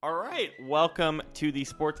right, welcome to the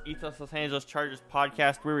Sports Ethos Los Angeles Chargers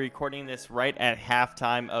podcast. We're recording this right at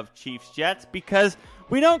halftime of Chiefs-Jets because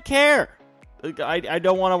we don't care. I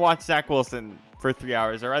don't want to watch Zach Wilson for 3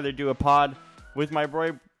 hours. I'd rather do a pod with my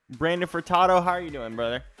boy Brandon Furtado. How are you doing,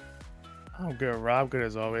 brother? I'm good, Rob. Good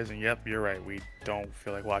as always. And yep, you're right. We don't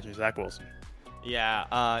feel like watching Zach Wilson.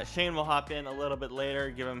 Yeah, Shane will hop in a little bit later,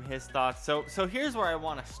 give him his thoughts. So here's where I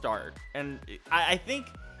want to start. And I think,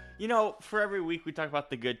 you know, for every week we talk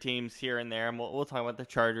about the good teams here and there, and we'll talk about the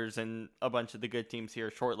Chargers and a bunch of the good teams here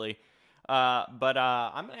shortly. But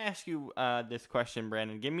I'm going to ask you this question,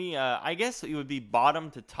 Brandon. Give me, I guess it would be bottom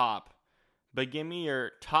to top, but give me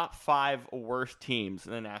your top 5 worst teams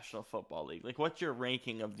in the National Football League. Like, what's your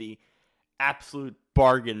ranking of the absolute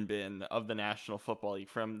bargain bin of the National Football League,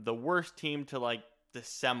 from the worst team to like the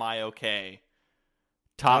semi-okay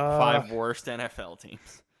top 5 worst NFL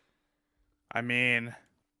teams? I mean,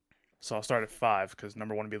 so I'll start at 5 because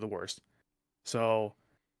number 1 would be the worst. So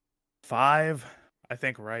 5, I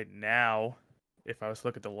think right now, if I was to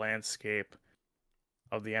look at the landscape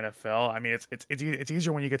of the NFL, I mean it's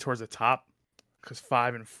easier when you get towards the top because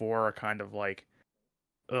 5 and 4 are kind of like,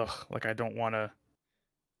 like I don't want to.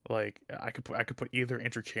 Like I could put either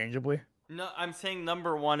interchangeably. No, I'm saying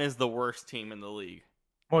number 1 is the worst team in the league.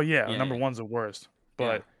 Well, yeah, number 1's the worst.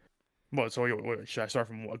 But Yeah. what? So should I start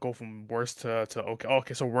go from worst to okay? Oh,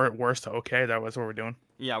 okay, so we're worst to okay. That's what we're doing.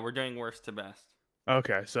 Yeah, we're doing worst to best.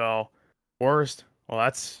 Okay, so worst. Well,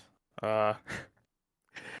 that's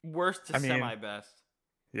Worst to semi-best.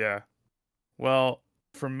 Yeah. Well,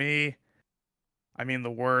 for me, I mean the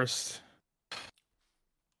worst.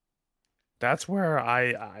 That's where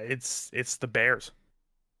it's the Bears.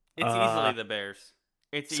 It's easily the Bears.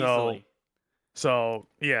 It's easily. So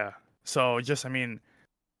yeah. So just, I mean,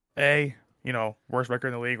 A, worst record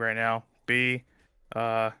in the league right now. B,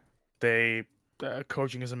 they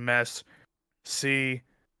coaching is a mess. C,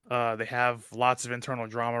 they have lots of internal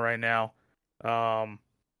drama right now.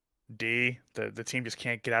 D, the team just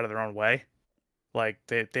can't get out of their own way. Like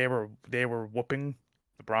they were whooping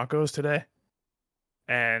the Broncos today,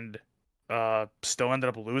 and still ended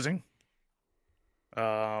up losing.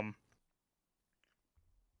 I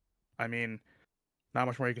mean, not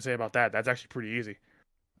much more you can say about that. That's actually pretty easy.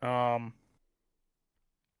 And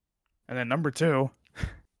then number 2,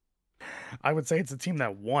 I would say it's the team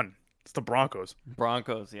that won. It's the Broncos.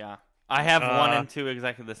 Broncos, yeah. I have 1 and 2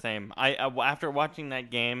 exactly the same. I after watching that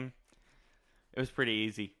game, it was pretty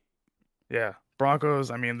easy. Yeah, Broncos.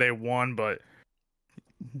 I mean, they won, but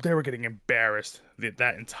they were getting embarrassed the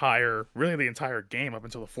entire game up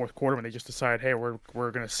until the fourth quarter when they just decided, hey,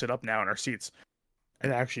 we're gonna sit up now in our seats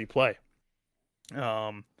and actually play.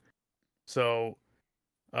 So,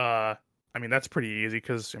 I mean that's pretty easy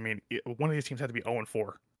because I mean one of these teams had to be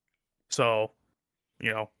 0-4. So,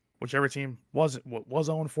 whichever team was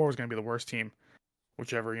 0-4 was gonna be the worst team.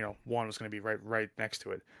 Whichever one was gonna be right next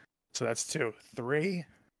to it. So that's 2, 3.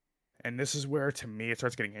 And this is where, to me, it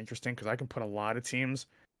starts getting interesting because I can put a lot of teams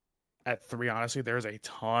at 3. Honestly, there's a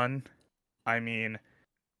ton. I mean,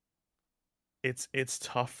 it's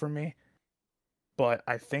tough for me, but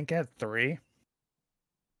I think at 3,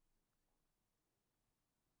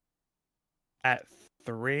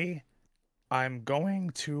 I'm going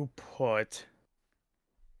to put.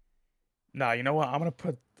 Nah, you know what? I'm gonna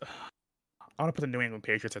put the New England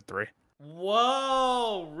Patriots at 3.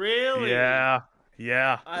 Whoa, really? Yeah.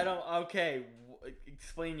 Okay,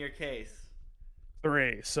 explain your case.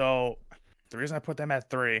 3. So the reason I put them at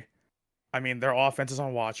 3, I mean their offense is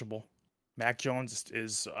unwatchable. Mac Jones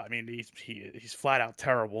is I mean he's flat out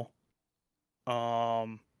terrible.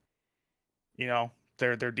 Their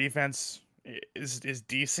defense is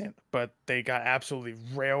decent, but they got absolutely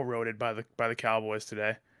railroaded by the Cowboys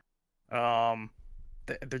today. They're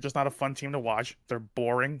just not a fun team to watch. They're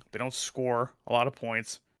boring. They don't score a lot of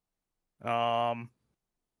points. I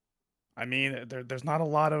mean, there's not a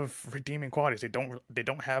lot of redeeming qualities. They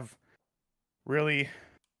don't have really.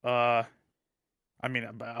 I mean,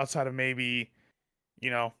 outside of maybe,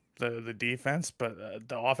 the defense, but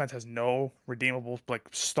the offense has no redeemable like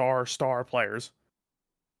star players.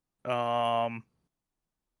 It's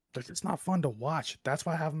not fun to watch. That's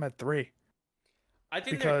why I have them at 3. I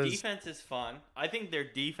think their defense is fun.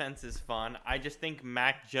 I just think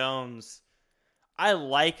Mac Jones. I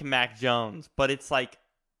like Mac Jones, but it's like,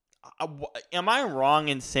 am I wrong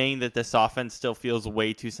in saying that this offense still feels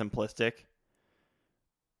way too simplistic?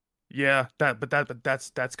 Yeah,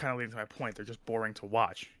 that's kind of leading to my point. They're just boring to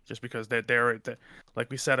watch, just because they're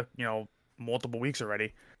like we said, multiple weeks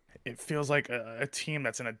already. It feels like a team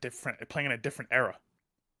that's playing in a different era.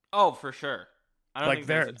 Oh, for sure. Like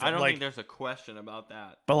I don't think like, there's a question about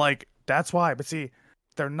that. but like that's why. But see,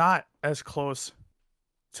 they're not as close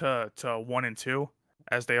to 1 and 2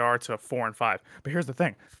 as they are to 4 and 5. But here's the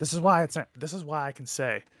thing. This is why I can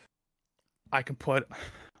say I can put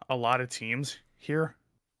a lot of teams here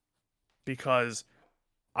because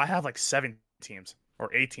I have like 7 teams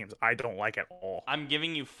or 8 teams I don't like at all. I'm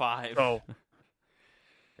giving you 5. So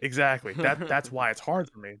exactly. That's why it's hard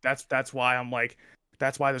for me. That's why I'm like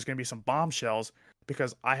that's why there's gonna be some bombshells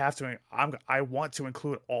because I want to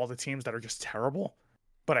include all the teams that are just terrible,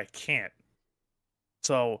 but I can't.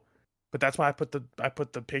 So, but that's why I put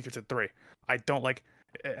the Patriots at 3. I don't like,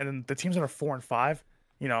 and then the teams that are 4 and 5,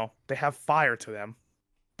 they have fire to them,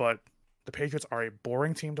 but the Patriots are a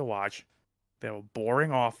boring team to watch. They have a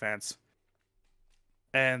boring offense,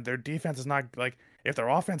 and their defense is not like if their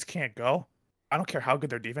offense can't go, I don't care how good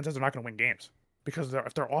their defense is, they're not going to win games because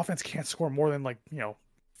if their offense can't score more than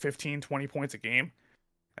 15, 20 points a game,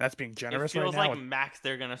 and that's being It generous right feels now. like max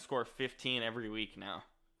they're gonna score 15 every week now.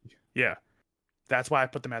 Yeah, that's why I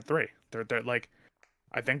put them at 3. They're like,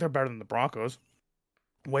 I think they're better than the Broncos,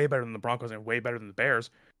 way better than the Broncos, and way better than the Bears.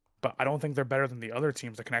 But I don't think they're better than the other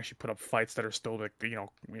teams that can actually put up fights that are still like for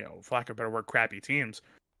lack of a better word, crappy teams.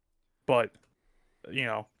 But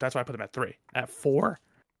that's why I put them at 3. At 4,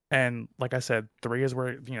 and like I said, 3 is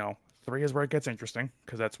where 3 is where it gets interesting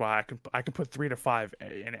because that's why I can put 3 to 5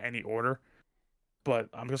 in any order. But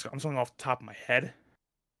I'm something off the top of my head.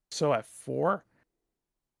 So at 4,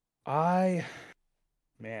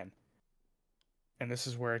 man, and this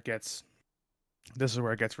is where it gets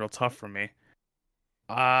real tough for me.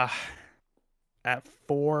 At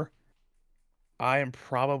 4, I am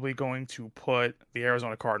probably going to put the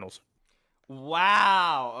Arizona Cardinals.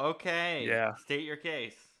 Wow. Okay. Yeah. State your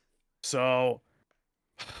case. So,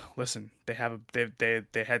 listen, they had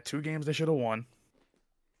 2 games they should have won.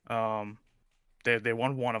 They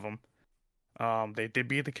won one of them. They did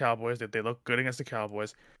beat the Cowboys. They look good against the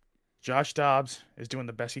Cowboys. Josh Dobbs is doing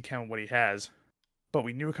the best he can with what he has, but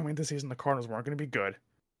we knew coming into the season the Cardinals weren't going to be good,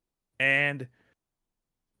 and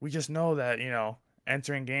we just know that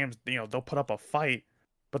entering games, they'll put up a fight,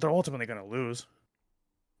 but they're ultimately going to lose.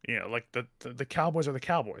 Like the Cowboys are the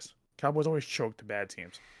Cowboys. Cowboys always choke to bad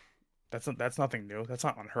teams. That's nothing new. That's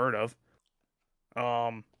not unheard of.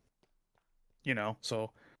 So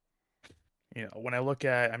when I look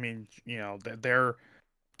at, their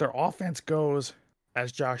offense goes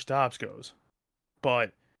as Josh Dobbs goes,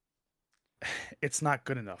 but it's not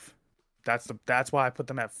good enough. That's why I put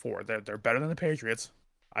them at 4. They're better than the Patriots,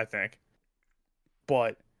 I think,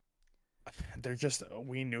 but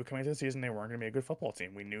we knew coming into the season they weren't going to be a good football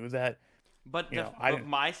team. We knew that. But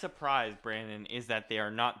my surprise, Brandon, is that they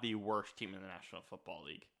are not the worst team in the National Football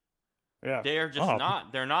League. Yeah, they are just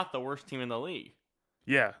not. They're not the worst team in the league.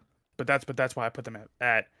 Yeah, but that's why I put them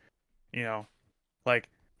at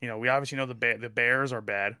we obviously know the Bears are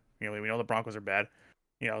bad. We know the Broncos are bad.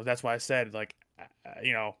 That's why I said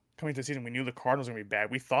coming to the season we knew the Cardinals were gonna be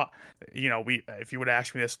bad. We thought if you would have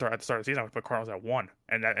asked me this at the start of the season, I would put Cardinals at 1,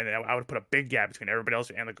 and I would put a big gap between everybody else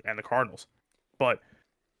and the Cardinals. But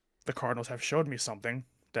the Cardinals have showed me something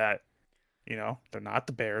that they're not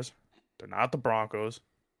the Bears, they're not the Broncos.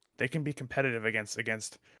 They can be competitive against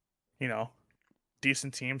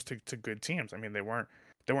decent teams to good teams. I mean, they weren't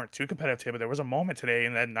too competitive today, but there was a moment today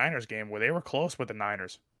in that Niners game where they were close with the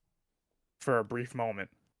Niners for a brief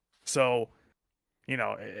moment. So,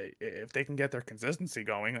 if they can get their consistency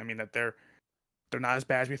going, I mean that they're not as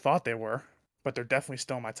bad as we thought they were, but they're definitely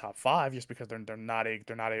still in my top 5 just because they're not a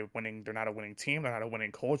winning team, they're not a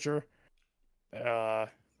winning culture.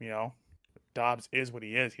 Dobbs is what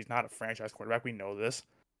he is. He's not a franchise quarterback. We know this.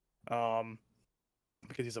 Because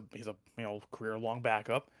he's a career long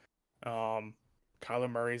backup. Kyler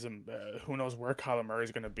Murray's who knows where Kyler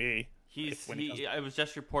Murray's going to be. It was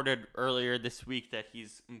just reported earlier this week that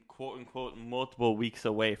he's quote unquote multiple weeks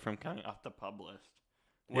away from coming off the PUP list,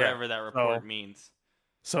 whatever that report means.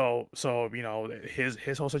 So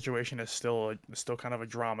his whole situation is still kind of a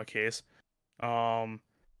drama case.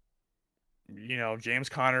 James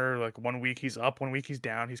Conner, like 1 week he's up, 1 week he's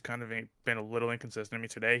down. He's kind of been a little inconsistent. I mean,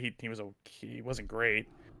 today he wasn't great.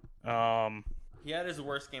 He had his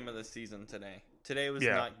worst game of the season today. Today was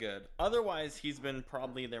not good. Otherwise, he's been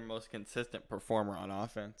probably their most consistent performer on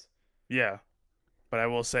offense. Yeah, but I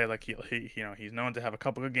will say like he's known to have a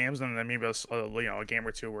couple good games and then maybe a game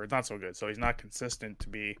or two where it's not so good. So he's not consistent to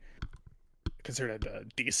be considered a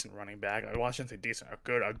decent running back. I shouldn't say decent, a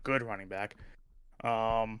good running back.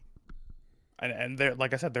 And they're,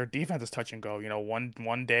 like I said, their defense is touch and go.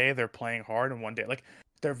 One day they're playing hard, and one day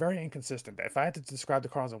they're very inconsistent. If I had to describe the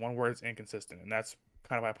Cardinals in one word, it's inconsistent, and that's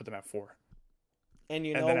kind of why I put them at 4. And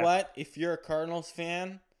you And know then what? If you're a Cardinals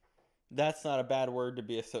fan, that's not a bad word to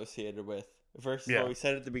be associated with. Versus what yeah, we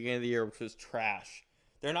said at the beginning of the year, which was trash.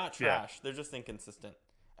 They're not yeah, trash. They're just inconsistent.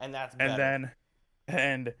 And that's and better. then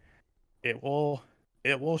and it will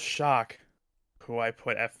shock who I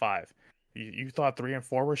put at 5. You thought 3 and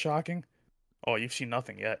 4 were shocking? Oh, you've seen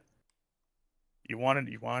nothing yet. You want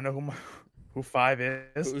to know who 5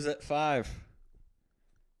 is? Who's at 5?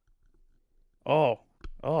 Oh,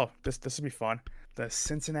 this will be fun. The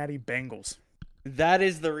Cincinnati Bengals. That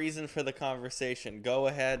is the reason for the conversation. Go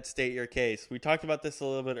ahead, state your case. We talked about this a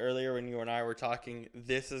little bit earlier when you and I were talking.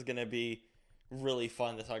 This is going to be really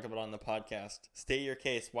fun to talk about on the podcast. State your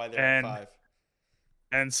case why they're at And 5.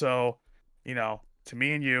 and so, to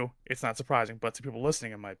me and you, it's not surprising, but to people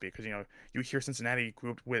listening, it might be because you hear Cincinnati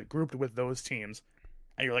grouped with those teams,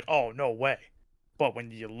 and you're like, oh, no way. But when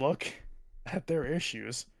you look at their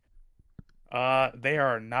issues, they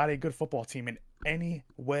are not a good football team in any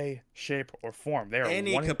way, shape, or form. They are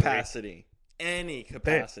Any 1 and 3. capacity. Any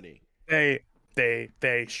capacity. They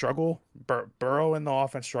struggle. Burrow in the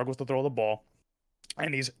offense struggles to throw the ball,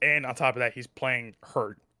 and on top of that, he's playing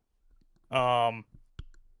hurt.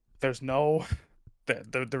 There's no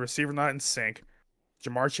the receiver not in sync.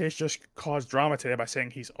 Jamar Chase just caused drama today by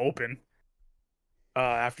saying he's open.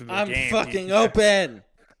 After the game, I'm fucking open.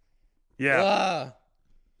 Yeah.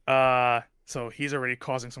 Ah. So he's already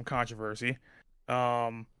causing some controversy.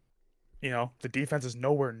 The defense is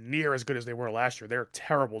nowhere near as good as they were last year. They're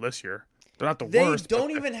terrible this year. They're not the They worst.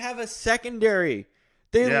 don't even have a secondary.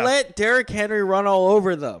 They Yeah. let Derrick Henry run all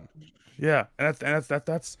over them. Yeah, and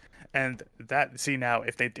see now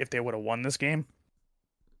if they would have won this game,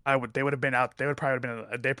 they would have been out. They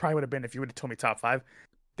probably would have been if you would have told me top 5,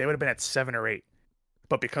 they would have been at 7 or 8.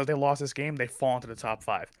 But because they lost this game, they fall into the top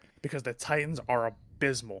 5 because the Titans are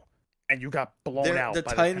abysmal, and you got blown out. The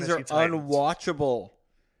by Titans the are Tennessee Titans. unwatchable.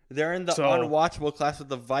 They're in the unwatchable class with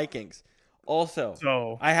the Vikings. Also,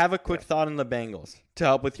 So I have a quick thought on the Bengals to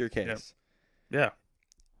help with your case. yeah,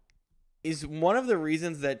 Is one of the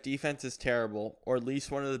reasons that defense is terrible, or at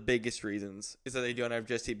least one of the biggest reasons, is that they don't have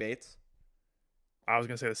Jesse Bates? I was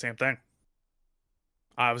gonna say the same thing.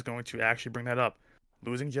 I was going to actually bring that up.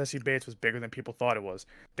 Losing Jesse Bates was bigger than people thought it was.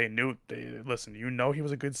 Listen, he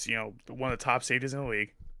was a good, one of the top safeties in the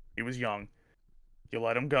league. He was young. You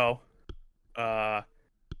let him go. It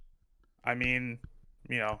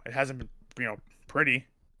hasn't been, pretty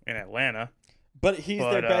in Atlanta. But he's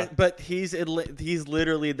their best. But he's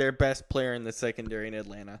literally their best player in the secondary in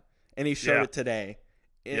Atlanta, and he showed it today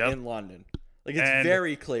in London. Like it's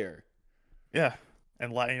very clear. Yeah,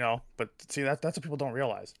 and but see that's what people don't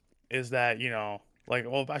realize is that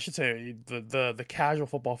I should say the casual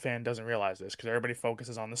football fan doesn't realize this because everybody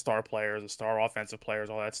focuses on the star players, the star offensive players,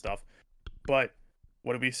 all that stuff. But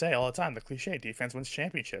what do we say all the time? The cliche: defense wins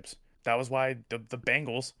championships. That was why the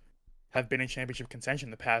Bengals have been in championship contention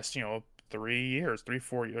the past 4 years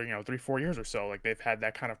or so. Like they've had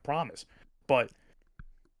that kind of promise. But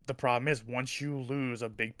the problem is once you lose a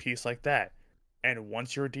big piece like that, and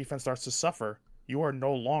once your defense starts to suffer, you are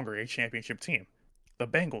no longer a championship team. The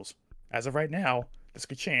Bengals, as of right now, this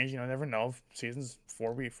could change. Never know. Season's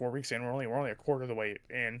 4 weeks in. We're only a quarter of the way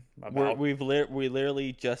in. We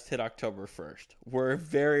literally just hit October 1st. We're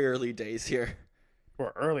very early days here.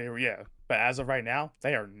 We're earlier, yeah. But as of right now,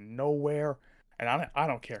 they are nowhere, and I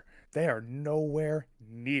don't care. They are nowhere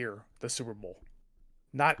near the Super Bowl.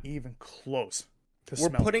 Not even close. We're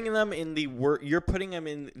putting them in you're putting them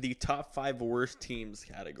in the top 5 worst teams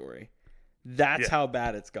category. That's how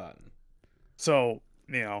bad it's gotten. So,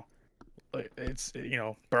 it's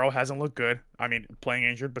Burrow hasn't looked good. I mean, playing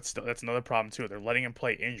injured, but still that's another problem too. They're letting him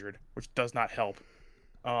play injured, which does not help.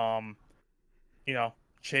 They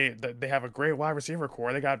have a great wide receiver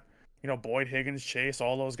core. They got, Boyd, Higgins, Chase,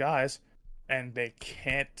 all those guys, and they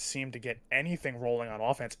can't seem to get anything rolling on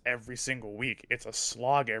offense every single week. It's a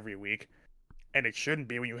slog every week. And it shouldn't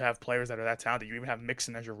be when you have players that are that talented. You even have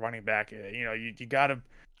Mixon as your running back. You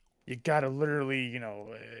gotta literally, you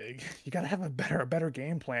gotta have a better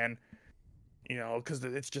game plan. Because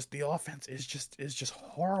it's just the offense is just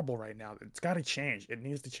horrible right now. It's got to change. It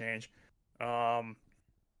needs to change. And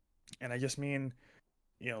I just mean,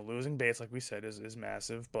 losing Bates, like we said, is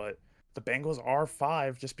massive. But the Bengals are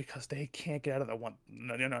 5 just because they can't get out of that one.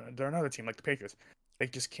 No, they're another team like the Patriots. They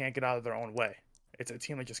just can't get out of their own way. It's a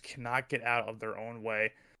team that just cannot get out of their own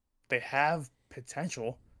way. They have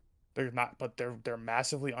potential. They're not, but they're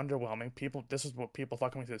massively underwhelming. This is what people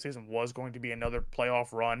thought coming into the season was going to be another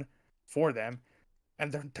playoff run for them,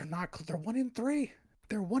 and they're not. They're 1-3.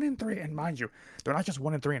 They're 1-3, and mind you, they're not just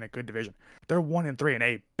 1-3 in a good division. They're 1-3 in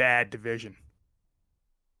a bad division.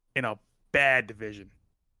 In a bad division.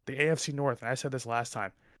 The AFC North, and I said this last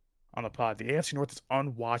time on the pod, the AFC North is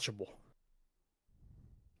unwatchable.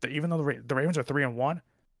 Even though the Ravens are 3-1,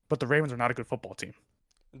 but the Ravens are not a good football team.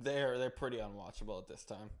 They're pretty unwatchable at this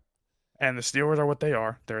time. And the Steelers are what they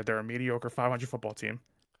are. They're a mediocre 500 football team.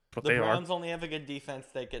 What the Browns only have a good defense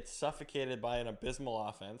that gets suffocated by an abysmal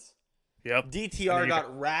offense. Yep. DTR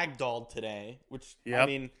got ragdolled today, which, I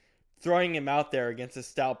mean, throwing him out there against a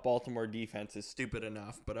stout Baltimore defense is stupid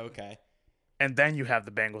enough, but okay. And then you have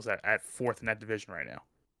the Bengals at fourth in that division right now.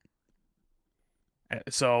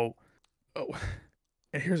 So,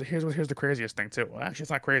 and here's the craziest thing too. Well, actually,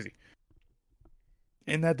 it's not crazy.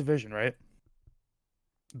 In that division, right?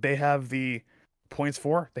 They have the points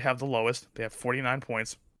for. They have the lowest. They have 49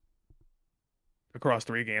 points across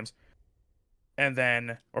 3 games, and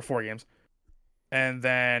then 4 games, and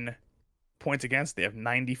then points against. They have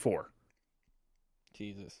 94.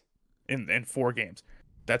 Jesus. In 4 games.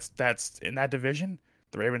 That's in that division.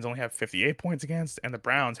 The Ravens only have 58 points against, and the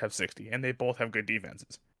Browns have 60, and they both have good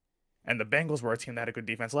defenses. And the Bengals were a team that had a good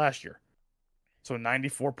defense last year. So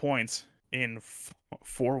 94 points in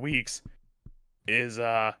 4 weeks is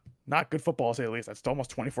not good football, to say the least. That's almost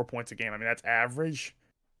 24 points a game. I mean, that's average.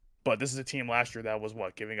 But this is a team last year that was,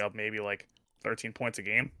 giving up maybe like 13 points a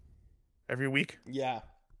game every week? Yeah.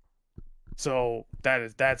 So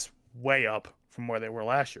that's way up from where they were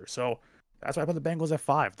last year. So that's why I put the Bengals at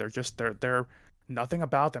 5. They're nothing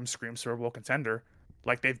about them screams Super Bowl contender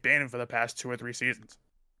like they've been for the past 2 or 3 seasons.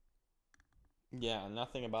 Yeah,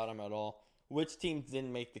 nothing about them at all. Which teams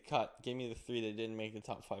didn't make the cut? Give me the 3 that didn't make the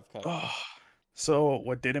top 5 cut. So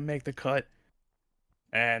what didn't make the cut?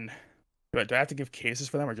 And do I have to give cases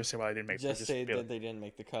for them, or just say I didn't make? Just say that they didn't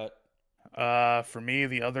make the cut. For me,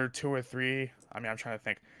 the other 2 or 3. I mean, I'm trying to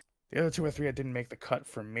think. The other 2 or 3 that didn't make the cut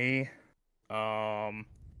for me. I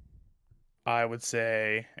would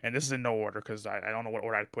say, and this is in no order because I don't know what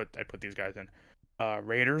order I'd put these guys in.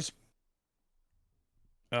 Raiders.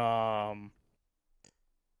 They're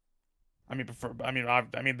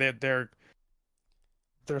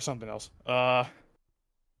something else.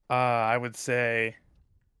 I would say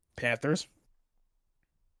Panthers.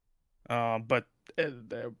 But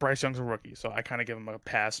Bryce Young's a rookie, so I kind of give him a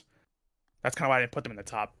pass. That's kind of why I didn't put them in the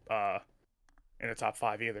top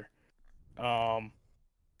 5 either.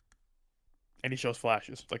 And he shows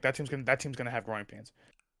flashes. Like that team's gonna have growing pains.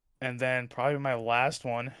 And then probably my last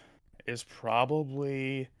one is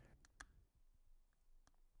probably,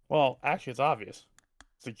 well, actually it's obvious.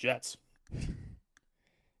 It's the Jets.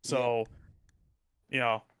 So,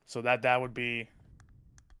 so that would be,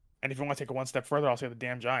 and if you want to take it one step further, I'll say the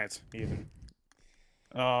damn Giants even.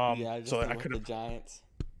 I could have the Giants.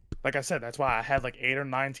 Like I said, that's why I had like 8 or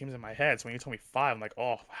 9 teams in my head. So when you told me 5, I'm like,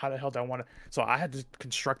 oh, how the hell do I want to? So I had to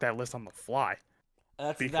construct that list on the fly.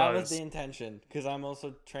 That was the intention, because I'm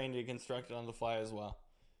also trained to construct it on the fly as well.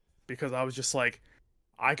 Because I was just like,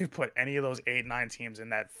 I could put any of those 8, 9 teams in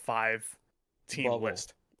that 5-team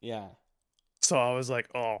list. Yeah. So I was like,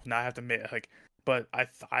 oh, now I have to make like, but I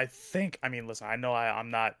think, I mean, listen, I know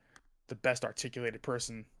I'm not the best articulated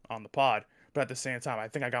person on the pod, but at the same time, I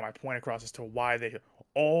think I got my point across as to why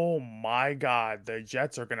oh my God, the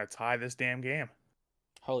Jets are going to tie this damn game.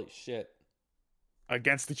 Holy shit.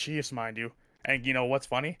 Against the Chiefs, mind you. And you know what's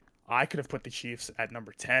funny? I could have put the Chiefs at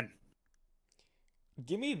number 10.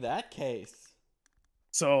 Give me that case.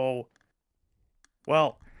 So,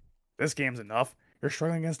 well, this game's enough. You're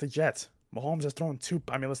struggling against the Jets. Mahomes has thrown 2.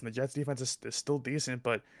 I mean, listen, the Jets' defense is still decent,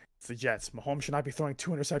 but it's the Jets. Mahomes should not be throwing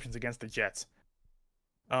 2 interceptions against the Jets.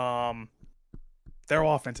 Their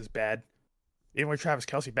offense is bad. Even with Travis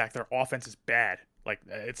Kelce back, their offense is bad. Like,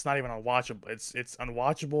 it's not even unwatchable. It's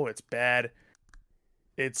unwatchable. It's bad.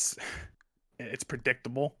 It's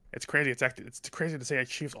predictable. It's crazy. It's crazy to say a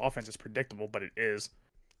Chiefs offense is predictable, but it is.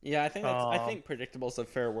 Yeah, I think predictable is a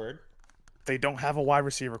fair word. They don't have a wide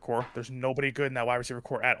receiver core. There's nobody good in that wide receiver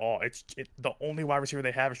core at all. The only wide receiver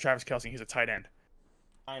they have is Travis Kelce. He's a tight end.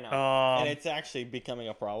 I know, and it's actually becoming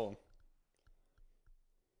a problem.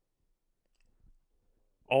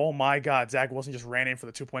 Oh my God, Zach Wilson just ran in for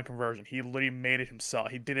the 2-point conversion. He literally made it himself.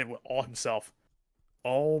 He did it all himself.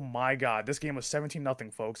 Oh my God, this game was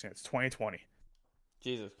 17-0, folks, and it's 2020.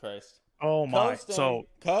 Jesus Christ. Oh my.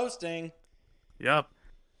 Coasting. Yep.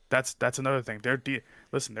 That's another thing. Their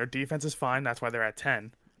defense is fine. That's why they're at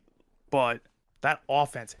 10. But that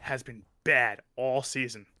offense has been bad all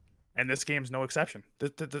season, and this game's no exception.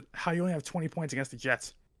 How you only have 20 points against the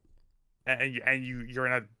Jets, and you're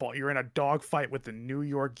in a dogfight with the New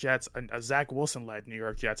York Jets, a Zach Wilson led New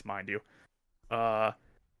York Jets, mind you. And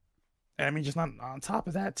I mean, just not on top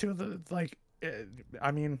of that too.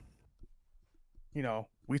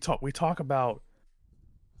 we talk about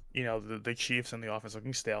the Chiefs and the offense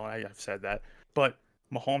looking stale, and I've said that, but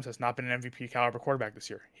Mahomes has not been an MVP caliber quarterback this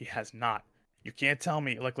year. He has not. You can't tell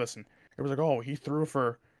me like, listen, it was like, oh, he threw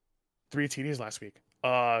for 3 TDs last week.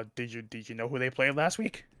 Did you know who they played last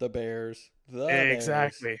week? The Bears. The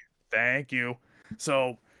Exactly. Thank you.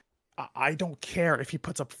 So I don't care if he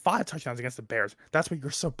puts up 5 touchdowns against the Bears. That's what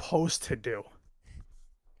you're supposed to do.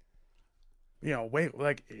 Wait,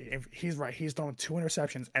 like if he's right, he's throwing 2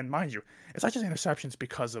 interceptions, and mind you, it's not just interceptions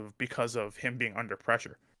because of him being under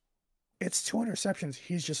pressure. It's 2 interceptions.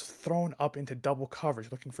 He's just thrown up into double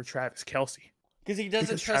coverage looking for Travis Kelce. Because he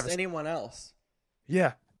doesn't trust anyone else.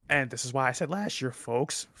 Yeah, and this is why I said last year,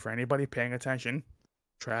 folks, for anybody paying attention,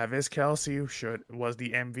 Travis Kelce was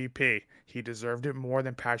the MVP. He deserved it more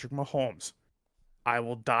than Patrick Mahomes. I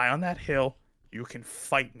will die on that hill. You can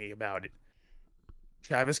fight me about it.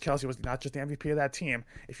 Travis Kelce was not just the MVP of that team.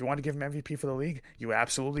 If you want to give him MVP for the league, you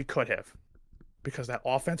absolutely could have. Because that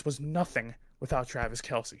offense was nothing without Travis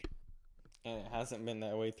Kelce. And it hasn't been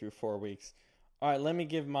that way through 4 weeks. All right, let me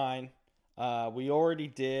give mine. We already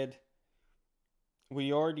did.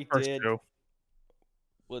 First two.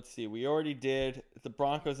 Let's see. We already did the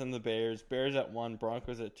Broncos and the Bears. Bears at 1,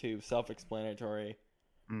 Broncos at 2. Self-explanatory.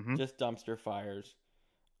 Mm-hmm. Just dumpster fires.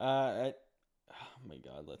 Oh my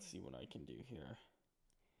God. Let's see what I can do here.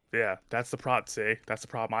 Yeah, that's the problem. See, that's the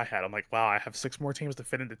problem I had. I'm like, wow, I have 6 more teams to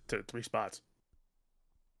fit into 3 spots.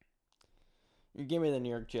 You give me the New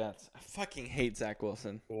York Jets. I fucking hate Zach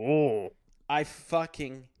Wilson. Oh. I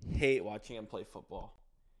fucking hate watching him play football.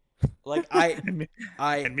 Like and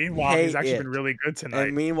meanwhile, he's actually been really good tonight.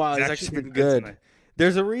 And meanwhile, he's actually been good. Tonight.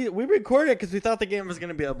 There's a reason we recorded it because we thought the game was going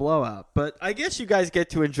to be a blowout. But I guess you guys get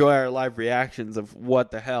to enjoy our live reactions of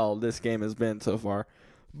what the hell this game has been so far.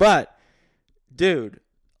 But, dude.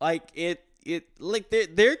 Like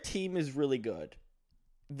their team is really good.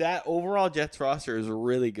 That overall Jets roster is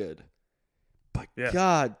really good. But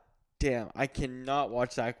God damn, I cannot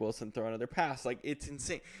watch Zach Wilson throw another pass. Like it's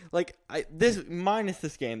insane. Like this minus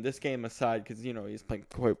this game aside, because he's playing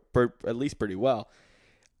at least pretty well.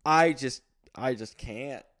 I just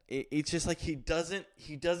can't. It's just like he doesn't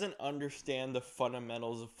understand the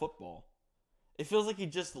fundamentals of football. It feels like he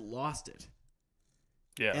just lost it.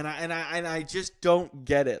 Yeah, and I just don't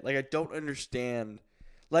get it. Like I don't understand.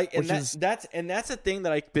 Like that's the thing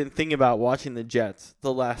that I've been thinking about watching the Jets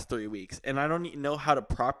the last 3 weeks, and I don't know how to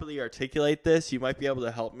properly articulate this. You might be able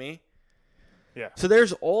to help me. Yeah. So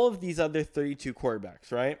there's all of these other 32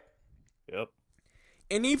 quarterbacks, right? Yep.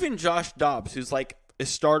 And even Josh Dobbs, who's like a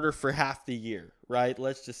starter for half the year, right?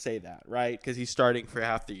 Let's just say that, right? Because he's starting for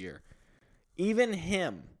half the year. Even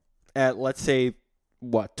him at, let's say,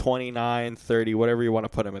 29, 30, whatever you want to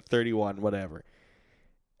put him at, 31, whatever.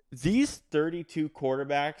 These 32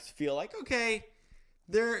 quarterbacks feel like, okay,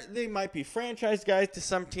 they might be franchise guys to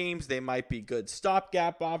some teams. They might be good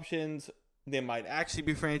stopgap options. They might actually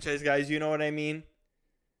be franchise guys. You know what I mean?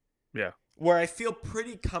 Yeah. Where I feel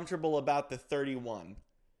pretty comfortable about the 31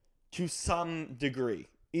 to some degree.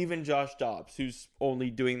 Even Josh Dobbs, who's only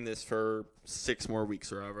doing this for 6 more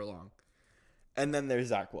weeks or however long. And then there's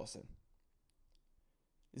Zach Wilson.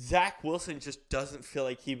 Zach Wilson just doesn't feel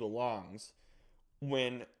like he belongs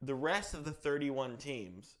when the rest of the 31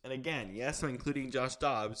 teams, and again, yes, I'm including Josh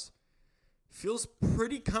Dobbs, feels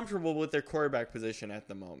pretty comfortable with their quarterback position at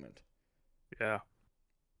the moment. Yeah.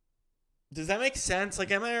 Does that make sense?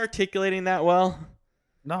 Like, am I articulating that well?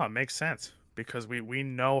 No, it makes sense because we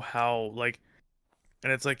know how, like,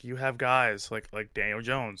 and it's like you have guys like Daniel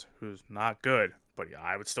Jones, who's not good, but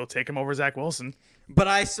I would still take him over Zach Wilson. But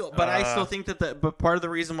I still think that but part of the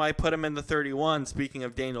reason why I put him in the 31, speaking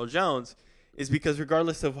of Daniel Jones, is because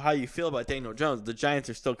regardless of how you feel about Daniel Jones, the Giants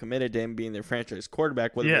are still committed to him being their franchise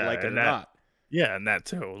quarterback, whether they like it or not. Yeah, and that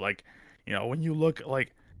too. Like, when you look,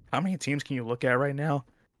 like, how many teams can you look at right now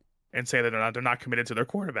and say that they're not committed to their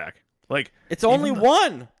quarterback? Like, it's only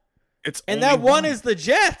one. That one is the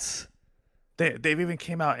Jets. They've even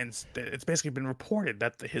came out and it's basically been reported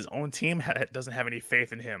that his own team doesn't have any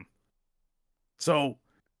faith in him. So,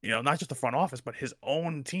 not just the front office, but his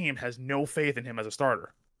own team has no faith in him as a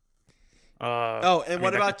starter.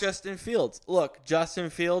 What about Justin Fields? Look, Justin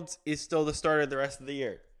Fields is still the starter the rest of the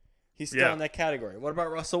year. He's still in that category. What about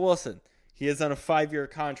Russell Wilson? He is on a 5-year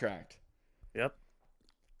contract. Yep.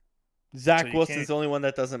 Zach Wilson's the only one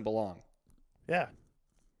that doesn't belong. Yeah.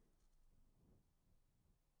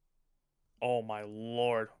 Oh my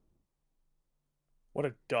Lord. What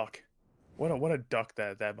a duck. What a duck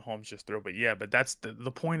that Mahomes just threw. But that's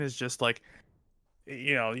the point is just like,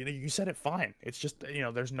 you said it fine. It's just,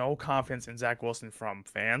 there's no confidence in Zach Wilson from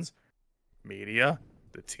fans, media,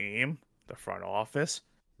 the team, the front office,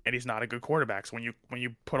 and he's not a good quarterback. So when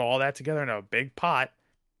you put all that together in a big pot,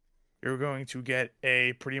 you're going to get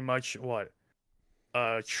a pretty much what,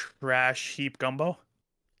 a trash heap gumbo.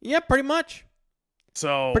 Yeah, pretty much.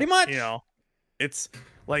 So Pretty much. it's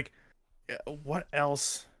like, what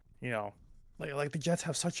else, like the Jets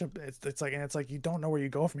have such a, it's like you don't know where you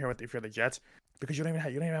go from here if you're the Jets, because you don't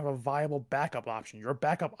even have a viable backup option. Your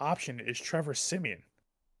backup option is Trevor Siemian.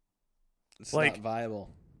 It's Like- not viable.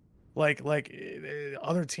 Like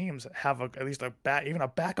other teams have at least even a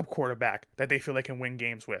backup quarterback that they feel they can win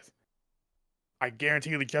games with. I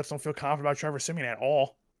guarantee you the Jets don't feel confident about Trevor Siemian at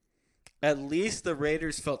all. At least the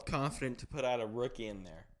Raiders felt confident to put out a rookie in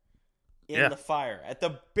there. Yeah. The fire. At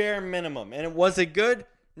the bare minimum. And was it good?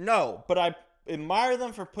 No. But I admire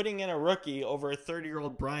them for putting in a rookie over a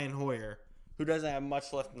 30-year-old Brian Hoyer, who doesn't have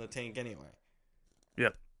much left in the tank anyway.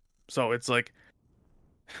 Yep. So it's like,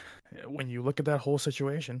 when you look at that whole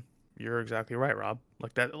situation, you're exactly right, Rob.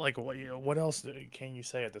 Like that, like what else can you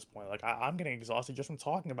say at this point? Like I'm getting exhausted just from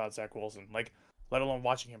talking about Zach Wilson. Like, let alone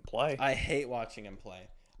watching him play. I hate watching him play.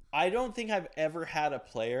 I don't think I've ever had a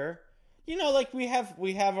player, like we have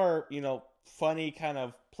our, funny kind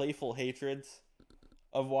of playful hatreds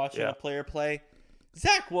of watching a player play.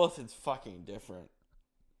 Zach Wilson's fucking different.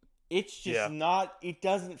 It's just not, it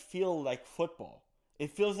doesn't feel like football.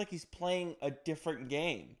 It feels like he's playing a different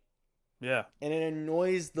game. Yeah. And it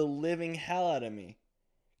annoys the living hell out of me.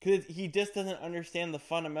 Because he just doesn't understand the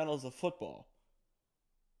fundamentals of football.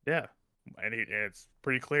 Yeah. And it's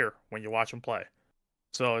pretty clear when you watch him play.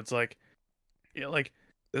 So it's like, like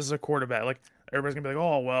this is a quarterback. Like everybody's gonna be like,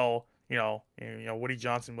 oh well, Woody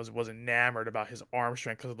Johnson was enamored about his arm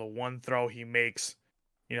strength because of the one throw he makes.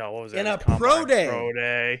 What was it? In a pro day. Pro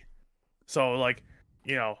day. So like,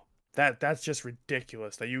 that's just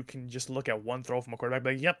ridiculous that you can just look at one throw from a quarterback and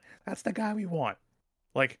be like, yep, that's the guy we want.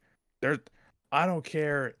 Like I don't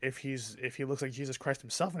care if he looks like Jesus Christ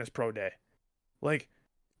himself in his pro day. Like,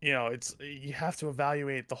 it's, you have to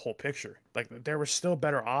evaluate the whole picture. Like there were still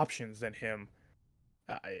better options than him,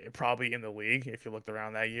 probably in the league. If you looked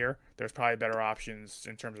around that year, there's probably better options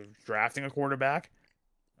in terms of drafting a quarterback.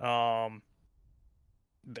 Zach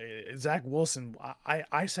Wilson,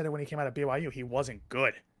 I said it when he came out of BYU, he wasn't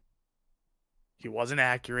good. He wasn't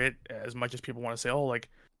accurate as much as people want to say, oh, like,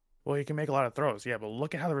 well, he can make a lot of throws. Yeah, but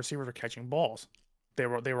look at how the receivers were catching balls. They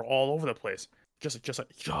were all over the place.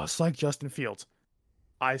 Just like Justin Fields.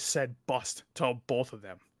 I said bust to both of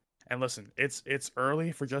them. And listen, it's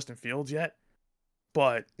early for Justin Fields yet,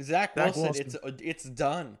 but Zach Wilson, it's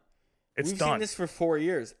done. We've seen this for 4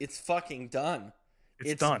 years. It's fucking done.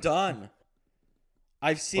 It's done.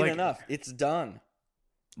 I've seen enough. It's done.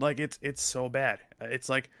 Like it's so bad. It's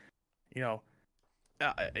like, you don't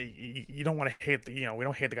want to hate we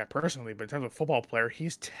don't hate the guy personally, but in terms of football player,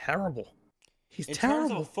 he's terrible. He's terrible. In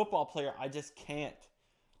terms of a football player, I just can't.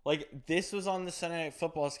 Like, this was on the Sunday Night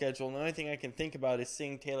Football schedule, and the only thing I can think about is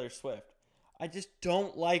seeing Taylor Swift. I just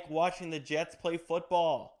don't like watching the Jets play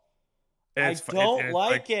football. I don't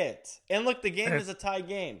like it. And look, the game is a tie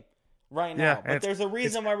game right now. Yeah, but there's a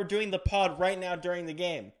reason why we're doing the pod right now during the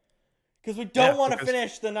game. Because we don't want to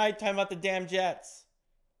finish the nighttime about the damn Jets.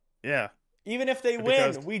 Yeah. Even if they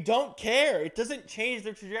win, we don't care. It doesn't change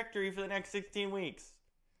their trajectory for the next 16 weeks.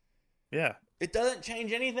 Yeah. It doesn't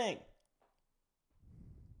change anything.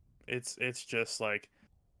 It's just like,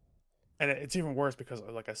 and it's even worse because,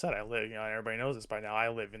 like I said, I live, and everybody knows this by now, I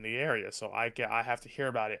live in the area, so I have to hear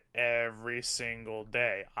about it every single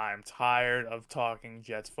day. I'm tired of talking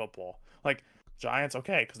Jets football. Like, Giants,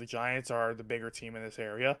 okay, because the Giants are the bigger team in this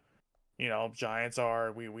area. Giants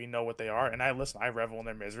are, we know what they are, and I revel in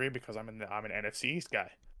their misery because I'm an NFC East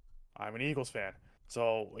guy. I'm an Eagles fan.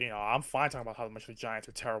 So, I'm fine talking about how much the Giants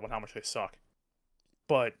are terrible and how much they suck.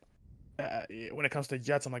 But when it comes to the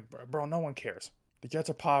Jets, I'm like, bro, no one cares. The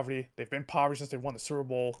Jets are poverty. They've been poverty since they won the Super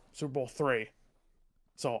Bowl III.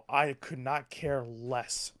 So I could not care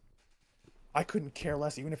less. I couldn't care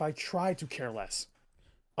less, even if I tried to care less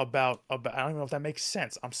about I don't even know if that makes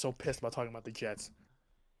sense. I'm so pissed about talking about the Jets.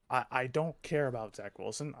 I don't care about Zach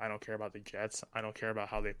Wilson. I don't care about the Jets. I don't care about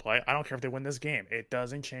how they play. I don't care if they win this game. It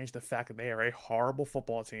doesn't change the fact that they are a horrible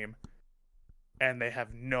football team and they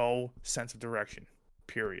have no sense of direction.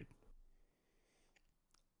 Period.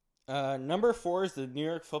 Number 4 is the New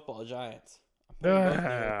York Football Giants. I'm putting both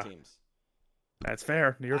New York teams. That's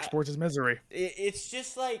fair. New York sports is misery. It's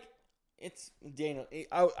just like, it's Daniel.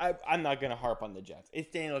 I'm not going to harp on the Jets. It's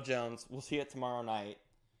Daniel Jones. We'll see it tomorrow night.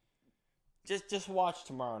 Just watch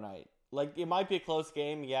tomorrow night. Like, it might be a close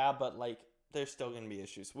game, yeah, but, like, there's still going to be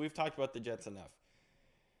issues. We've talked about the Jets enough.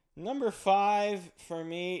 Number 5 for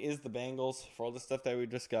me is the Bengals, for all the stuff that we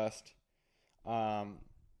discussed. Bengals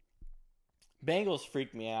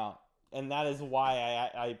freak me out, and that is why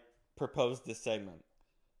I proposed this segment,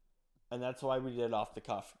 and that's why we did it off the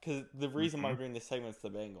cuff. Because the reason why we're doing this segment is the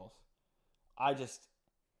Bengals.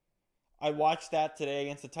 I watched that today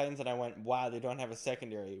against the Titans, and I went, "Wow, they don't have a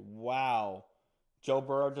secondary. Wow, Joe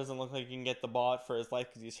Burrow doesn't look like he can get the ball for his life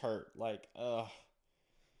because he's hurt. Like, ugh."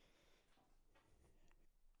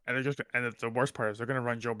 And the worst part is they're gonna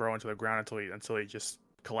run Joe Burrow into the ground until he just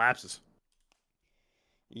collapses.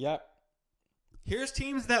 Yep. Here's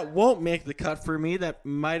teams that won't make the cut for me that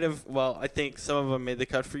might have. Well, I think some of them made the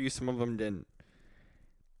cut for you, some of them didn't.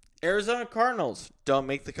 Arizona Cardinals don't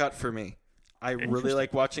make the cut for me. I really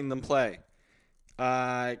like watching them play.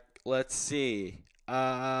 Let's see.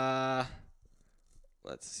 Let's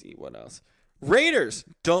see what else. Raiders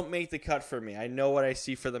don't make the cut for me. I know what I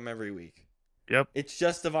see for them every week. Yep. It's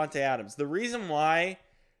just Devontae Adams. The reason why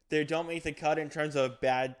they don't make the cut in terms of a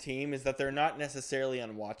bad team is that they're not necessarily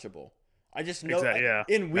unwatchable. I just know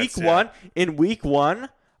in week one,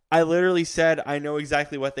 I literally said, I know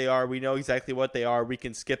exactly what they are. We know exactly what they are. We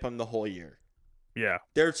can skip them the whole year. Yeah.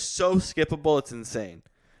 They're so skippable, it's insane.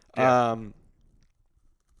 Yeah.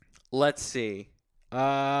 Let's see.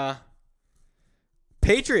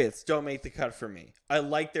 Patriots don't make the cut for me. I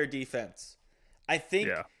like their defense. I think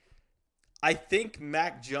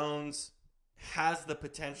Mac Jones has the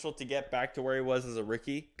potential to get back to where he was as a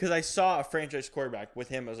rookie, because I saw a franchise quarterback with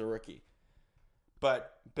him as a rookie.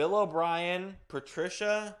 But Bill O'Brien,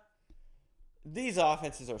 Patricia, these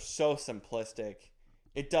offenses are so simplistic.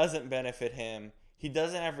 It doesn't benefit him. He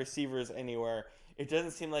doesn't have receivers anywhere. It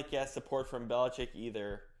doesn't seem like he has support from Belichick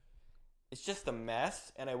either. It's just a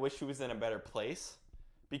mess, and I wish he was in a better place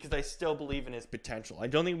because I still believe in his potential. I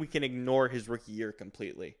don't think we can ignore his rookie year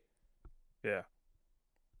completely. Yeah.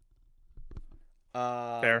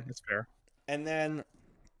 Fair. It's fair. And then,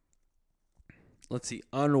 let's see,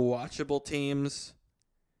 unwatchable teams.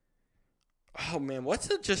 Oh, man, what's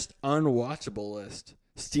the just unwatchable list?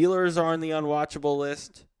 Steelers are on the unwatchable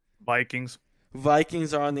list. Vikings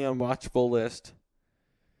are on the unwatchable list.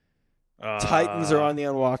 Titans are on the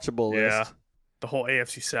unwatchable list. Yeah, the whole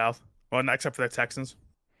AFC South. Well, not except for the Texans.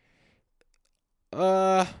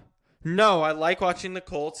 No, I like watching the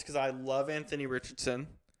Colts because I love Anthony Richardson.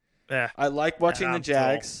 Yeah. I like watching the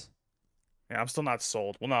Jags. I'm still not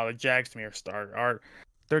sold. Well, no, the Jags to me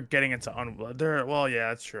they're getting into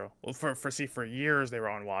that's true. Well, for years they were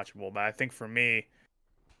unwatchable, but I think for me,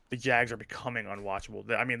 the Jags are becoming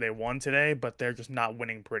unwatchable. I mean, they won today, but they're just not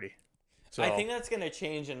winning pretty. So I think that's going to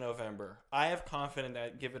change in November. I have confidence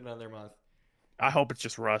that give it another month. I hope it's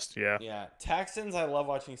just rust, yeah. Yeah. Texans, I love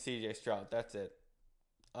watching CJ Stroud. That's it.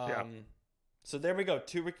 So there we go.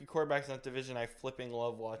 2 rookie quarterbacks in that division I flipping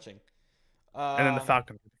love watching. And then the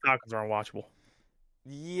Falcons. The Falcons are unwatchable.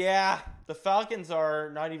 Yeah. The Falcons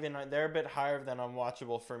are not even – they're a bit higher than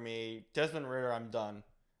unwatchable for me. Desmond Ridder, I'm done.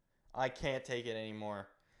 I can't take it anymore.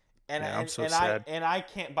 I'm so sad. I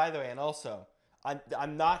can't – by the way, and also –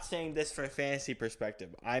 I'm not saying this from a fantasy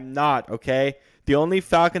perspective. I'm not, okay? The only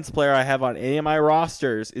Falcons player I have on any of my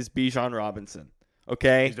rosters is Bijan Robinson,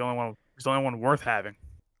 okay? He's the only one worth having.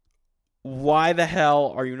 Why the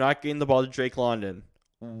hell are you not getting the ball to Drake London?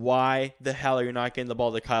 Why the hell are you not getting the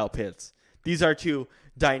ball to Kyle Pitts? These are 2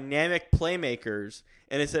 dynamic playmakers,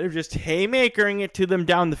 and instead of just haymakering it to them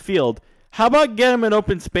down the field, how about get them in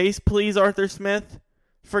open space, please, Arthur Smith?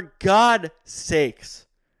 For God's sakes.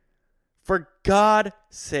 For God's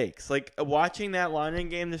sakes. Like, watching that London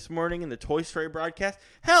game this morning in the Toy Story broadcast,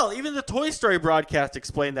 hell, even the Toy Story broadcast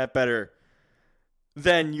explained that better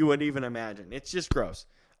than you would even imagine. It's just gross.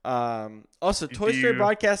 Also, Toy Story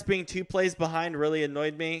broadcast being 2 plays behind really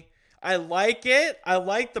annoyed me. I like it. I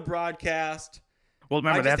like the broadcast. Well,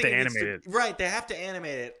 remember, they have to animate it. Right, they have to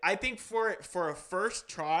animate it. I think for a first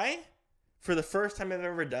try, for the first time I've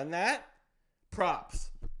ever done that,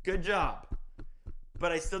 props. Good job.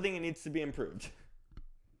 But I still think it needs to be improved.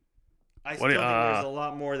 I still think there's a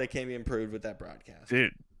lot more that can be improved with that broadcast.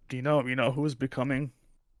 Dude, do you know who is becoming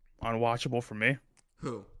unwatchable for me?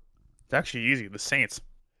 Who? It's actually easy. The Saints.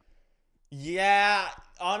 Yeah,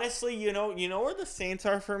 honestly, you know where the Saints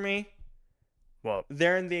are for me? What?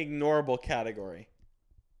 They're in the ignorable category.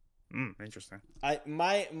 Interesting.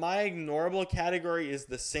 My ignorable category is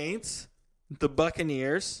the Saints, the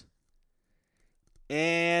Buccaneers,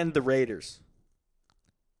 and the Raiders.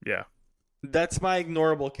 Yeah. That's my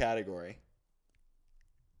ignorable category.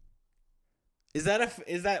 Is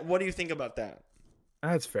that what do you think about that?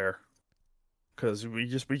 That's fair. Cuz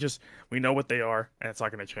we know what they are and it's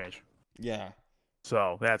not going to change. Yeah.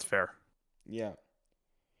 So, that's fair. Yeah.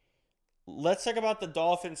 Let's talk about the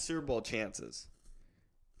Dolphins Super Bowl chances.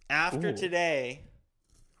 After Ooh. today,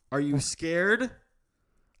 are you scared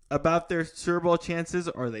about their Super Bowl chances?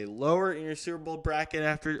 Are they lower in your Super Bowl bracket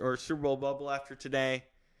or Super Bowl bubble after today?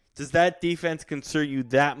 Does that defense concern you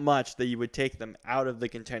that much that you would take them out of the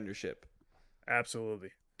contendership? Absolutely.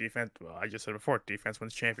 Defense, well, I just said before, defense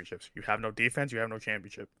wins championships. You have no defense, you have no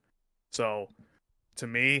championship. So, to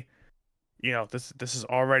me, this is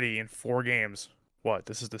already in 4 games. What?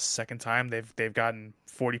 This is the second time they've gotten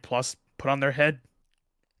 40 plus put on their head.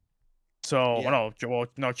 So, Yeah.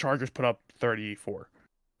 no, Chargers put up 34.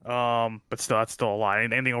 But still, that's still a lot.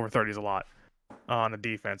 Anything over 30 is a lot on the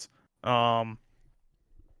defense.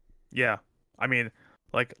 Yeah. I mean,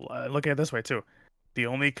 like, look at it this way too. The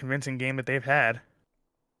only convincing game that they've had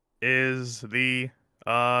is the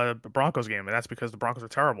Broncos game, and that's because the Broncos are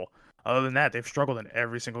terrible. Other than that, they've struggled in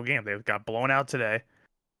every single game. They got blown out today.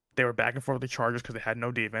 They were back and forth with the Chargers because they had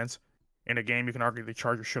no defense. In a game, you can argue the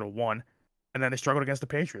Chargers should have won, and then they struggled against the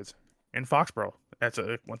Patriots in Foxborough. That's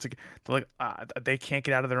once again, they can't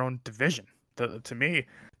get out of their own division. To me,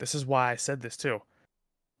 this is why I said this too.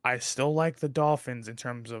 I still like the Dolphins in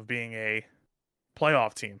terms of being a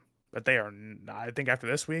playoff team, but they are. I think after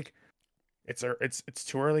this week, it's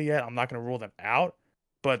too early yet. I'm not going to rule them out,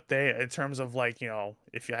 but they, in terms of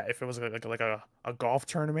if it was like a golf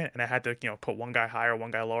tournament and I had to put one guy higher,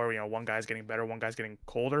 one guy lower, one guy's getting better, one guy's getting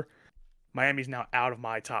colder, Miami's now out of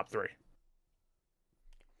my top 3.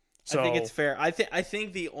 So I think it's fair. I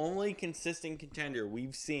think the only consistent contender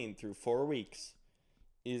we've seen through 4 weeks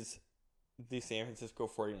is the San Francisco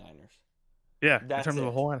 49ers. Yeah, That's in terms it. of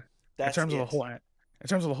the whole That's in terms it. of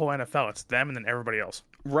the whole NFL, it's them and then everybody else.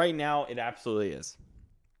 Right now, it absolutely is.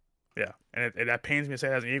 Yeah, and that pains me to say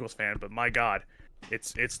that as an Eagles fan, but my God,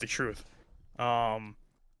 it's the truth. There's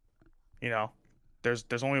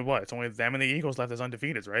only what? It's only them and the Eagles left as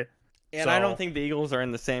undefeated, right? And I don't think the Eagles are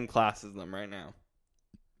in the same class as them right now.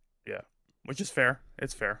 Yeah, which is fair.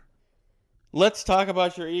 It's fair. Let's talk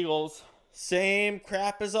about your Eagles. Same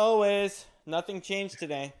crap as always. Nothing changed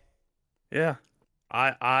today. Yeah,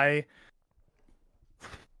 I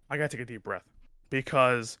gotta take a deep breath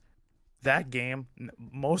because that game,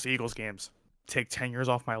 most Eagles games take 10 years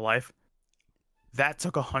off my life. That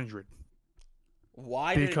took 100.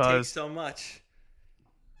 Why did it take so much?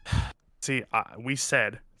 See, we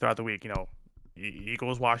said throughout the week,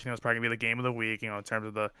 Eagles Washington was probably gonna be the game of the week. In terms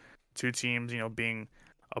of the 2 teams, being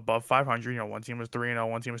above 500. One team was 3-0,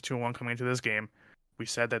 one team was 2-1 coming into this game. We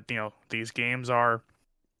said that these games are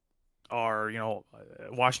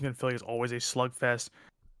Washington Philly is always a slugfest.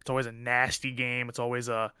 It's always a nasty game. It's always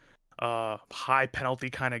a high penalty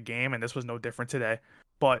kind of game, and this was no different today.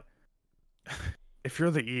 But if you're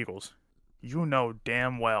the Eagles, you know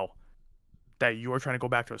damn well that you are trying to go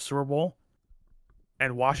back to a Super Bowl,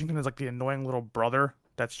 and Washington is like the annoying little brother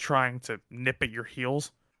that's trying to nip at your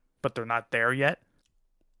heels, but they're not there yet.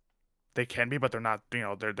 They can be, but they're not.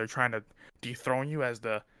 They're trying to dethrone you as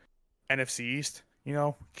the NFC East,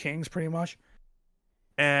 kings pretty much.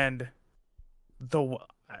 And the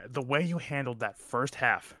way you handled that first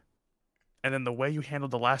half, and then the way you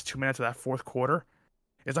handled the last 2 minutes of that fourth quarter,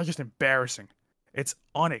 is not just embarrassing. It's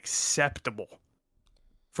unacceptable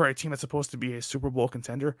for a team that's supposed to be a Super Bowl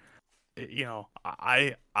contender.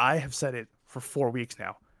 I have said it for 4 weeks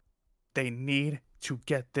now. They need to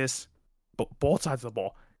get this, both sides of the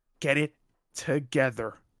ball, get it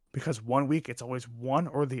together. Because 1 week, it's always one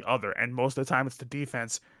or the other. And most of the time, it's the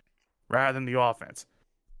defense rather than the offense.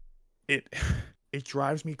 It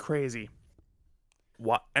drives me crazy.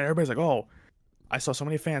 What? And everybody's like, oh, I saw so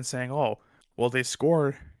many fans saying, oh, well, they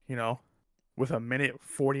scored, with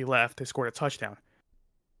 1:40 left, they scored a touchdown.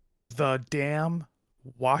 The damn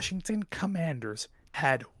Washington Commanders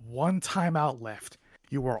had 1 timeout left.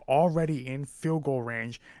 You were already in field goal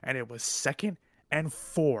range, and it was 2nd and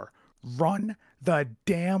 4. Run the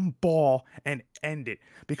damn ball and end it.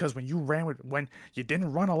 Because when you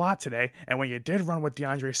didn't run a lot today, and when you did run with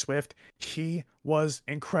DeAndre Swift, he was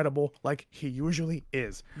incredible, like he usually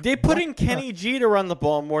is. They put in Kenny G to run the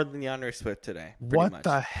ball more than DeAndre Swift today. What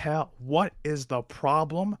the hell? What is the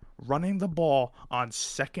problem running the ball on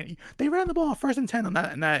second? They ran the ball on 1st and 10 on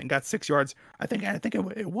that and got 6 yards. I think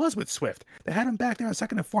it was with Swift. They had him back there on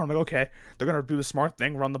 2nd and 4. I'm like, okay, they're gonna do the smart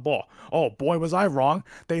thing, run the ball. Oh boy, was I wrong.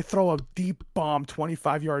 They throw a deep bomb, about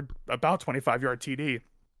 25 yard TD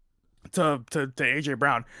to AJ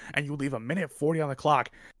Brown, and you leave 1:40 on the clock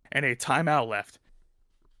and a timeout left.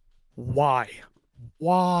 Why?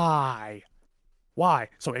 So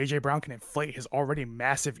AJ Brown can inflate his already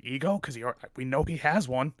massive ego, because we know he has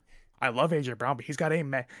one. I love AJ Brown, but he's got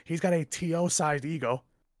a TO sized ego.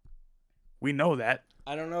 We know that.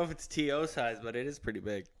 I don't know if it's TO size, but it is pretty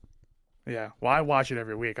big. Yeah. Well, I watch it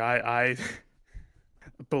every week. I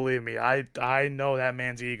believe me, I know that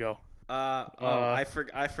man's ego. I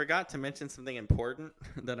forgot to mention something important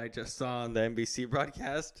that I just saw on the NBC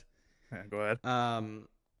broadcast. Yeah, go ahead.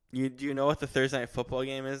 Do you know what the Thursday night football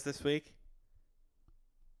game is this week?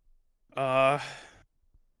 Uh,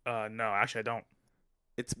 no, actually, I don't.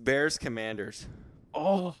 It's Bears Commanders.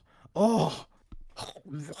 Oh, oh.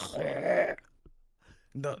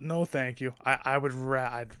 No, no, thank you. I would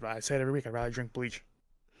I say it every week. I'd rather drink bleach.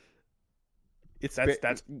 It's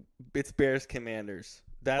That's it's Bears Commanders.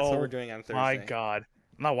 That's what oh we're doing on Thursday. my God.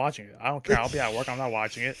 I'm not watching it. I don't care. I'll be at work. I'm not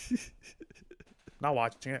watching it. Not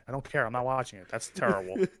watching it. I don't care. I'm not watching it. That's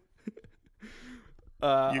terrible. You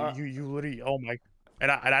literally. Oh my.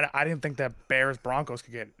 And I didn't think that Bears Broncos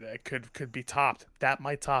could be topped. That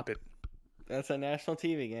might top it. That's a national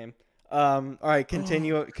TV game. All right,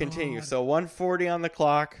 continue. Oh, Continue. God. So 1:40 on the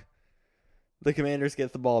clock. The Commanders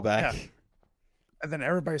get the ball back. Yeah. And then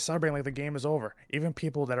everybody's celebrating like the game is over. Even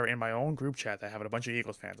people that are in my own group chat that have a bunch of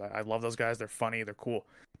Eagles fans. I love those guys. They're funny. They're cool.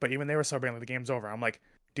 But even they were celebrating like the game's over. I'm like,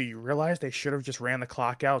 do you realize they should have just ran the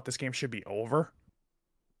clock out? This game should be over.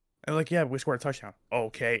 And like, yeah, we scored a touchdown.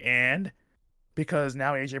 Okay, and because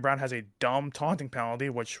now AJ Brown has a dumb taunting penalty,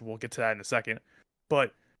 which we'll get to that in a second.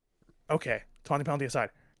 But okay, taunting penalty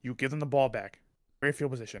aside, you give them the ball back, great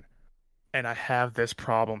field position. And I have this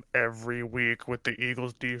problem every week with the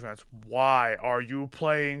Eagles defense. Why are you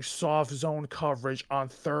playing soft zone coverage on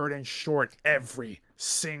 3rd and short every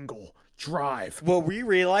single drive? What we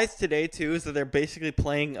realized today too is that they're basically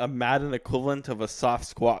playing a Madden equivalent of a soft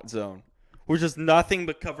squat zone, which is nothing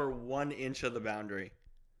but cover 1 inch of the boundary.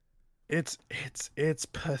 It's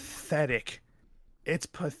pathetic.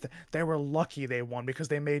 They were lucky they won because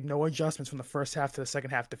they made no adjustments from the first half to the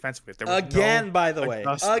second half defensively. There was Again, no by the way,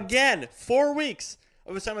 adjustment. again, 4 weeks.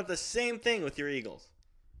 I was talking about the same thing with your Eagles.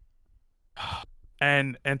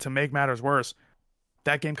 And to make matters worse,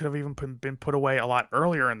 that game could have even been put away a lot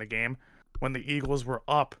earlier in the game when the Eagles were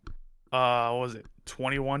up. What was it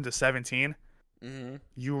 21-17? Mm-hmm.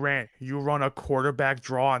 You run a quarterback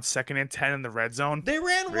draw on 2nd and 10 in the red zone. They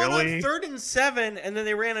ran one on 3rd and 7, and then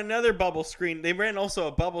they ran another bubble screen. They ran also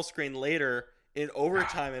a bubble screen later in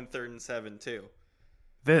overtime in 3rd and 7 too.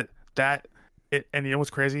 And you know what's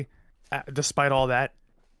crazy? Despite all that,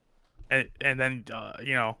 and then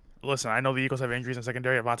listen, I know the Eagles have injuries in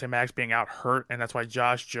secondary. Avonte Maddox being out hurt, and that's why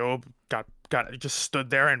Josh Jobe got just stood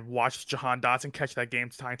there and watched Jahan Dotson catch that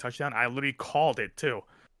game-tying touchdown. I literally called it too.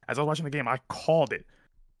 As I was watching the game, I called it.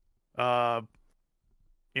 And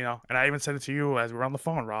I even said it to you as we were on the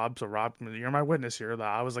phone, Rob. So Rob, you're my witness here.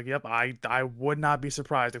 I was like, yep, I would not be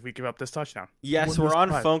surprised if we give up this touchdown. Yes, we're on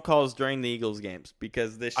phone calls during the Eagles games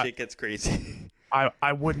because this shit gets crazy.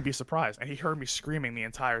 I wouldn't be surprised. And he heard me screaming the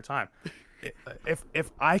entire time.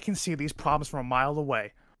 If I can see these problems from a mile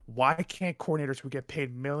away, why can't coordinators who get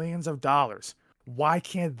paid millions of dollars, why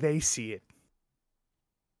can't they see it?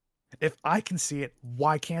 If I can see it,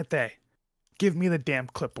 why can't they? Give me the damn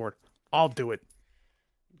clipboard. I'll do it.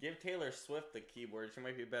 Give Taylor Swift the keyboard. She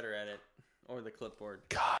might be better at it. Or the clipboard.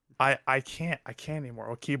 God, I can't anymore.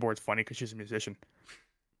 Well, keyboard's funny because she's a musician.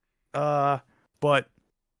 But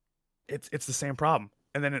it's the same problem.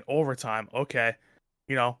 And then in overtime, okay,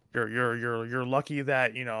 you're lucky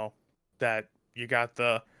that that you got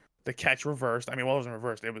the catch reversed. I mean, well, it wasn't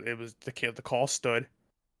reversed. It was the call stood,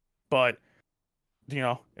 but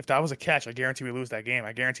if that was a catch, I guarantee we lose that game.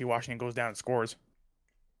 I guarantee Washington goes down and scores.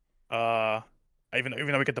 Even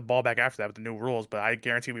though we get the ball back after that with the new rules, but I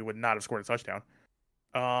guarantee we would not have scored a touchdown.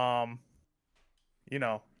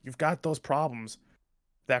 You've got those problems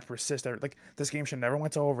that persist. Like this game should never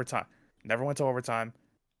went to overtime. Never went to overtime.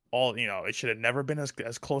 It should have never been as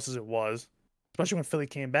close as it was. Especially when Philly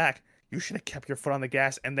came back, you should have kept your foot on the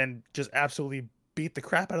gas and then just absolutely beat the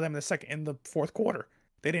crap out of them in the fourth quarter.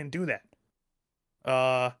 They didn't do that.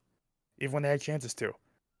 Even when they had chances to.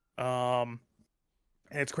 And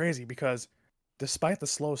it's crazy because despite the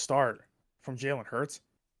slow start from Jalen Hurts,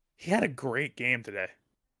 he had a great game today.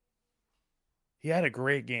 He had a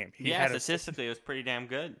great game. Statistically, it was pretty damn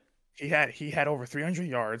good. He had over 300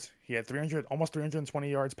 yards. He had almost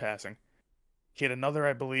 320 yards passing. He had another,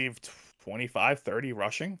 I believe, 25, 30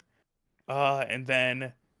 rushing. And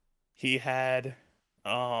then he had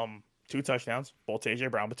 2 touchdowns, both to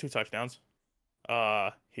AJ Brown, but 2 touchdowns.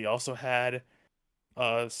 He also had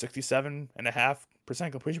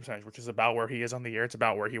 67.5% completion percentage, which is about where he is on the year. It's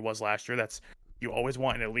about where he was last year. You always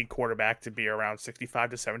want an elite quarterback to be around 65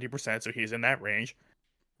 to 70%, so he's in that range.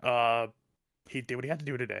 He did what he had to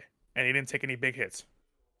do today, and he didn't take any big hits.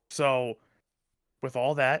 So with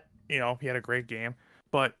all that, he had a great game.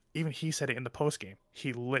 But even he said it in the post game.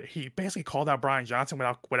 He basically called out Brian Johnson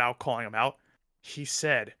without calling him out. He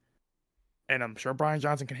said, and I'm sure Brian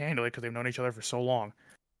Johnson can handle it because they've known each other for so long.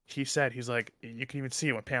 He said, he's like, you can even see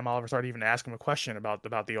it when Pam Oliver started even asking him a question about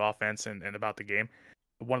the offense and about the game.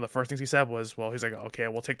 One of the first things he said was, well, he's like, okay,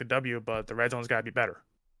 we'll take the W, but the red zone's got to be better.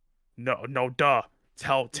 No, duh.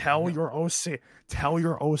 Tell your OC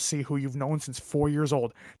who you've known since 4 years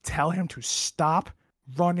old. Tell him to stop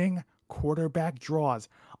running quarterback draws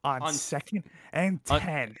on second and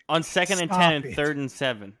 10. On second and 10 and third and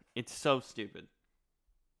 7. It's so stupid.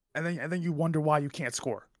 And then you wonder why you can't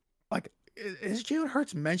score. Like, is Jalen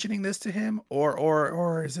Hurts mentioning this to him,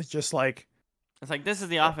 or is it just like, it's like, this is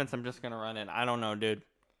the offense I'm just gonna run in? I don't know, dude.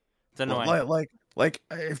 It's annoying. Like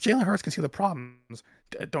if Jalen Hurts can see the problems,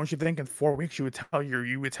 don't you think in 4 weeks you would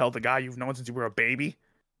tell the guy you've known since you were a baby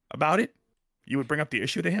about it? You would bring up the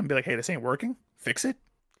issue to him, be like, hey, this ain't working, fix it.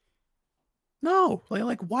 No,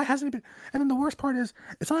 like why hasn't it been? And then the worst part is,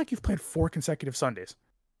 it's not like you've played 4 consecutive Sundays.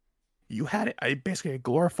 You had basically a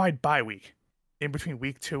glorified bye week in between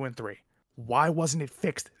week 2 and 3. Why wasn't it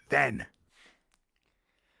fixed then?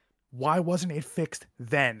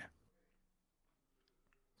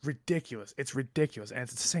 Ridiculous. It's ridiculous. And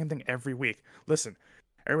it's the same thing every week. Listen,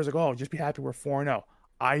 everyone's like, oh, just be happy we're 4-0.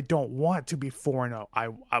 I don't want to be 4-0. I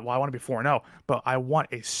want to be 4-0, but I want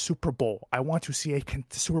a Super Bowl. I want to see a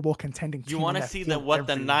Super Bowl contending team. You want to see what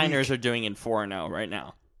the Niners are doing in 4-0 right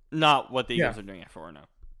now, not what the Eagles are doing at 4-0.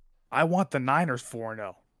 I want the Niners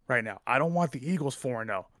 4-0 right now. I don't want the Eagles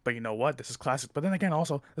 4-0. But you know what? This is classic. But then again,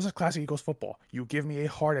 also, this is classic Eagles football. You give me a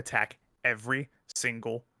heart attack every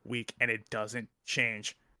single week, and it doesn't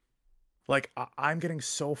change. Like, I'm getting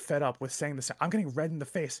so fed up with saying the same. I'm getting red in the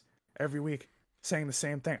face every week saying the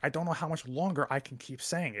same thing. I don't know how much longer I can keep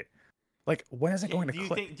saying it. Like, when is it going to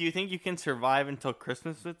click? Do you think you can survive until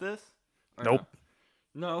Christmas with this? Nope.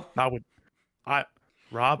 No.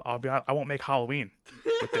 Rob, I won't make Halloween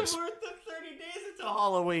with this. We're 30 days until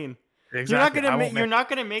Halloween. Exactly. You're not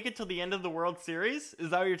gonna make it till the end of the World Series? Is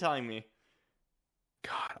that what you're telling me?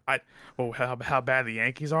 God, how bad the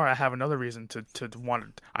Yankees are. I have another reason to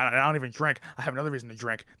want. I don't even drink. I have another reason to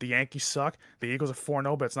drink. The Yankees suck. The Eagles are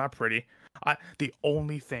 4-0, but it's not pretty. The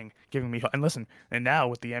only thing giving me, and listen, and now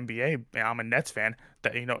with the NBA, I'm a Nets fan.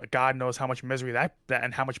 That, you know, God knows how much misery that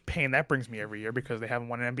and how much pain that brings me every year because they haven't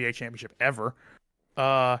won an NBA championship ever.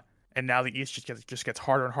 And now the East just gets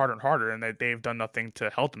harder and harder and harder, and they've done nothing to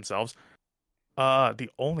help themselves. The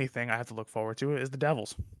only thing I have to look forward to is the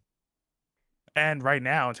Devils. And right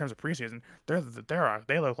now, in terms of preseason,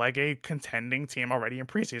 they look like a contending team already in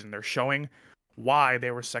preseason. They're showing why they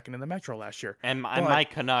were second in the Metro last year. And my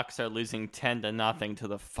Canucks are losing 10-0 to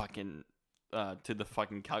the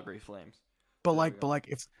fucking Calgary Flames. But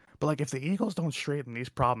if the Eagles don't straighten these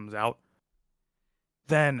problems out,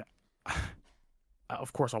 then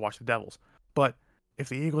of course I'll watch the Devils. But if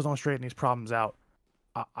the Eagles don't straighten these problems out,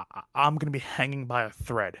 I'm gonna be hanging by a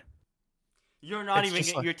thread. You're not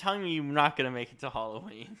you're telling me you're not gonna make it to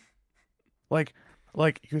Halloween. Like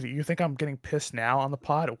you think I'm getting pissed now on the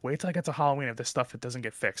pod? Wait till I get to Halloween if this stuff doesn't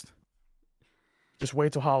get fixed. Just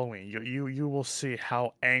wait till Halloween. You will see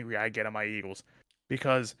how angry I get at my Eagles.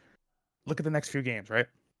 Because look at the next few games, right?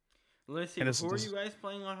 Let's see. Who are you guys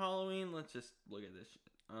playing on Halloween? Let's just look at this shit.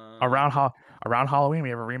 Around Halloween, we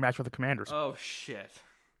have a rematch with the Commanders. Oh shit!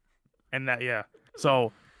 And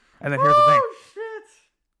so, and then here's the thing. Oh shit!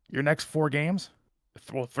 Your next 4 games,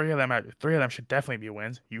 well, three of them should definitely be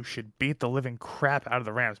wins. You should beat the living crap out of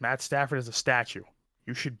the Rams. Matt Stafford is a statue.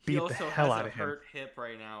 You should beat the hell out of him. He also has a hurt hip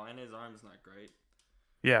right now, and his arm's not great.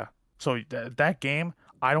 Yeah. So that game,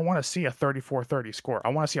 I don't want to see a 34-30 score. I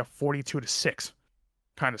want to see a 42-6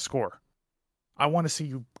 kind of score. I want to see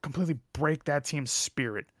you completely break that team's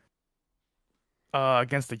spirit.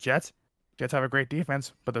 Against the Jets. Jets have a great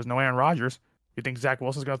defense, but there's no Aaron Rodgers. You think Zach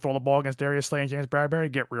Wilson's going to throw the ball against Darius Slay and James Bradbury?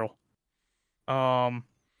 Get real. And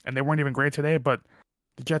they weren't even great today, but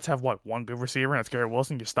the Jets have one good receiver, and it's Garrett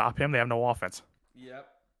Wilson. You stop him, they have no offense. Yep.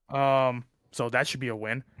 So that should be a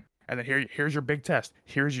win. And then here's your big test.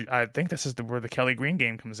 I think this is where the Kelly Green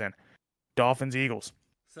game comes in. Dolphins Eagles.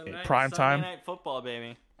 Prime time. Sunday night football,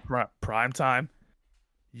 baby. Prime time.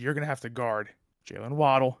 You're gonna have to guard Jalen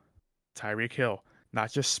Waddle, Tyreek Hill, not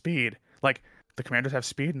just speed. Like the Commanders have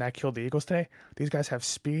speed, and that killed the Eagles today. These guys have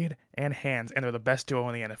speed and hands, and they're the best duo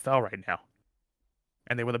in the NFL right now.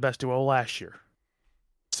 And they were the best duo last year.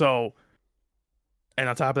 So, and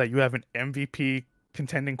on top of that, you have an MVP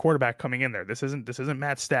contending quarterback coming in there. This isn't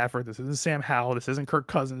Matt Stafford. This isn't Sam Howell. This isn't Kirk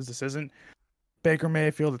Cousins. This isn't Baker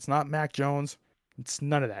Mayfield. It's not Mac Jones. It's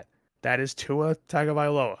none of that. That is Tua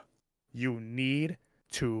Tagovailoa. You need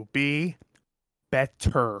to be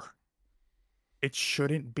better. It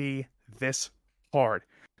shouldn't be this hard.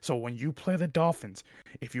 So when you play the Dolphins,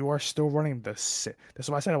 if you are still running this is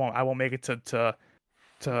why I said I won't make it to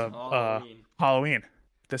Halloween.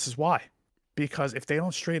 This is why. Because if they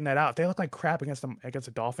don't straighten that out, if they look like crap against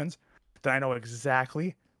the Dolphins, then I know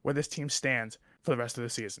exactly where this team stands for the rest of the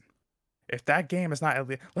season. If that game is not at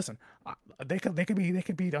least, listen, they could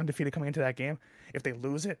be undefeated coming into that game. If they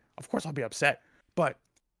lose it, of course I'll be upset. But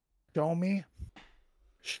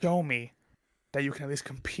show me that you can at least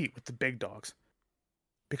compete with the big dogs,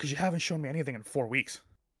 because you haven't shown me anything in 4 weeks.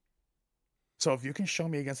 So if you can show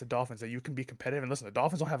me against the Dolphins that you can be competitive, and listen, the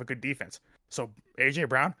Dolphins don't have a good defense. So A.J.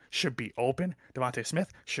 Brown should be open. Devontae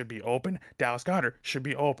Smith should be open. Dallas Goedert should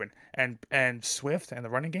be open. And Swift and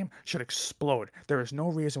the running game should explode. There is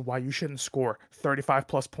no reason why you shouldn't score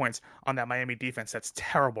 35-plus points on that Miami defense that's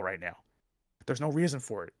terrible right now. There's no reason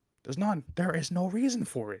for it. There's none. There is no reason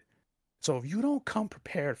for it. So if you don't come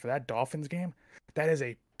prepared for that Dolphins game, that is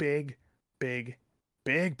a big, big,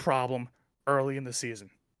 big problem early in the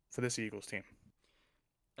season for this Eagles team.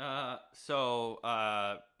 Since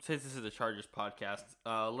this is the Chargers podcast,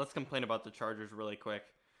 let's complain about the Chargers really quick.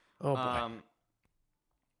 Oh boy.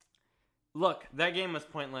 Look, that game was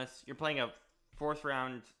pointless. You're playing a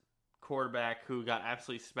 4th-round quarterback who got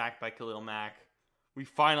absolutely smacked by Khalil Mack. We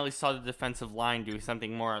finally saw the defensive line do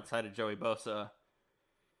something more outside of Joey Bosa.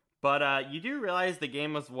 But you do realize the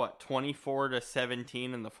game was,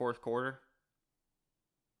 24-17 in the 4th quarter?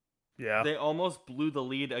 Yeah. They almost blew the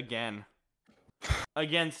lead again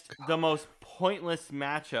against the most pointless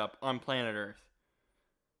matchup on planet Earth.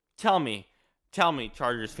 Tell me,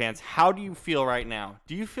 Chargers fans, how do you feel right now?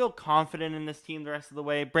 Do you feel confident in this team the rest of the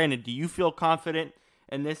way? Brandon, do you feel confident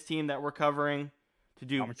in this team that we're covering to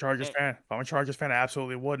do? I'm a Chargers fan. If I'm a Chargers fan, I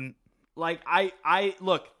absolutely wouldn't. Like, I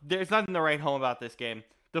look, there's nothing to write home about this game.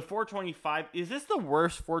 The 425, is this the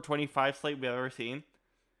worst 425 slate we've ever seen?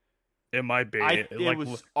 It might be. It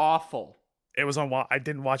was awful. It was on. I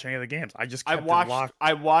didn't watch any of the games. I just kept it locked.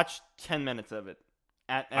 I watched 10 minutes of it.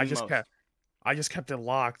 I just kept it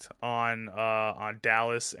locked on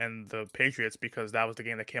Dallas and the Patriots, because that was the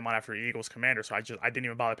game that came on after Eagles Commander. So I didn't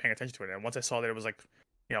even bother paying attention to it. And once I saw that it was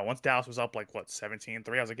once Dallas was up 17-3,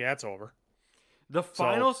 I was like, yeah, it's over. The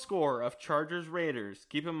final score of Chargers Raiders,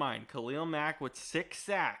 keep in mind, Khalil Mack with 6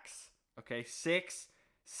 sacks. Okay, 6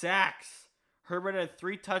 sacks. Herbert had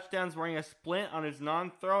 3 touchdowns, wearing a splint on his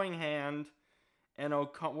non-throwing hand. And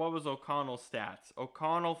what was O'Connell's stats?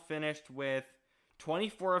 O'Connell finished with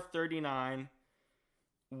 24 of 39,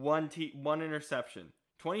 one interception.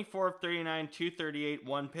 24 of 39, 238,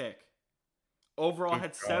 1 pick. Overall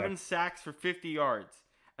had 7 sacks for 50 yards.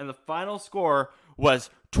 And the final score was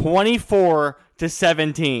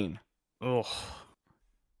 24-17. Ugh.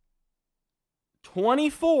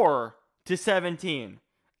 24-17.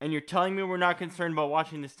 And you're telling me we're not concerned about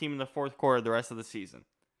watching this team in the 4th quarter the rest of the season?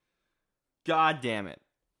 God damn it.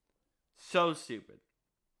 So stupid.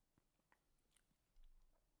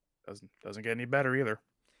 Doesn't get any better either.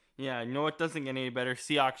 Yeah, you know what doesn't get any better?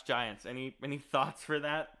 Seahawks Giants. Any thoughts for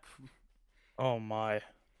that? Oh my.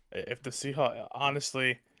 If the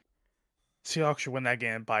Seahawks should win that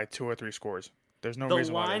game by 2 or 3 scores. There's no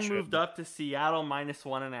reason why they shouldn't. The line moved up to Seattle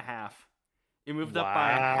 -1.5. It moved up by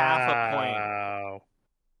half a point. Wow.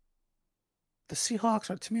 The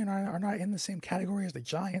Seahawks to me are not in the same category as the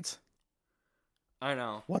Giants. I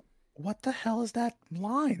know. What the hell is that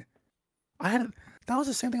line? That was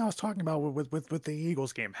the same thing I was talking about with the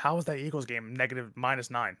Eagles game. How is that Eagles game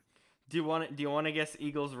 -9? Do you want to guess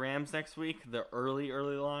Eagles Rams next week? The early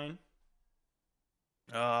line.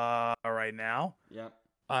 Right now. Yep.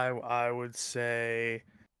 I would say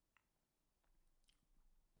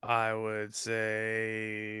Eagles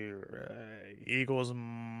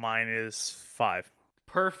 -5.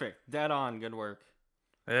 Perfect. Dead on. Good work.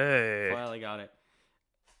 Hey. Finally got it.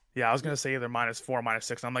 Yeah, I was gonna say either -4,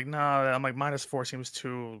 -6. I'm like, no. I'm like -4 seems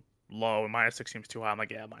too low, and -6 seems too high. I'm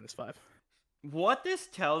like, yeah, -5. What this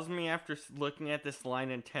tells me after looking at this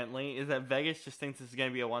line intently is that Vegas just thinks this is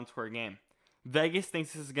gonna be a 1-score game. Vegas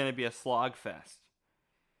thinks this is gonna be a slog fest,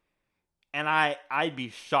 and I'd be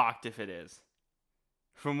shocked if it is.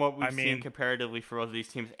 From what we've seen comparatively for both of these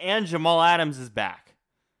teams, and Jamal Adams is back.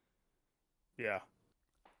 Yeah.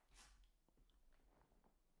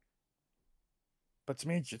 But to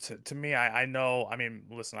me, I know. I mean,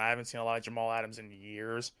 listen, I haven't seen a lot of Jamal Adams in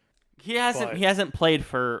years. He hasn't played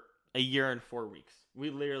for a year and 4 weeks.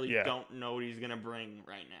 We literally don't know what he's gonna bring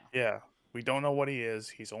right now. Yeah, we don't know what he is.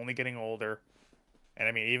 He's only getting older, and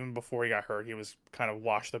I mean, even before he got hurt, he was kind of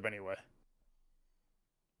washed up anyway.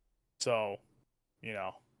 So,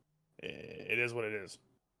 it is what it is.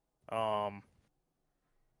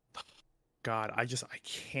 God, I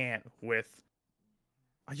can't with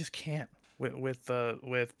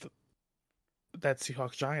that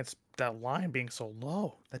Seahawks Giants, that line being so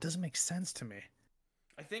low. That doesn't make sense to me.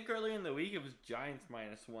 I think earlier in the week it was Giants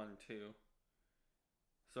 -1 too.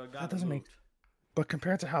 So it got doesn't moved. But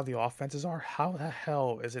compared to how the offenses are, how the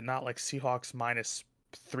hell is it not like Seahawks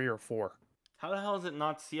 -3 or 4? How the hell is it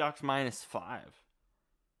not Seahawks -5?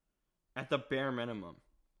 At the bare minimum.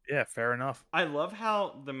 Yeah, fair enough. I love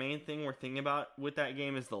how the main thing we're thinking about with that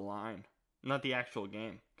game is the line, not the actual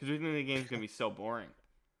game. Because we think the game's going to be so boring.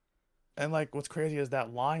 And like, what's crazy is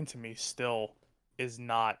that line to me still is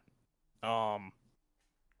not like,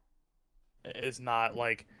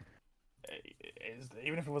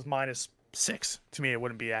 even if it was -6, to me it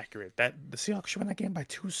wouldn't be accurate. That the Seahawks should win that game by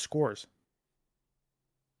 2 scores.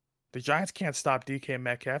 The Giants can't stop DK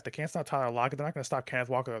Metcalf. They can't stop Tyler Lockett. They're not going to stop Kenneth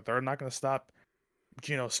Walker III. They're not going to stop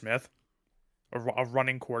Geno Smith, a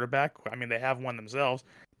running quarterback. I mean, they have one themselves,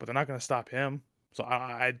 but they're not going to stop him. So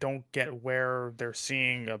I don't get where they're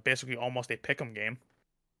seeing basically almost a pick'em game.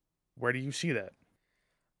 Where do you see that?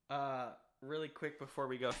 Really quick before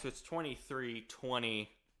we go, so it's 23-20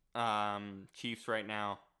 Chiefs right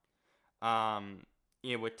now.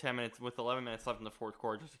 With 11 minutes left in the fourth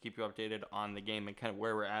quarter, just to keep you updated on the game and kind of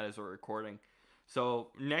where we're at as we're recording.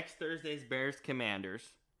 So next Thursday's Bears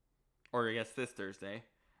Commanders, or I guess this Thursday,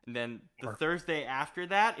 and then the Thursday after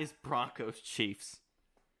that is Broncos Chiefs.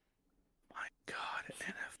 My God,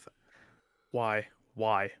 NFL. Why?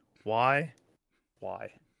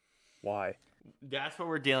 That's what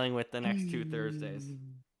we're dealing with the next 2 Thursdays.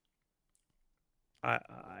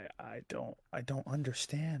 I don't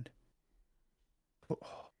understand.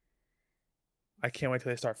 I can't wait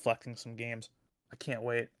till they start flexing some games. I can't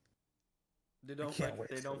wait. They don't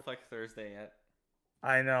flex Thursday yet.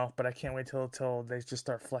 I know, but I can't wait till they just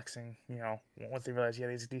start flexing. Once they realize,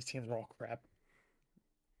 these teams are all crap.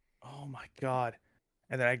 Oh my God!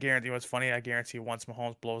 And then I guarantee, what's funny? I guarantee once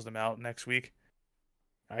Mahomes blows them out next week,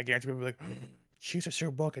 I guarantee people will be like, Chiefs are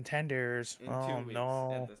Super Bowl contenders. In 2 weeks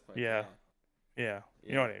no, at this point, yeah. You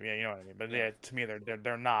know what I mean? You know what I mean? But yeah, to me,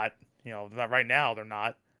 they're not. Not right now. They're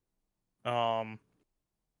not. They're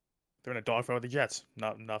in a dogfight with the Jets.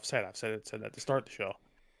 Not enough said. I've said that to start the show.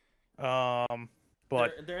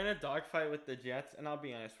 But they're in a dogfight with the Jets, and I'll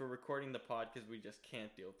be honest, we're recording the pod because we just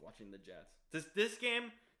can't deal with watching the Jets. This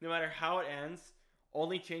game, no matter how it ends,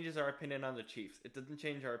 only changes our opinion on the Chiefs. It doesn't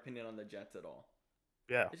change our opinion on the Jets at all.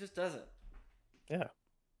 Yeah, it just doesn't. Yeah,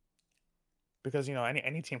 because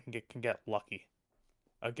any team can get lucky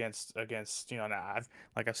against now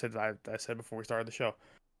I said before we started the show,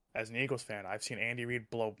 as an Eagles fan, I've seen Andy Reid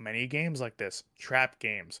blow many games like this, trap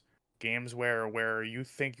games where you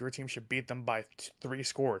think your team should beat them by 3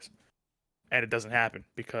 scores, and it doesn't happen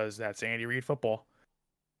because that's Andy Reid football.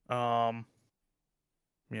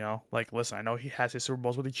 Listen, I know he has his Super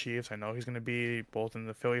Bowls with the Chiefs. I know he's going to be both in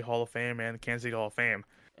the Philly Hall of Fame and the Kansas City Hall of Fame,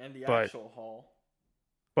 and the actual hall.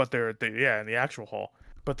 But in the actual hall.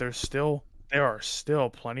 But there are still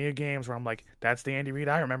plenty of games where I'm like, that's the Andy Reid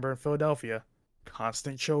I remember in Philadelphia.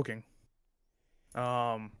 Constant choking.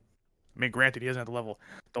 I mean, granted, he doesn't have the level.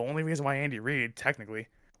 The only reason why Andy Reid, technically,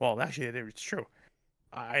 well, actually, it's true.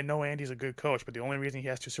 I know Andy's a good coach, but the only reason he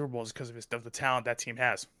has 2 Super Bowls is because of the talent that team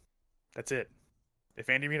has. That's it. If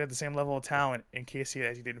Andy Reid had the same level of talent in KC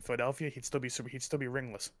as he did in Philadelphia, he'd still be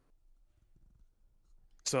ringless.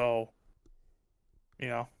 So,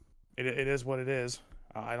 it is what it is.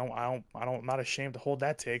 I'm not ashamed to hold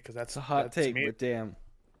that take because that's a hot take, me. But damn.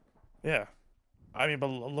 Yeah, I mean, but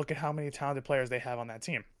look at how many talented players they have on that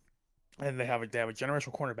team, and they have a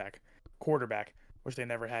generational quarterback, which they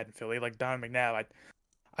never had in Philly, like Donovan McNabb.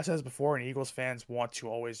 I said this before, and Eagles fans want to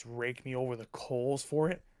always rake me over the coals for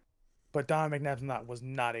it, but Donovan McNabb was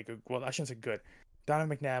not a good. Well, I shouldn't say good.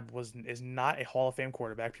 Donovan McNabb is not a Hall of Fame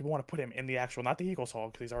quarterback. People want to put him in the actual, not the Eagles Hall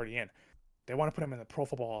because he's already in. They want to put him in the Pro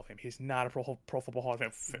Football Hall of Fame. He's not a Pro Football Hall of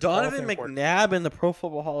Fame. Donovan McNabb in the Pro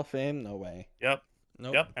Football Hall of Fame? No way. Yep.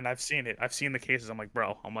 Nope. Yep. And I've seen it. I've seen the cases. I'm like,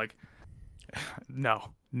 bro. No.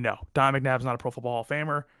 Donovan McNabb's not a Pro Football Hall of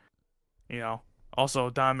Famer. Also,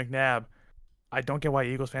 Donovan McNabb, I don't get why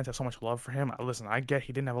Eagles fans have so much love for him. Listen, I get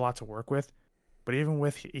he didn't have a lot to work with, but even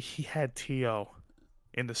with he had T.O.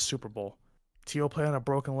 in the Super Bowl. T.O. played on a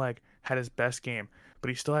broken leg, had his best game, but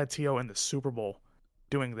he still had T.O. in the Super Bowl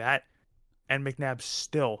doing that, and McNabb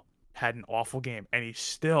still had an awful game, and he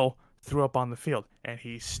still threw up on the field, and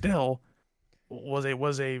he still was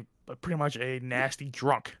a pretty much a nasty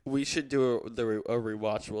drunk. We should do a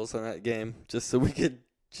rewatchables on that game just so we could,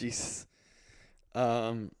 Jesus.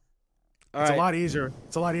 All It's a right. lot easier.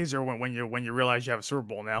 It's a lot easier when you realize you have a Super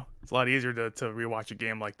Bowl now. It's a lot easier to rewatch a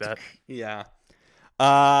game like that. Yeah.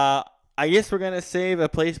 I guess we're gonna save A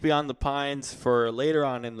Place Beyond the Pines for later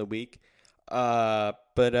on in the week. But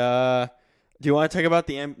do you want to talk about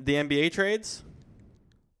the NBA trades?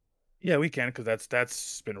 Yeah, we can because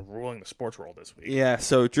that's been ruling the sports world this week. Yeah.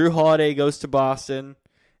 So Drew Holiday goes to Boston,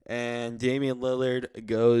 and Damian Lillard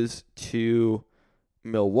goes to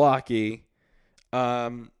Milwaukee.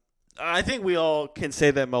 I think we all can say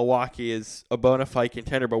that Milwaukee is a bona fide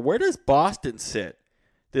contender, but where does Boston sit?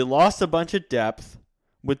 They lost a bunch of depth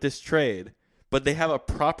with this trade, but they have a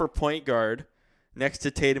proper point guard next to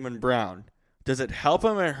Tatum and Brown. Does it help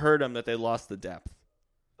them or hurt them that they lost the depth?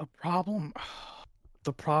 The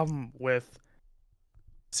problem with,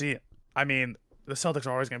 see, I mean, the Celtics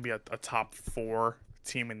are always going to be a top 4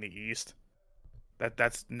 team in the East.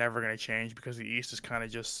 That's never going to change because the East is kind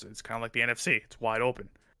of it's kind of like the NFC. It's wide open.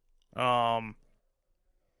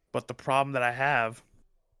 But the problem that I have,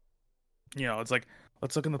 it's like,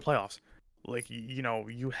 let's look in the playoffs. Like,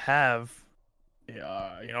 you have,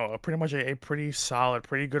 pretty much a pretty solid,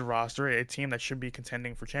 pretty good roster, a team that should be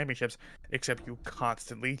contending for championships, except you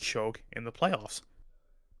constantly choke in the playoffs.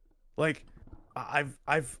 Like,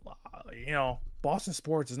 Boston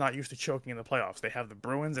sports is not used to choking in the playoffs. They have the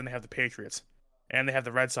Bruins and they have the Patriots, and they have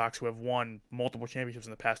the Red Sox who have won multiple championships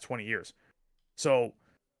in the past 20 years. So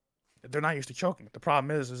they're not used to choking. The problem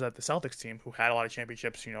is that the Celtics team, who had a lot of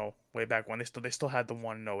championships, way back when, they still had the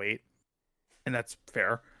one in '08, and that's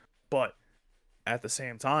fair. But at the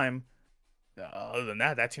same time, other than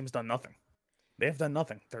that, that team's done nothing. They've done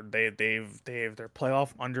nothing. They're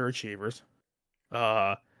playoff underachievers.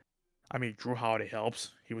 I mean, Drew Holiday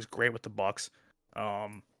helps. He was great with the Bucks.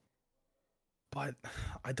 But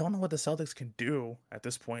I don't know what the Celtics can do at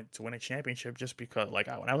this point to win a championship. Just because, like,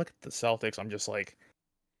 when I look at the Celtics, I'm just like,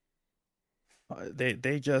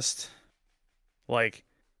 they just, like,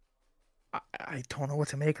 I don't know what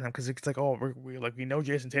to make of them because it's like, oh, we know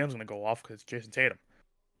Jason Tatum's gonna go off because it's Jason Tatum.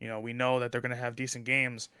 We know that they're gonna have decent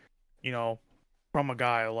games. From a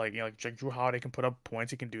guy like Drew Holiday can put up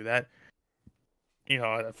points. He can do that.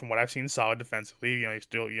 From what I've seen, solid defensively. You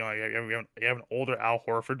still, you have an older Al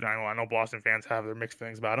Horford. I know Boston fans have their mixed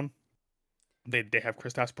feelings about him. They have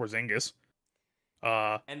Kristaps Porzingis.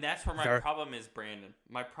 And that's where my problem is, Brandon.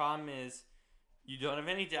 My problem is you don't have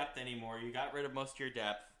any depth anymore. You got rid of most of your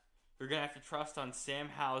depth. You're going to have to trust on Sam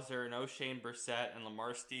Hauser and O'Shane Brissett and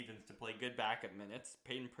Lamar Stevens to play good backup minutes.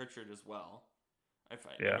 Peyton Pritchard as well. I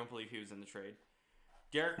don't believe he was in the trade.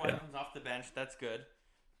 Derek White comes off the bench. That's good.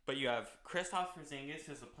 But you have Kristaps Porzingis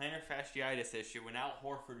who has a plantar fasciitis issue, and Al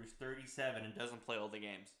Horford who's 37 and doesn't play all the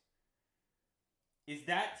games. Is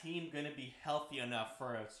that team going to be healthy enough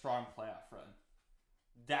for a strong playoff run?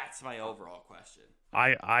 That's my overall question.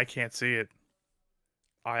 I can't see it.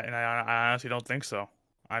 I honestly don't think so.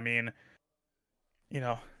 I mean,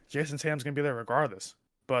 Jason Tatum's going to be there regardless.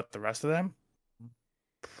 But the rest of them?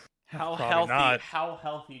 How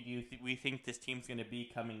healthy do we think this team's going to be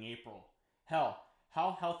coming April? Hell,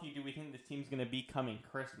 how healthy do we think this team's going to be coming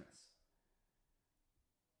Christmas?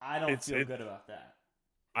 I don't feel good about that.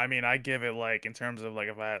 I mean, I give it, like, in terms of, like,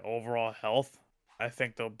 if I had overall health, I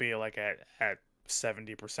think they'll be, like, at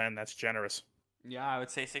 70%. That's generous. Yeah, I would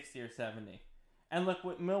say 60 or 70. And look,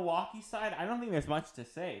 with Milwaukee's side, I don't think there's much to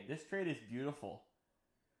say. This trade is beautiful.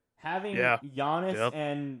 Having Giannis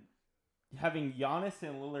and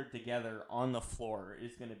Lillard together on the floor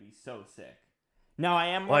is going to be so sick. Now, I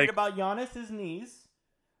am worried about Giannis's knees.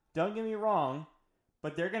 Don't get me wrong,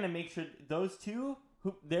 but they're going to make sure those two,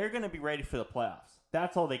 they're going to be ready for the playoffs.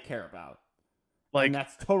 That's all they care about. And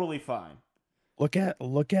that's totally fine. Look at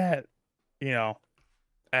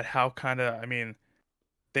at how kind of, I mean,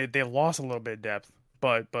 they lost a little bit of depth,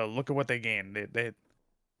 but look at what they gained. They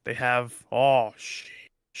have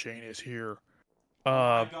Shane is here. Oh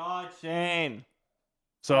my God, Shane!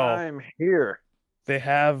 So I'm here. They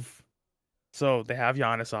have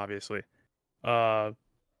Giannis, obviously. Pat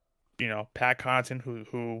Connaughton,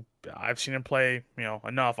 who I've seen him play,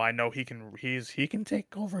 enough. I know he can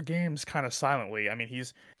take over games kind of silently. I mean,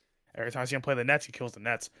 every time I see him play the Nets, he kills the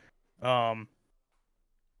Nets.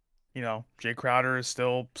 Jay Crowder is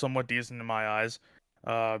still somewhat decent in my eyes.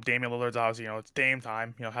 Damian Lillard's obviously, it's Dame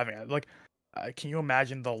time. Can you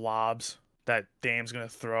imagine the lobs that Dame's gonna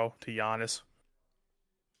throw to Giannis?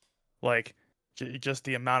 Like, just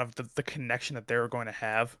the amount of the connection that they're going to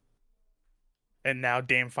have. And now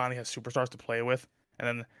Dame finally has superstars to play with. And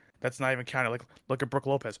then that's not even counted. Like, look at Brook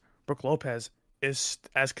Lopez. Brook Lopez is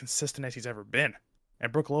as consistent as he's ever been.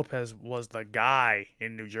 And Brook Lopez was the guy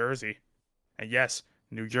in New Jersey. And yes,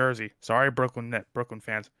 New Jersey. Sorry, Brooklyn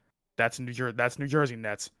fans. That's New Jersey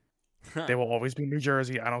Nets. They will always be New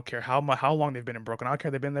Jersey. I don't care how long they've been in Brooklyn. I don't care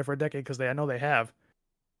they've been there for a decade because I know they have.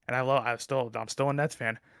 And I'm still a Nets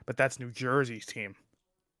fan, but that's New Jersey's team.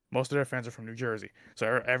 Most of their fans are from New Jersey.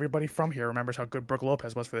 So everybody from here remembers how good Brook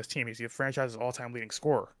Lopez was for this team. He's the franchise's all-time leading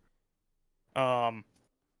scorer. And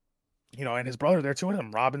his brother there too with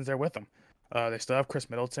him. Robin's there with him. They still have Chris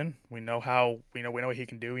Middleton. We know what he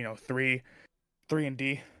can do.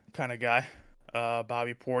 3-and-D kind of guy.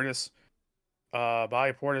 Bobby Portis.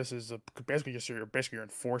 Bobby Portis is basically your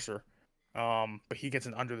enforcer. But he gets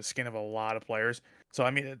under the skin of a lot of players. So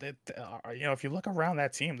I mean, if you look around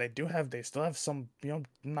that team, they still have some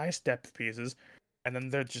nice depth pieces, and then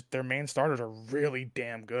their main starters are really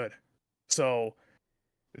damn good. So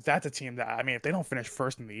that's a team that if they don't finish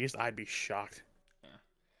first in the East, I'd be shocked.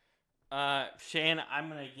 Shane, I'm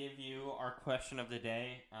gonna give you our question of the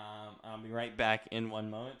day. I'll be right back in one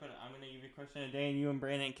moment, but I'm gonna give you a question of the day, and you and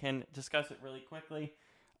Brandon can discuss it really quickly.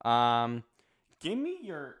 Give me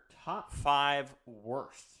your top 5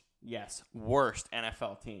 worst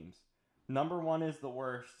NFL teams. Number 1 is the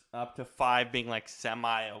worst, up to 5 being like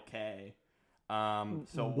semi-okay.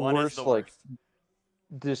 So one is the worst.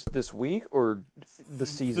 This week or the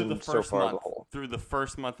season so far as a whole? Through the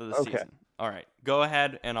first month of the season. All right. Go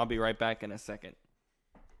ahead, and I'll be right back in a second.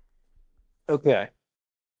 Okay.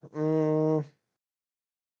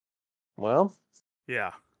 Well.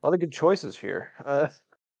 Yeah. A lot of good choices here.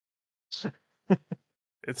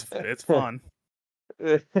 It's fun.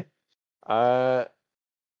 Do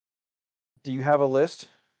you have a list?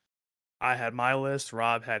 I had my list.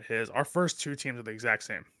 Rob had his. Our first 2 teams are the exact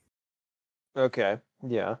same. Okay.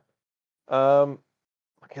 Yeah.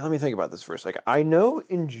 Okay, let me think about this for a second. I know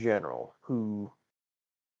in general who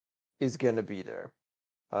is gonna be there.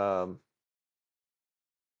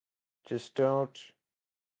 Just don't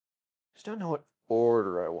know what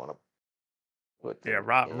order I want to put them Yeah,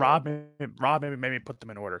 Rob made me put them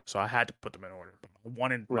in order, so I had to put them in order.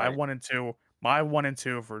 My one and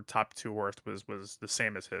two for top 2 worst was the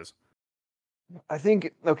same as his. I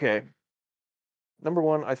think okay. Number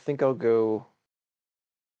 1, I think I'll go.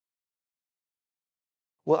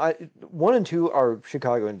 Well, 1 and 2 are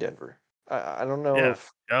Chicago and Denver. I don't know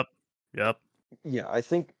if. Yep. Yeah, I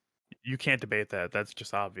think you can't debate that. That's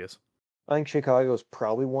just obvious. I think Chicago is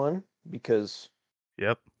probably 1 because.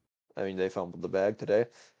 Yep. I mean, they fumbled the bag today.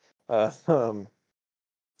 But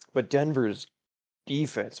Denver's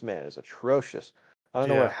defense, man, is atrocious. I don't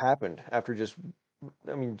know what happened after just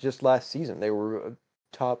last season. They were a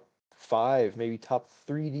top 5, maybe top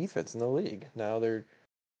 3 defense in the league. Now they're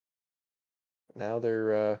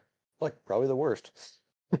like probably the worst.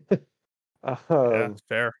 Yeah, that's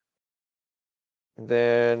fair.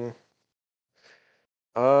 Then,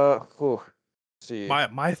 let's see.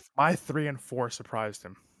 My 3 and 4 surprised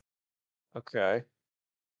him. Okay.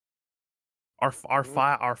 Our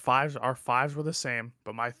fives were the same,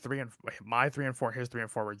 but my 3 and 4, his 3 and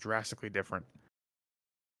 4 were drastically different.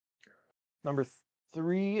 Number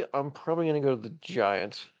 3, I'm probably gonna go to the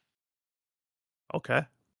Giants. Okay.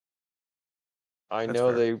 I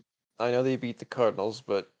know they beat the Cardinals,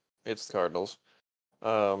 but it's the Cardinals.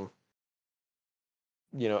 Other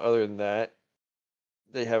than that,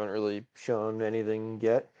 they haven't really shown anything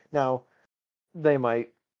yet. Now, they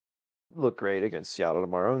might look great against Seattle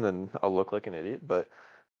tomorrow, and then I'll look like an idiot. But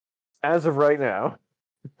as of right now,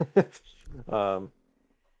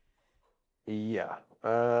 yeah.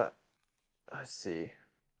 Let's see.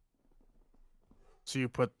 So you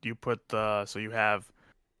have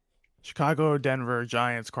Chicago, Denver,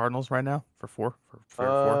 Giants, Cardinals right now for 4 for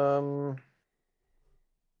 4.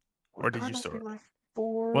 Or did you start?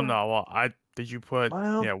 4? Well, no. Well, did you put?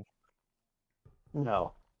 Yeah.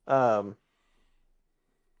 No.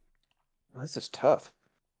 This is tough.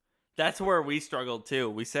 That's where we struggled too.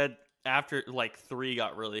 We said after 3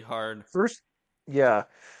 got really hard. First, yeah,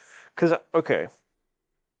 because okay.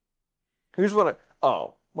 Here's what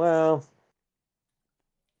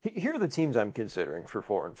here are the teams I'm considering for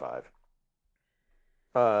 4 and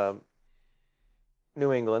 5.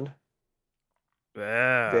 New England.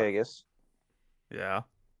 Yeah. Vegas. Yeah.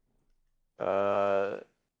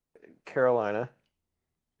 Carolina.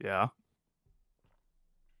 Yeah.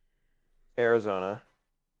 Arizona.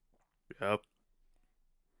 Yep.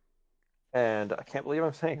 And I can't believe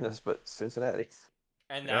I'm saying this, but Cincinnati.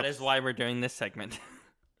 And that is why we're doing this segment.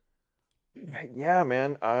 Yeah,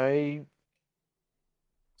 man.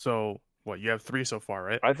 So what? You have 3 so far,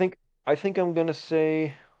 right? I think I'm gonna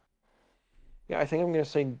say. Yeah, I think I'm gonna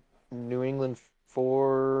say New England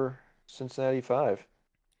 4, Cincinnati 5.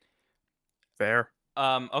 Fair.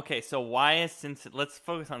 Okay, so why is Cincinnati? Let's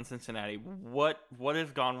focus on Cincinnati. What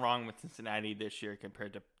has gone wrong with Cincinnati this year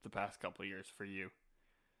compared to the past couple of years for you?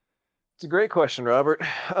 It's a great question, Robert.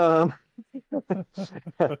 And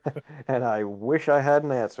I wish I had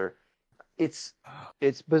an answer. It's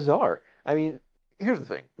it's bizarre. I mean, here's the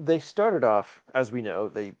thing. They started off, as we know,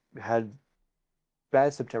 they had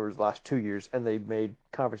bad September's last 2 years, and they made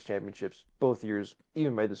conference championships both years,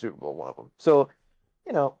 even made the Super Bowl one of them. So,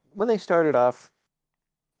 when they started off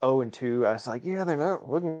 0-2, I was like, yeah, they're not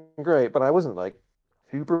looking great, but I wasn't like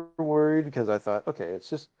super worried because I thought, okay, it's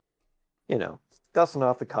just, dusting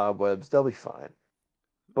off the cobwebs, they'll be fine.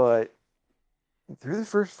 But through the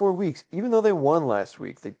first 4 weeks, even though they won last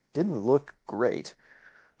week, they didn't look great.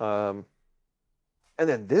 Um, and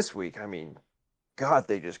then this week, I mean, God,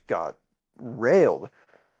 they just got railed.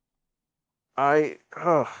 I,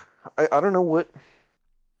 uh, I don't know what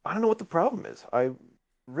the problem is. I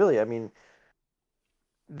mean,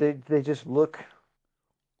 they just look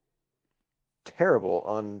terrible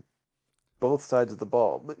on both sides of the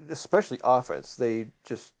ball, especially offense. They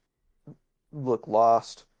just look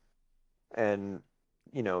lost, and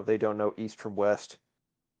they don't know east from west.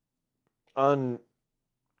 On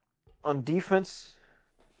defense,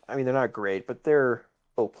 I mean, they're not great, but they're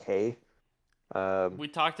okay. We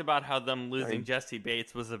talked about how them I losing mean, Jesse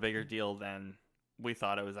Bates was a bigger deal than we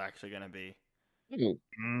thought it was actually going to be.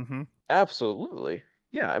 Mm-hmm. absolutely.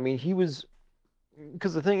 Yeah, I mean, he was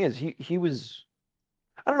because the thing is, he was.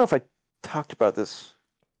 I don't know if I talked about this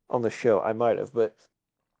on the show. I might have, but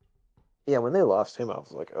yeah, when they lost him, I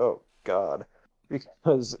was like, oh God,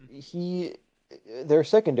 because their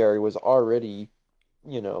secondary was already,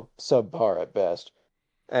 subpar at best,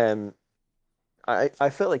 and I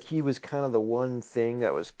felt like he was kind of the one thing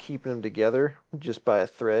that was keeping them together just by a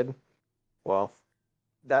thread. Well,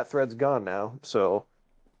 that thread's gone now, so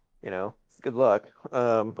good luck.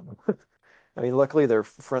 I mean, luckily their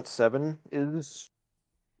front seven is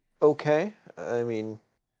okay. I mean,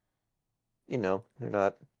 they're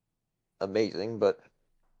not amazing,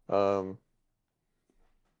 um,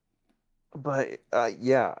 but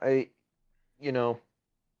yeah, you know,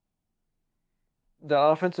 the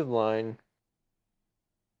offensive line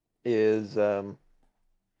is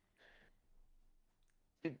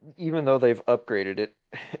even though they've upgraded it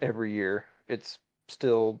every year, it's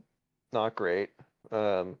still not great.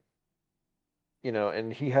 Um,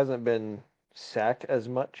 and he hasn't been sacked as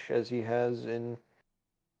much as he has in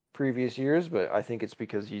previous years, but I think it's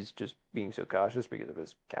because he's just being so cautious because of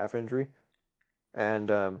his calf injury.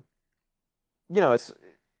 And it's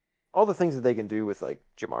all the things that they can do with like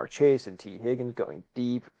Jamar Chase and T. Higgins going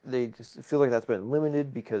deep. They just feel like that's been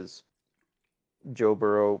limited because Joe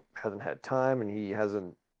Burrow hasn't had time and he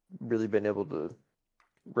hasn't really been able to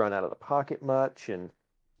run out of the pocket much and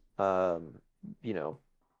um, you know,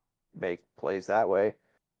 make plays that way.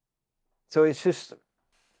 So it's just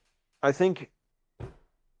I think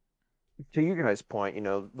to you guys' point,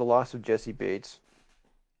 the loss of Jesse Bates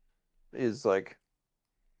is like,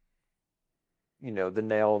 the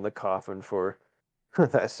nail in the coffin for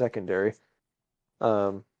that secondary.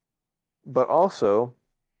 Um, but also,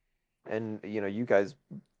 and you guys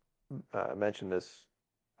mentioned this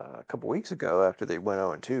a couple weeks ago after they went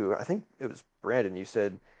 0-2. I think it was Brandon. You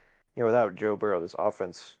said, without Joe Burrow, this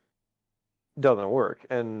offense doesn't work.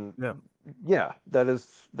 And Yeah. yeah, that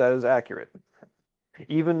is accurate.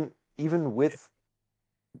 Even with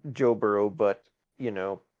Joe Burrow, but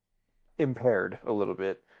impaired a little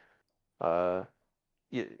bit. Uh,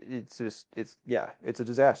 it's just it's a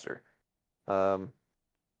disaster. Um,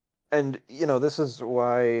 and this is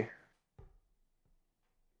why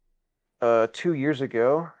 2 years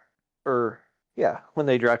ago, or yeah, when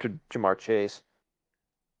they drafted Jamar Chase,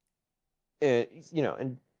 and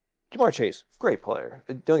Jamar Chase, great player.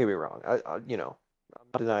 Don't get me wrong. I'm not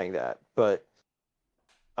denying that, but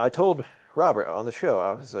I told Robert on the show,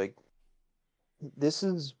 I was like, this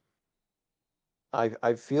is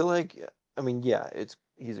I feel like I mean, yeah,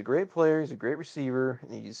 he's a great player, he's a great receiver,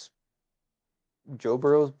 and he's Joe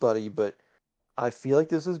Burrow's buddy, but I feel like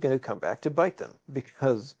this is going to come back to bite them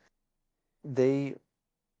because they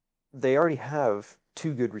they already have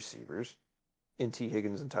two good receivers in T.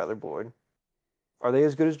 Higgins and Tyler Boyd. Are they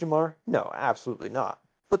as good as Jamar? No, absolutely not.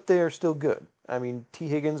 But they are still good. I mean, T.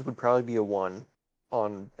 Higgins would probably be a one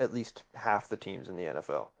on at least half the teams in the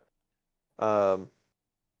NFL. Um,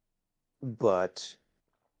 but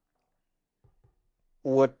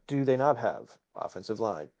what do they not have? Offensive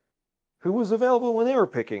line. Who was available when they were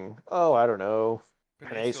picking? Oh, I don't know.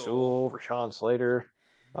 Penei Sewell, Rashawn Slater.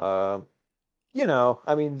 Um,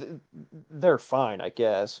 I mean, they're fine, I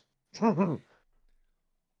guess.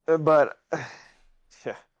 But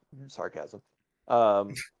Sarcasm.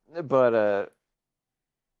 But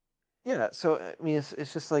yeah. So I mean,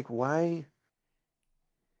 it's just like why.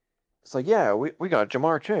 It's like, yeah, we got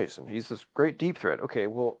Jamar Chase, and he's this great deep threat. Okay,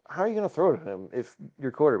 well, how are you going to throw to him if your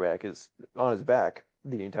quarterback is on his back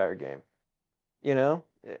the entire game? You know?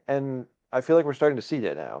 And I feel like we're starting to see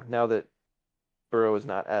that now that Burrow is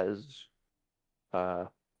not as uh,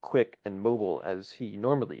 quick and mobile as he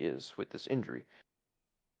normally is with this injury.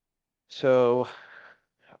 So,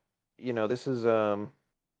 this is I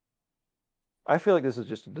feel like this is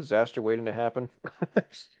just a disaster waiting to happen.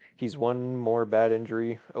 He's one more bad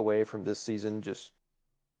injury away from this season.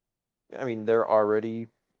 I mean, they're already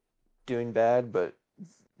doing bad, but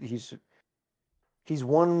he's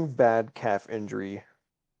one bad calf injury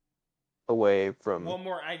away from One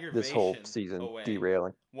more this whole aggravation season away.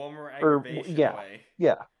 derailing. One more Or aggravation yeah, away.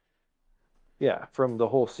 yeah, from the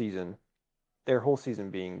whole season, their whole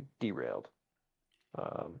season being derailed.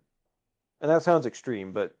 And that sounds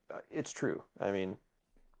extreme, but it's true. I mean,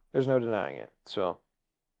 there's no denying it. So,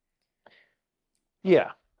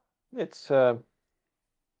 yeah, it's I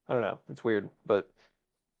don't know, it's weird, but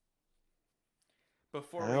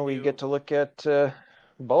Before now we do, get to look at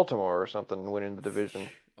Baltimore or something winning the division.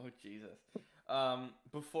 oh Jesus.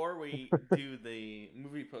 Before we do the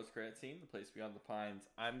movie post-credit scene, The Place Beyond the Pines,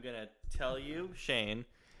 I'm gonna tell you, Shane,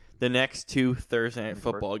 the next two Thursday night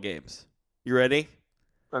football games. You ready?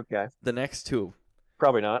 Okay, The next two.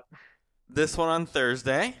 probably not. This one on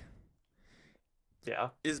Thursday Yeah.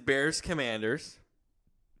 is Bears Commanders.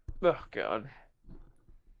 Oh God.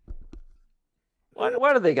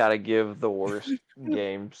 Why do they gotta give the worst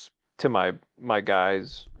games to my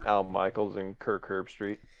guys, Al Michaels and Kirk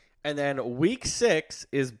Herbstreit? And then week 6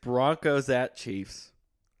 is Broncos at Chiefs.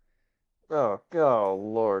 Oh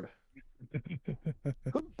Lord.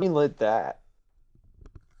 Who greenlit that?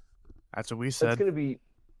 That's what we That's said. gonna be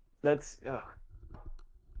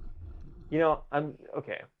I'm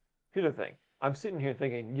okay. Here's the thing. I'm sitting here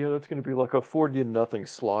thinking, that's gonna be like a 40-0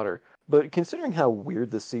 slaughter. But considering how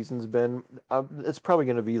weird this season's been, it's probably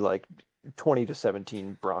gonna be like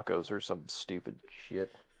 20-17 Broncos or some stupid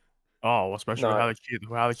shit. Oh, especially with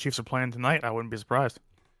No, how the Chiefs are playing tonight, I wouldn't be surprised.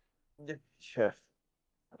 yeah,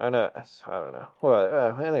 I know. I don't know.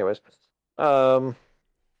 Well, anyways, um,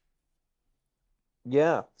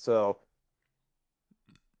 yeah. So,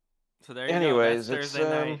 So there you go. That's anyways, it's Thursday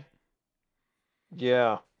night.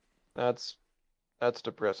 yeah, that's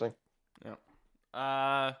depressing.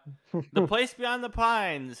 The Place Beyond the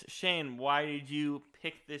Pines. Shane, why did you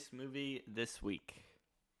pick this movie this week?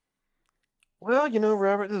 Well,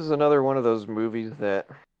 Robert, this is another one of those movies that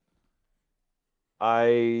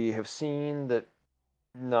I have seen that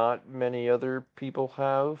not many other people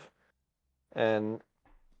have, and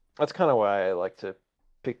that's kind of why I like to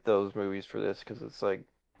pick those movies for this, because it's like,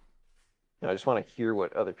 I just want to hear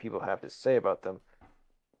what other people have to say about them.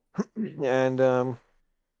 And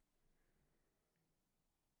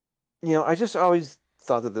I just always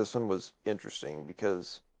thought that this one was interesting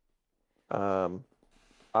because I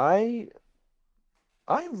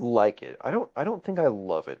like it. I don't think I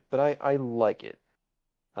love it, but I like it.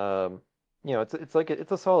 It's like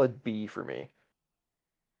it's a solid B for me.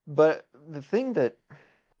 But the thing that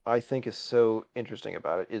I think is so interesting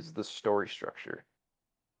about it is the story structure.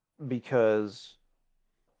 Because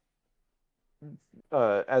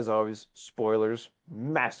as always, spoilers,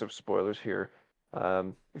 massive spoilers here.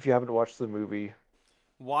 If you haven't watched the movie,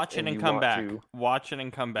 Watch it and and you come want back. to, Watch it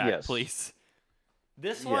and come back, yes, please.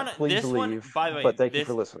 This yeah, one, please leave. by the way, But thank you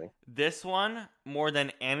for listening. This one, more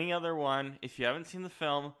than any other one, if you haven't seen the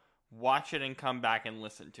film, watch it and come back and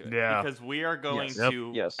listen to it. Yeah. Because we are going Yes.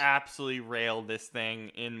 to Yes. absolutely rail this thing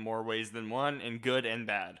in more ways than one, in good and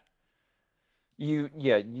bad. You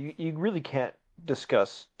really can't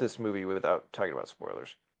discuss this movie without talking about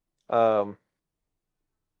spoilers.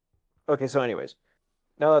 Okay, so anyways,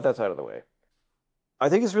 now that that's out of the way, I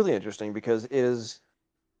think it's really interesting because it is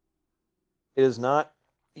not,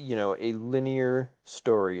 a linear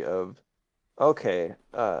story of, okay,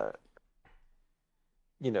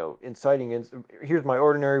 here's my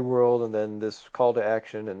ordinary world, and then this call to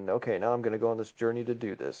action, and okay, now I'm going to go on this journey to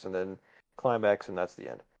do this, and then climax, and that's the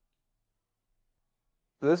end.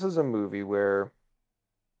 This is a movie where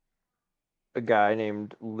a guy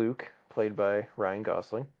named Luke, played by Ryan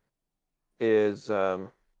Gosling, is and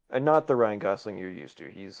not the Ryan Gosling you're used to.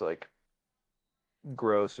 He's like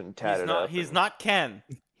gross and tatted up. He's not Ken.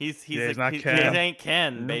 He's not he Ken. ain't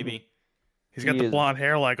Ken, baby. He's got He the is- blonde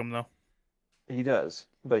hair like him though. He does,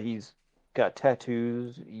 but he's got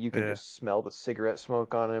tattoos. You can Yeah. just smell the cigarette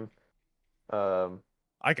smoke on him.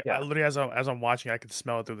 I Yeah. literally, as I'm watching, I could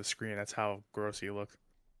smell it through the screen. That's how gross he looked.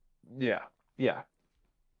 Yeah, yeah.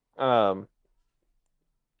 Um.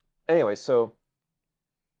 Anyway, so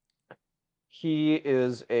he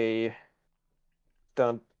is a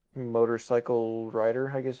stunt motorcycle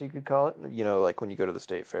rider, I guess you could call it. You know, like when you go to the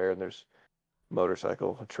state fair and there's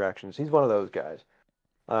motorcycle attractions. He's one of those guys.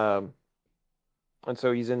 Um, and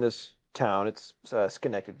so he's in this town. It's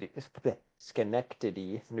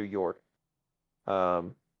Schenectady, New York.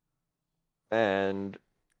 Um, and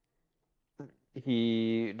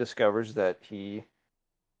he discovers that he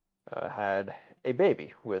had a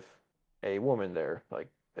baby with a woman there like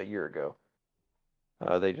a year ago.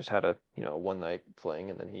 They just had a one night fling,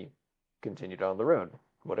 and then he continued on the road,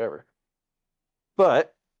 whatever.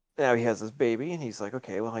 But now he has this baby, and he's like,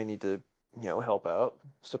 okay, well, I need to help out,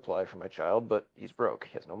 supply for my child, but he's broke.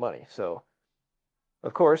 He has no money, so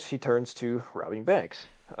of course he turns to robbing banks.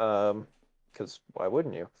 Because why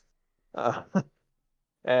wouldn't you? Uh,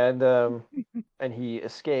 and and he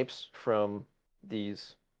escapes from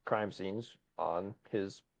these crime scenes on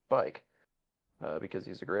his bike because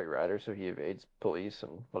he's a great rider, so he evades police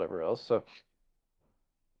and whatever else. So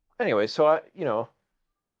anyway, so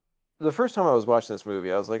the first time I was watching this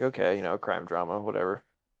movie, I was like, okay, crime drama, whatever.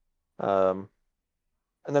 Um,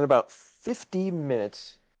 and then about 50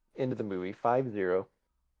 minutes into the movie, 50,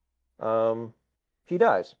 he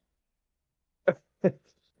dies.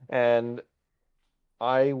 And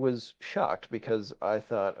I was shocked because I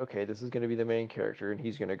thought, okay, this is going to be the main character, and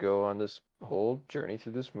he's going to go on this whole journey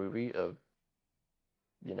through this movie of,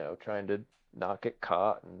 trying to not get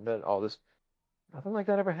caught and then all this. Nothing like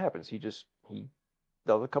that ever happens. He does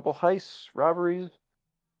a couple heists, robberies,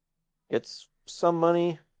 gets some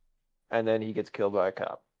money, and then he gets killed by a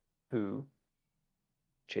cop who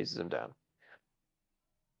chases him down.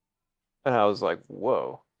 And I was like,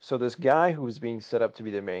 whoa. So this guy who was being set up to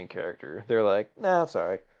be the main character, they're like, nah, it's all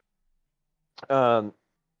right.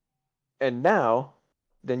 And now,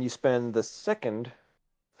 then you spend the second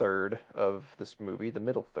third of this movie, the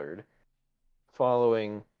middle third,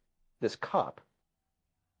 following this cop.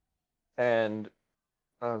 And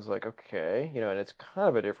I was like, okay, and it's kind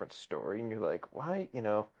of a different story. And you're like, why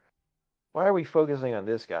are we focusing on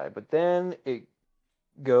this guy? But then it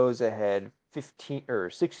goes ahead 15 or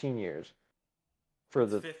 16 years for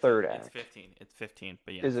It's the 15. third It's act. 15. It's 15.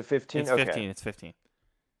 But yes. Is it 15? It's Okay. 15. It's 15.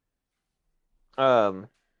 Um,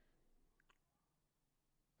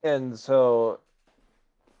 and so,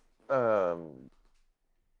 um,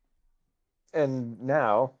 and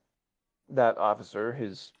now that officer,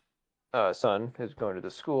 his son, is going to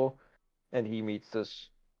the school, and he meets this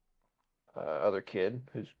other kid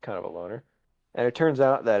who's kind of a loner, and it turns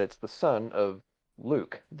out that it's the son of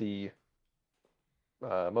Luke, the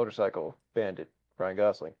motorcycle bandit, Ryan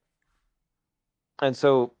Gosling. And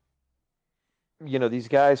so, these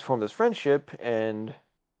guys form this friendship, and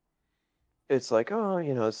it's like, oh,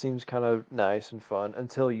 it seems kind of nice and fun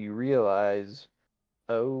until you realize,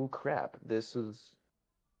 oh crap, this is,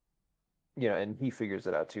 and he figures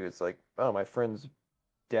it out too. It's like, oh, my friend's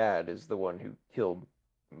dad is the one who killed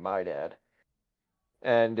my dad.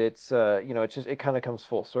 And it's, it kind of comes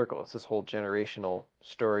full circle. It's this whole generational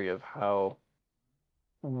story of how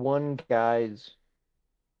one guy's,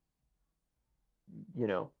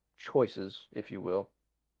 choices, if you will,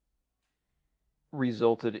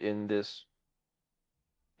 resulted in this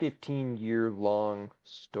 15-year-long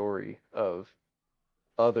story of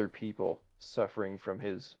other people suffering from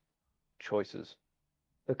his choices,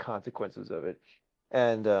 the consequences of it.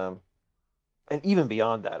 And even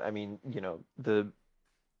beyond that, I mean, the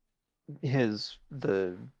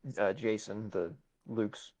Jason, the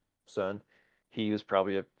Luke's son, he was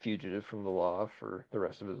probably a fugitive from the law for the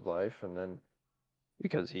rest of his life, and then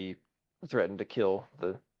because he threatened to kill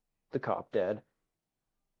the cop dad.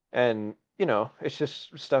 And, it's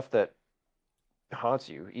just stuff that haunts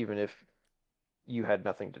you, even if you had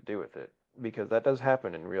nothing to do with it, because that does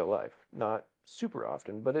happen in real life. Not super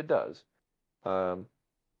often, but it does. Um,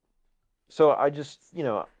 so I just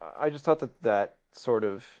thought that that sort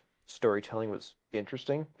of storytelling was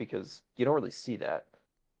interesting because you don't really see that,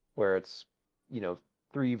 where it's, you know,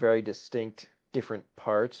 three very distinct different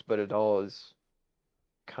parts, but it all is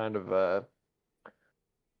kind of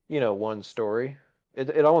one story.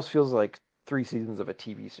 It almost feels like three seasons of a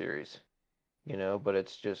TV series, but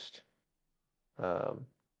it's just um,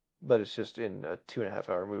 in a 2.5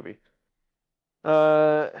 hour movie.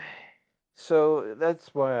 Uh, so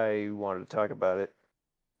that's why I wanted to talk about it.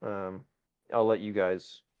 Um, I'll let you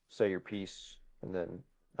guys say your piece, and then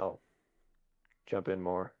I'll jump in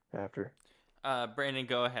more after. Brandon,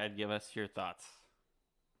 go ahead. Give us your thoughts.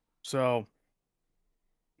 So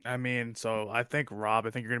I mean, so I think Rob, I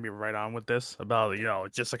think you're gonna be right on with this about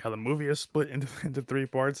just like how the movie is split into into three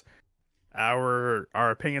parts. Our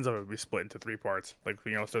opinions of it will be split into three parts. Like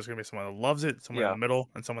so there's gonna be someone that loves it, someone in Yeah. the middle,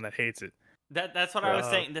 and someone that hates it. That's what I was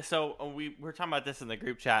Yeah. saying. So we were talking about this in the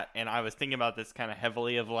group chat, and I was thinking about this kind of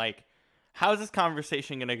heavily of like, how's this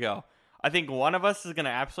conversation gonna go? I think one of us is gonna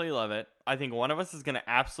absolutely love it. I think one of us is gonna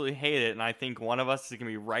absolutely hate it, and I think one of us is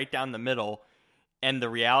gonna be right down the middle. And the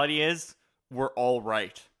reality is, we're all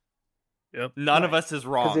right. Yep. None of Right. us is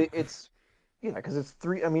wrong. Because it's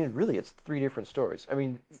three. I mean, really, it's three different stories. I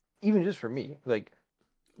mean, even just for me, like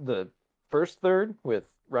the first third with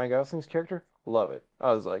Ryan Gosling's character, love it.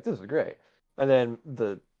 I was like, this is great. And then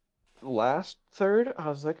the last third, I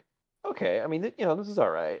was like, okay. I mean, this is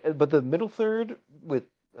all right. But the middle third with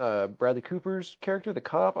Bradley Cooper's character, the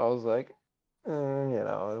cop, I was like, it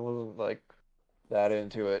wasn't like that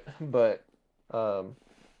into it. Um,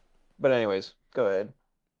 but anyways, go ahead.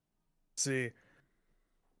 See,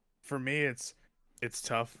 for me, it's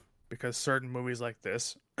tough because certain movies like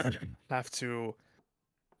this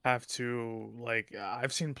have to like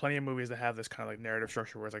I've seen plenty of movies that have this kind of like narrative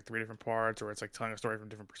structure where it's like three different parts or it's like telling a story from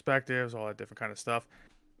different perspectives, all that different kind of stuff.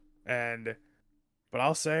 But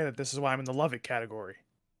I'll say that this is why I'm in the love it category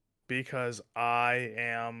because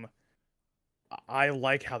I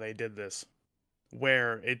like how they did this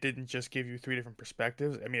where it didn't just give you three different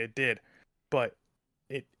perspectives. I mean, it did, but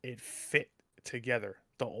it fit together.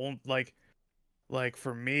 The only like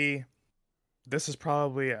for me, this is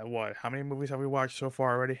probably what? How many movies have we watched so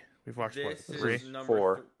far already? We've watched what, This three, is number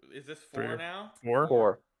Four. Is this Three four or now? four?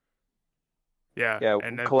 Four. Yeah, Yeah,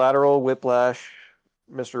 and then Collateral, Whiplash,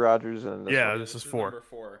 Mr. Rogers, and this yeah, one. this is four. Number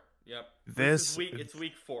 4. Yep. This It's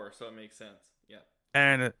week 4, so it makes sense. Yep.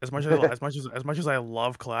 and as much as I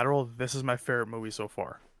love Collateral, this is my favorite movie so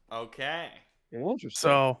far. Okay.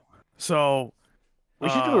 Interesting. So we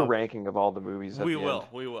should do a uh, ranking of all the movies at We the will. end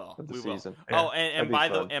We will. of the We will. season. Yeah, Oh, that'd be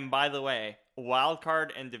fun. and by the way, wild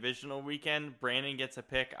card and divisional weekend, Brandon gets a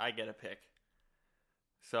pick. I get a pick.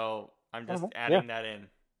 So I'm just adding that in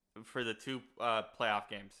for the two playoff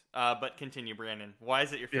games. But continue, Brandon. Why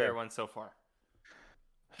is it your favorite Yeah. one so far?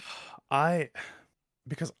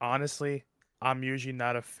 Because honestly, I'm usually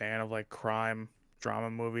not a fan of like crime drama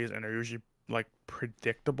movies, and they're usually like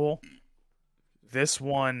predictable. This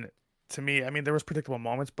one, to me, I mean, there was predictable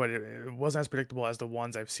moments, but it wasn't as predictable as the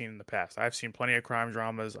ones I've seen in the past. I've seen plenty of crime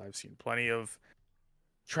dramas. I've seen plenty of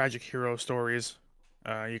tragic hero stories.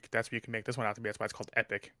 That's what you can make this one out to be. That's why it's called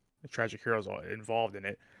epic. The tragic heroes are involved in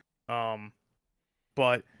it.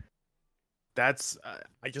 But that's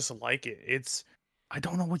I just like it. I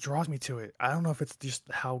don't know what draws me to it. I don't know if it's just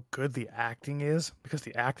how good the acting is because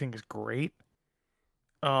the acting is great.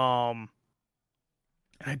 And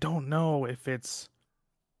I don't know if it's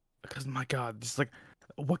because my God, just like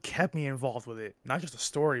what kept me involved with it. Not just the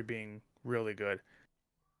story being really good,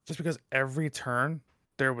 just because every turn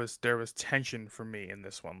there was tension for me in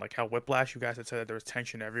this one. Like how Whiplash, you guys had said that there was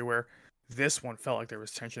tension everywhere. This one felt like there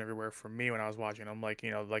was tension everywhere for me when I was watching. I'm like,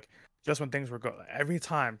 like just when things were every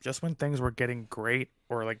time, just when things were getting great,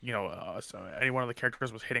 or like so any one of the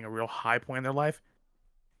characters was hitting a real high point in their life,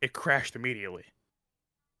 it crashed immediately.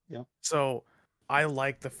 Yeah. So I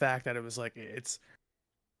like the fact that it was like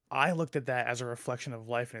I looked at that as a reflection of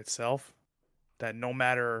life in itself. That no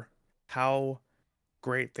matter how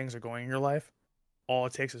great things are going in your life, all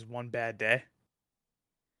it takes is one bad day.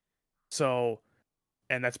 So,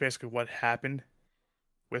 and that's basically what happened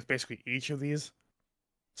with basically each of these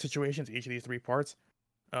situations, each of these three parts.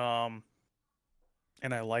 And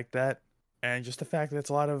I like that. And just the fact that it's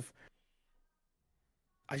a lot of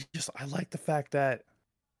I like the fact that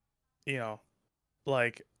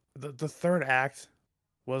like the third act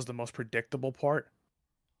was the most predictable part.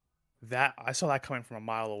 That I saw that coming from a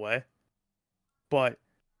mile away. But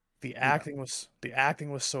the acting was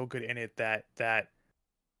so good in it that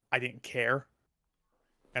I didn't care.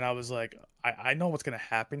 And I was like, I know what's gonna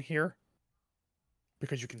happen here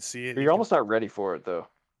because you can see it. But you're almost not ready for it, though.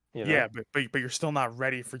 Yeah, but you're still not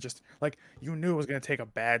ready for just like you knew it was gonna take a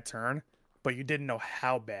bad turn, but you didn't know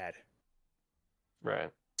how bad. Right.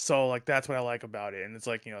 So like that's what I like about it, and it's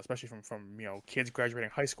like especially from kids graduating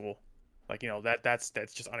high school, like that's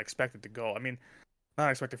just unexpected to go. I mean, not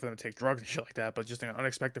unexpected for them to take drugs and shit like that, but just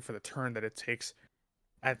unexpected for the turn that it takes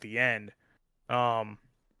at the end. And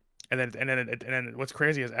then what's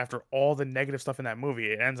crazy is after all the negative stuff in that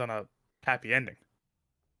movie, it ends on a happy ending.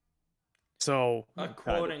 So A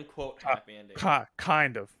quote unquote happy ending.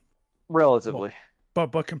 kind of. Relatively.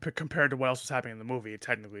 But compared to what else was happening in the movie, it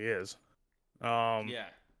technically is. Yeah.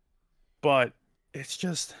 But it's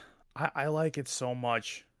just I like it so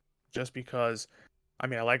much, just because I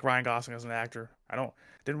mean, I like Ryan Gosling as an actor.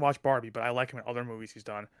 Didn't watch Barbie, but I like him in other movies he's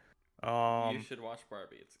done. You should watch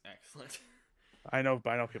Barbie. It's excellent. I know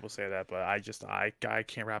people say that, but I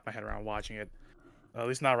can't wrap my head around watching it. At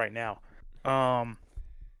least not right now. And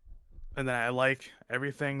then I like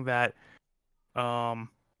everything that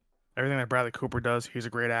Bradley Cooper does. He's a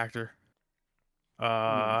great actor.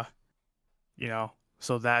 You know,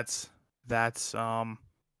 so that's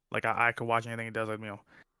like I could watch anything he does. Like,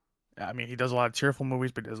 I mean, he does a lot of cheerful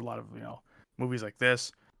movies, but he does a lot of movies like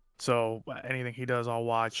this. So anything he does, I'll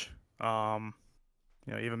watch.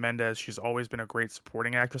 Eva Mendes, she's always been a great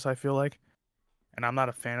supporting actress, I feel like. And I'm not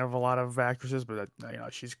a fan of a lot of actresses, but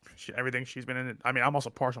everything she's been in. It. I mean, I'm also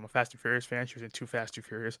partial. I'm a Fast and Furious fan. She was in Too Fast, Too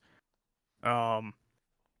Furious.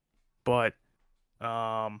 But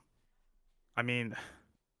I mean,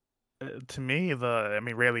 to me,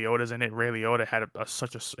 Ray Liotta's in it. Ray Liotta had a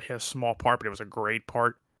small part, but it was a great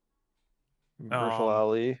part. Mahershala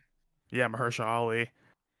Ali. Yeah, Mahershala Ali.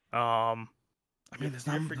 I mean,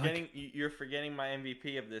 you're forgetting my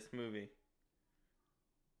MVP of this movie.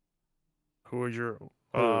 Who is your Who?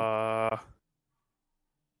 Oh,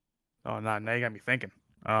 now you got me thinking.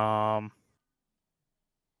 Oh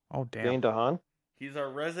damn. Dane DeHaan. He's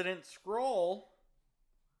our resident Skrull.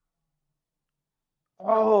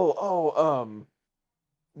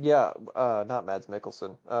 Yeah, not Mads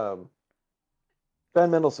Mikkelsen.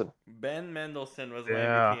 Ben Mendelsohn. Ben Mendelsohn was my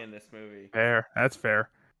Yeah. MVP in this movie. Fair. That's fair.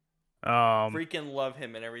 Freaking love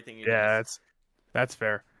him and everything he does. That's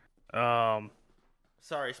fair.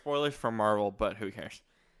 Sorry, spoilers for Marvel, but who cares?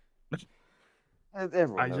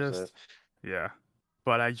 Everyone knows it. Yeah.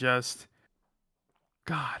 But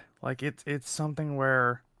God, like it's something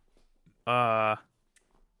where I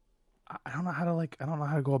don't know how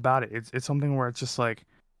to go about it. It's something where it's just like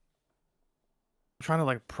I'm trying to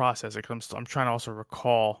like process it because I'm trying to also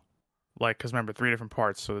recall, like, because remember 3 different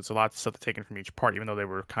parts, so there's a lot of stuff taken from each part, even though they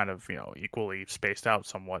were kind of equally spaced out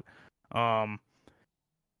somewhat.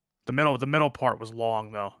 The middle part was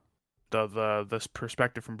long though, this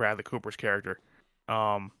perspective from Bradley Cooper's character.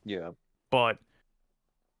 Yeah. But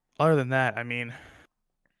other than that, I mean,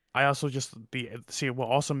 I also just what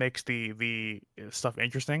also makes the stuff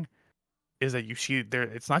interesting is that you see there.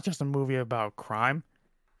 It's not just a movie about crime;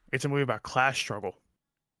 it's a movie about class struggle.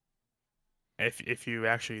 If you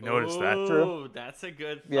actually notice that. True. That's a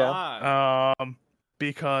good thought. Yeah.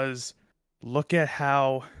 Because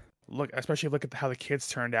especially look at how the kids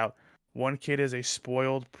turned out. One kid is a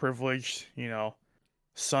spoiled, privileged,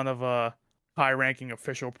 son of a high-ranking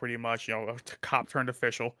official, pretty much, a cop turned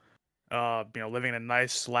official. Living in a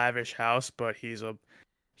nice, lavish house, but he's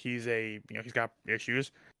got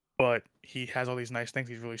issues, but he has all these nice things.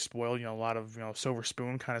 He's really spoiled, a lot of silver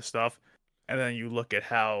spoon kind of stuff. And then you look at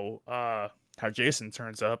how Jason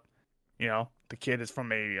turns up. The kid is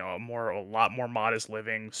from a lot more modest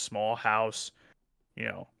living, small house.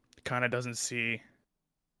 Kind of doesn't see.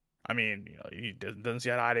 I mean, he doesn't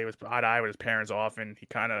see eye to eye with his parents often.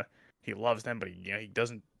 He loves them, but he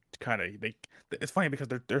doesn't it's funny because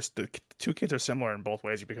the 2 kids are similar in both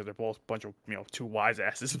ways because they're both a bunch of 2 wise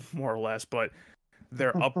asses more or less, but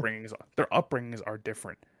their upbringings are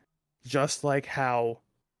different. Just like how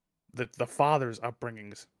the father's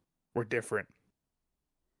upbringings were different.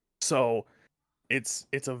 So it's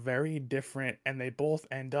a very different, and they both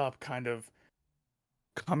end up kind of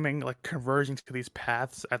converging to these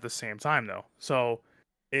paths at the same time though. So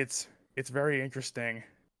it's very interesting.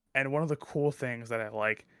 And one of the cool things that I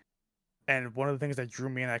like, and one of the things that drew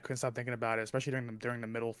me in, I couldn't stop thinking about it, especially during the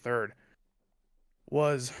middle third,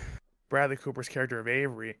 was Bradley Cooper's character of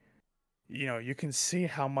Avery. You can see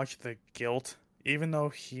how much the guilt, even though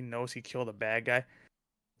he knows he killed a bad guy,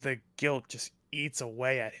 the guilt just eats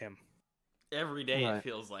away at him. Every day it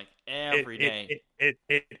feels like every day.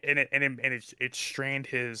 It strained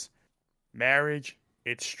his marriage.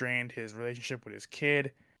 It strained his relationship with his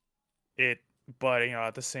kid. But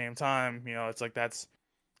at the same time, it's like those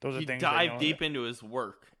are things. He dived deep into his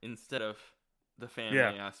work instead of the family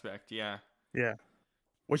aspect. Yeah. Yeah.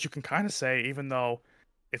 Which you can kind of say, even though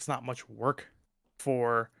it's not much work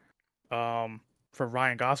for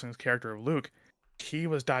Ryan Gosling's character of Luke, he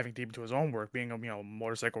was diving deep into his own work, being a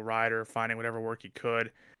motorcycle rider, finding whatever work he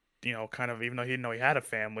could. Kind of, even though he didn't know he had a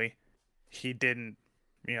family, he didn't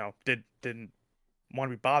want to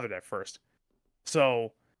be bothered at first.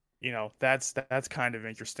 So. That's kind of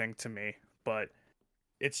interesting to me, but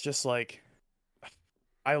it's just like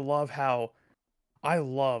I love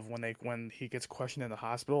when he gets questioned in the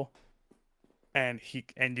hospital, and you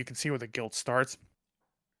can see where the guilt starts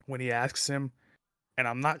when he asks him, and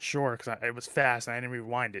I'm not sure because it was fast and I didn't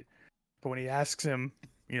rewind it, but when he asks him,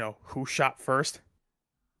 who shot first,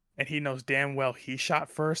 and he knows damn well he shot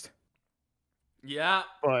first. Yeah.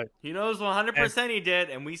 But He knows 100% he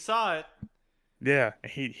did, and we saw it. yeah,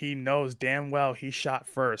 he knows damn well he shot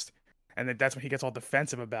first, and that's when he gets all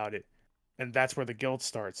defensive about it, and that's where the guilt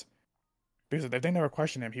starts. Because if they never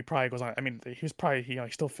question him, he probably goes on. I mean, he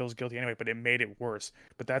still feels guilty anyway, but it made it worse.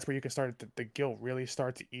 But that's where you can start the guilt really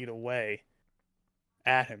start to eat away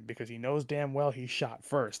at him because he knows damn well he shot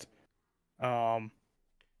first. And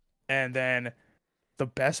then the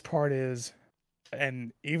best part is,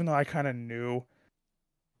 and even though I kind of knew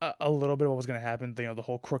a little bit what was going to happen, the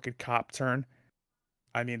whole crooked cop turn.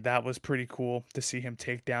 I mean, that was pretty cool to see him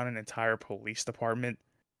take down an entire police department,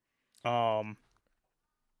 and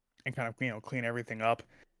kind of clean everything up.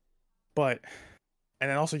 And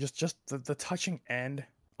then also just the touching end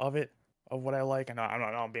of it, of what I like. And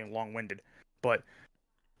I'm being long winded, but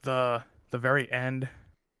the very end,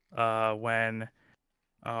 when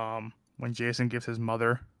Jason gives his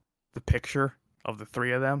mother the picture of the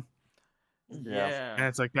three of them. Yeah. And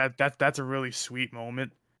it's like that's a really sweet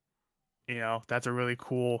moment. That's a really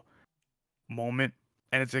cool moment.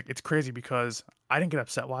 And it's crazy because I didn't get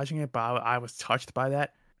upset watching it, but I was touched by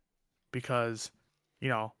that because,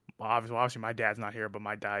 obviously my dad's not here, but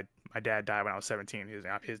my dad died when I was 17.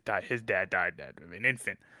 His dad died of an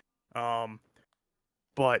infant.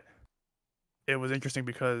 But it was interesting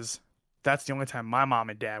because that's the only time my mom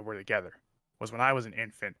and dad were together was when I was an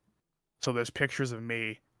infant. So there's pictures of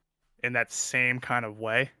me in that same kind of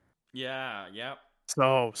way. Yeah. Yep.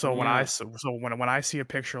 So when I see a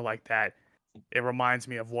picture like that, it reminds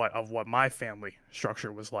me of what my family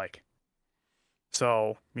structure was like.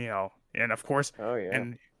 So, and of course, Oh yeah.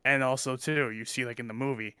 and also too, you see like in the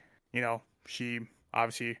movie, she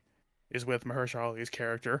obviously is with Mahershala Ali's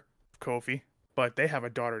character, Kofi, but they have a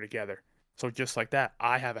daughter together. So just like that,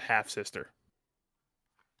 I have a half sister.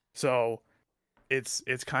 So it's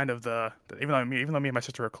kind of even though me and my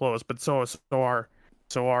sister are close, but so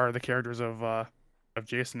are the characters of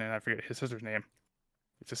Jason, and I forget his sister's name.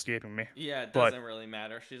 It's escaping me. Yeah, it doesn't really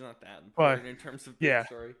matter. She's not that important in terms of the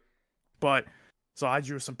story. But so I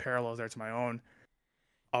drew some parallels there to my own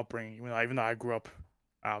upbringing. Even though I grew up,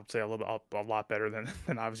 I would say a lot better than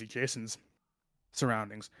obviously Jason's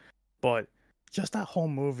surroundings. But just that whole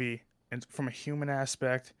movie, and from a human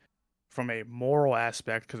aspect, from a moral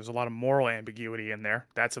aspect, because there's a lot of moral ambiguity in there.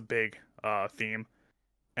 That's a big theme.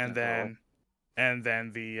 And then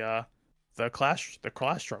the class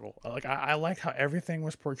struggle. Like I like how everything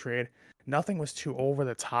was portrayed. Nothing was too over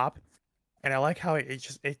the top, and I like how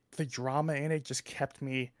the drama in it just kept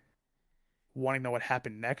me wanting to know what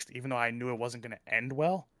happened next, even though I knew it wasn't going to end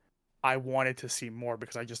well. I wanted to see more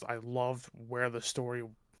because I loved where the story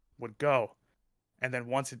would go, and then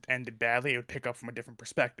once it ended badly, it would pick up from a different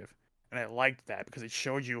perspective, and I liked that because it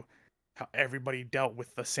showed you how everybody dealt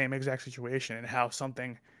with the same exact situation and how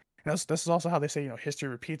something. And this is also how they say history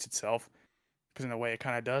repeats itself. Because in a way it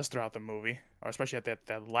kind of does throughout the movie, or especially at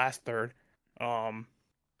that last third, kind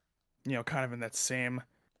of in that same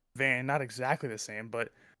vein, not exactly the same,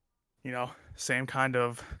 but same kind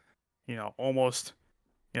of, almost,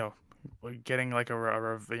 getting like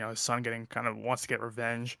his son getting kind of wants to get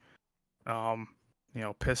revenge,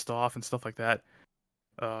 pissed off and stuff like that,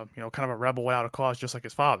 kind of a rebel without a cause, just like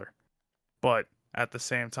his father. But at the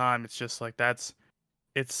same time, it's just like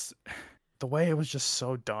it's the way it was just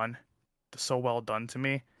so well done to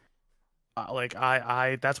me.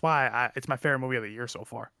 That's why it's my favorite movie of the year so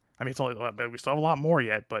far. I mean, we still have a lot more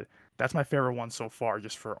yet, but that's my favorite one so far,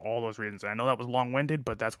 just for all those reasons. I know that was long-winded,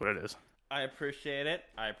 but that's what it is. I appreciate it.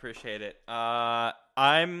 I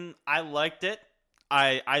liked it.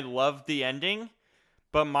 I loved the ending,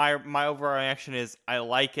 but my overall reaction is I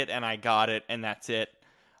like it and I got it and that's it.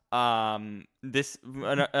 I'm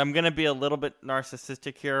gonna be a little bit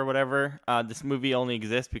narcissistic here or whatever. This movie only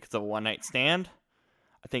exists because of a one night stand.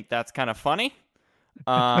 I think that's kind of funny.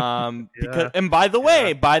 Because by the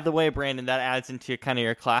way, Brandon, that adds into kind of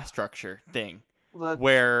your class structure thing,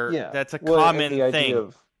 that's a common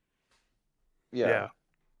thing.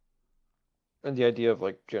 And the idea of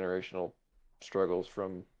like generational struggles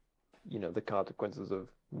from, the consequences of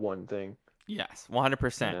one thing. Yes,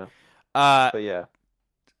 100%. But yeah.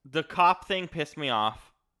 The cop thing pissed me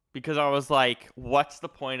off because I was like, what's the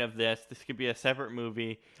point of this? This could be a separate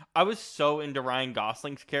movie. I was so into Ryan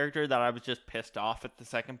Gosling's character that I was just pissed off at the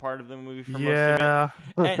second part of the movie for most of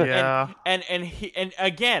it. And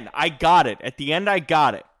again, I got it. At the end, I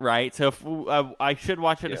got it, right? So if I should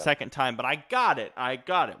watch it a second time, but I got it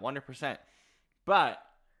 100%. But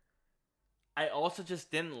I also just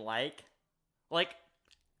didn't like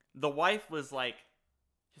the wife was like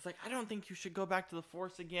He's like, I don't think you should go back to the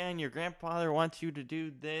Force again. Your grandfather wants you to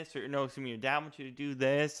do this, or no, excuse me, your dad wants you to do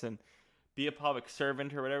this, and be a public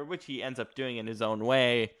servant or whatever, which he ends up doing in his own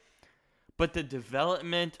way. But the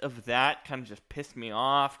development of that kind of just pissed me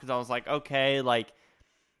off because I was like, okay, like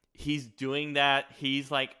he's doing that. He's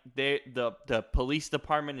like, the police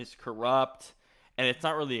department is corrupt, and it's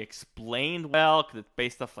not really explained well because it's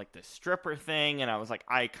based off like the stripper thing. And I was like,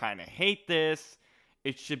 I kind of hate this.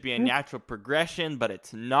 It should be a natural progression, but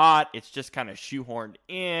it's not. It's just kind of shoehorned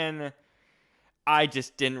in. I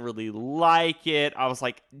just didn't really like it. I was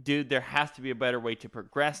like, dude, there has to be a better way to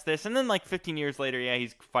progress this. And then like 15 years later, yeah,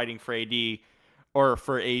 he's fighting for AD or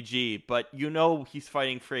for AG, but you know he's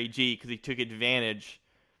fighting for AG because he took advantage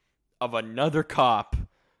of another cop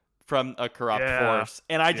from a corrupt force.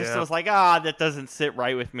 And I just was like, that doesn't sit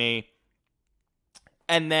right with me.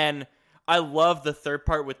 And then I love the third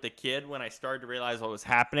part with the kid when I started to realize what was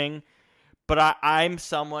happening. But I'm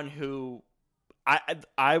someone who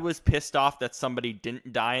I was pissed off that somebody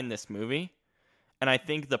didn't die in this movie, and I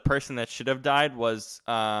think the person that should have died was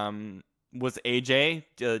AJ,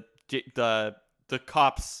 the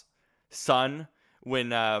cop's son.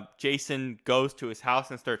 When Jason goes to his house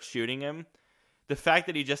and starts shooting him, the fact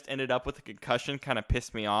that he just ended up with a concussion kind of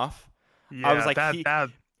pissed me off. Yeah, I was like,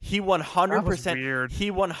 he 100%, that was weird.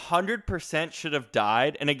 He 100% should have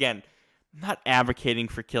died. And again, I'm not advocating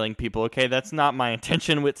for killing people, okay? That's not my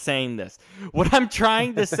intention with saying this. What I'm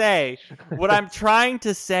trying to say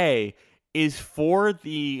is for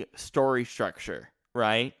the story structure,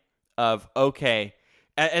 right? Of, okay,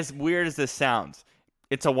 as weird as this sounds,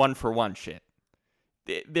 it's a 1-for-1 shit.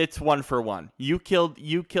 It's 1-for-1. You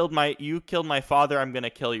killed my father, I'm going to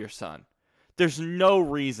kill your son. There's no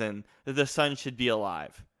reason that the son should be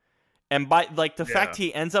alive. And by like the fact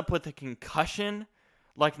he ends up with a concussion,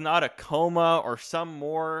 like not a coma or some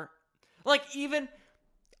more, like even,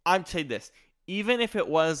 I'm saying this, even if it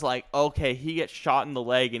was like, okay, he gets shot in the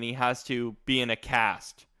leg and he has to be in a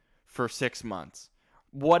cast for 6 months,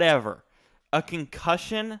 whatever. A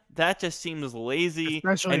concussion, that just seems lazy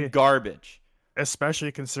and garbage.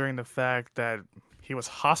 Especially considering the fact that he was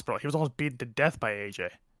hospitalized. He was almost beaten to death by AJ.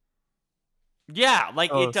 Yeah,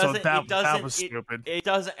 like it doesn't. That was stupid. It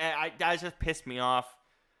doesn't. That just pissed me off.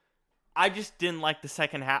 I just didn't like the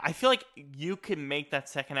second half. I feel like you can make that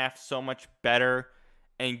second half so much better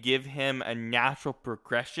and give him a natural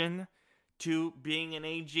progression to being an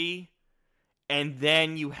AG, and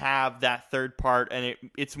then you have that third part, and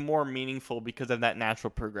it's more meaningful because of that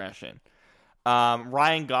natural progression.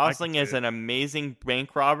 Ryan Gosling is an amazing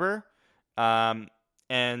bank robber,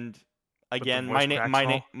 and again,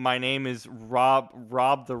 my name is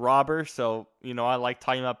Rob the Robber, so I like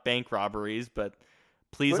talking about bank robberies, but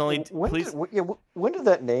please when did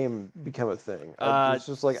that name become a thing? It's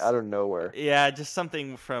just like out of nowhere. Yeah, just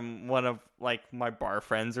something from one of like my bar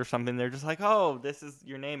friends or something. They're just like, "Oh, this is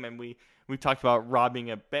your name," and we talked about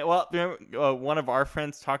robbing a bank. Well, one of our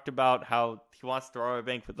friends talked about how he wants to rob a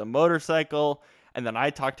bank with a motorcycle, and then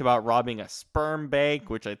I talked about robbing a sperm bank,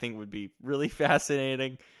 which I think would be really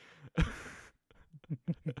fascinating.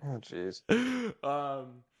 Oh, jeez.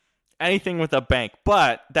 Anything with a bank.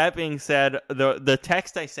 But that being said, the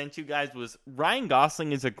text I sent you guys was Ryan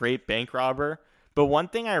Gosling is a great bank robber. But one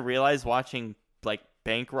thing I realized watching like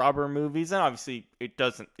bank robber movies, and obviously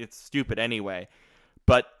it's stupid anyway,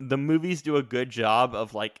 but the movies do a good job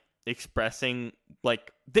of like expressing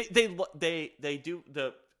like they do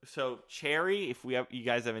the so Cherry, if you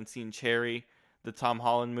guys haven't seen Cherry, the Tom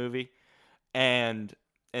Holland movie, and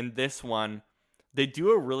this one, they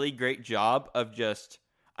do a really great job of just,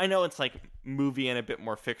 I know it's like movie and a bit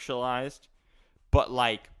more fictionalized, but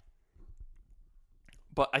I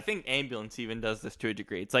think Ambulance even does this to a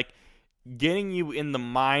degree. It's like getting you in the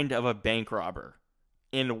mind of a bank robber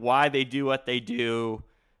and why they do what they do.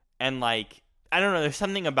 And like, I don't know, there's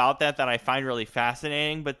something about that I find really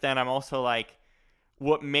fascinating, but then I'm also like,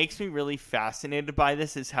 what makes me really fascinated by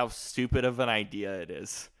this is how stupid of an idea it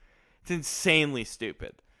is. It's insanely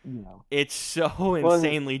stupid. No. It's so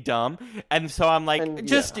insanely dumb. And so I'm like,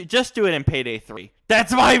 just do it in Payday 3.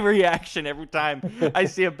 That's my reaction every time I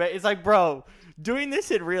see it's like, bro, doing this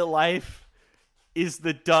in real life is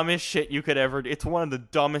the dumbest shit you could ever do. It's one of the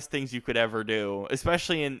dumbest things you could ever do,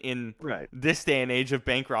 especially in this day and age of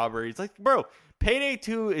bank robbery. It's like, bro, Payday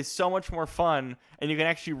 2 is so much more fun, and you can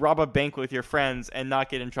actually rob a bank with your friends and not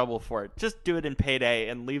get in trouble for it. Just do it in Payday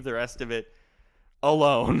and leave the rest of it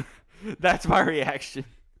alone. That's my reaction.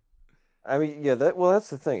 I mean, yeah, that's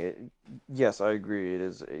the thing. Yes, I agree. It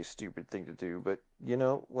is a stupid thing to do, but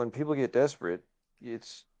when people get desperate,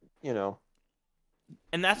 it's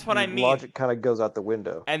And that's what I mean. Logic kind of goes out the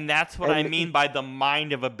window. And that's what I mean by the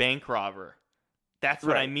mind of a bank robber. That's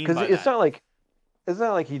what I mean by that. Because it's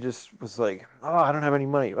not like he just was like, oh, I don't have any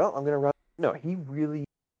money. Well, I'm gonna rob. No, he really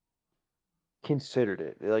considered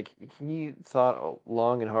it. Like he thought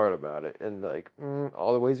long and hard about it, and like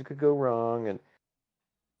all the ways it could go wrong, and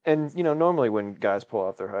normally when guys pull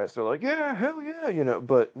off their heist, they're like, yeah, hell yeah,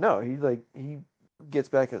 But no, he gets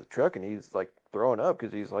back in the truck and he's like throwing up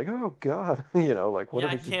because he's like, oh god, like what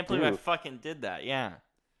yeah, did I I can't believe I fucking did that. Yeah.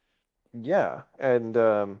 Yeah, and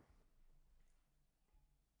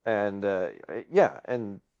yeah,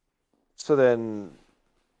 and so then,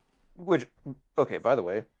 okay, by the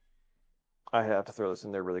way, I have to throw this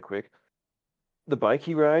in there really quick. The bike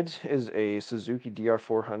he rides is a Suzuki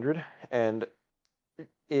DR400, and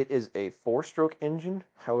it is a 4-stroke engine.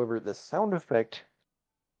 However, the sound effect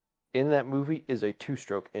in that movie is a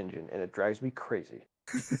 2-stroke engine, and it drives me crazy.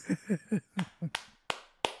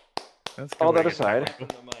 That's all that aside.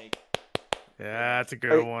 Yeah, that's a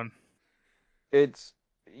good one.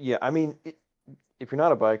 I mean, if you're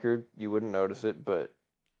not a biker, you wouldn't notice it, but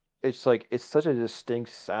it's like, it's such a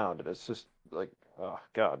distinct sound, and it's just like, oh,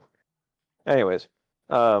 God. Anyways,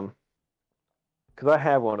 because I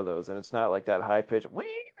have one of those, and it's not like that high pitch.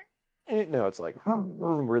 No, it's like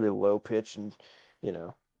really low pitch, and,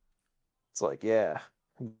 it's like, yeah.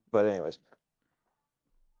 But anyways,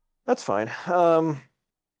 that's fine.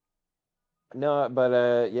 No,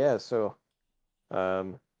 but yeah, so I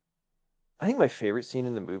think my favorite scene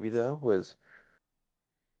in the movie though was,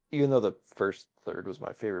 even though the first third was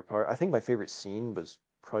my favorite part, I think my favorite scene was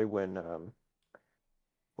probably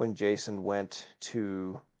when Jason went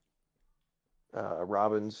to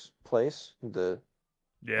Robin's place,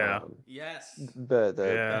 yes,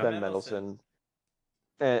 Ben Mendelsohn.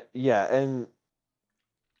 Yeah, and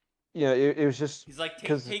it was just, he's like,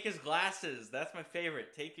 take his glasses. That's my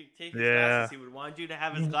favorite. Take his glasses. He would want you to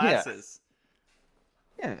have his glasses.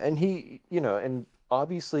 Yeah, and he, and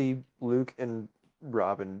obviously Luke and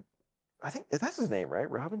Robin, I think that's his name, right?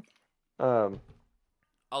 Robin? I'll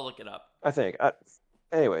look it up. I think.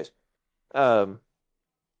 Anyways,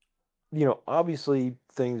 obviously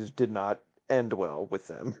things did not end well with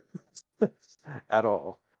them at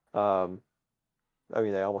all. I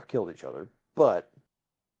mean, they almost killed each other, but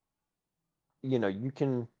you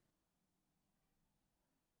can.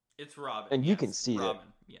 It's Robin. And you can see Robin. that.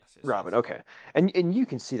 Yes. Robin, okay. And you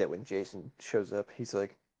can see that when Jason shows up, he's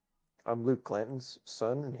like, I'm Luke Clanton's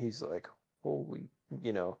son, and he's like, holy, I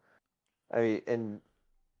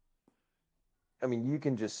mean, you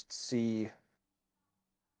can just see,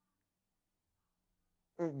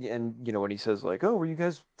 and when he says like, oh, were you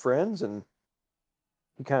guys friends? And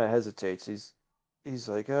he kind of hesitates. He's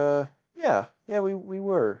like, yeah, we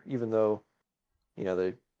were, even though,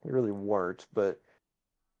 they really weren't, but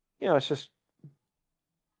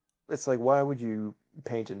it's like, why would you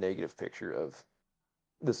paint a negative picture of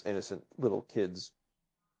this innocent little kid's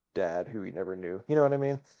dad who he never knew? You know what I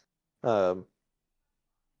mean?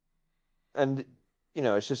 And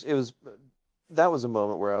that was a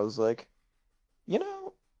moment where I was like,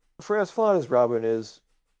 for as flawed as Robin is,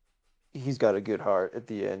 he's got a good heart at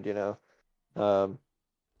the end,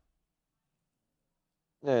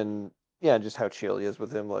 and yeah, just how chill he is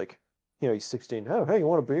with him, like, he's 16. Oh, hey, you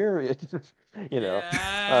want a beer? Yes.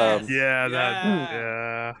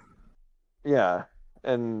 Yeah.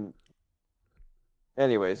 And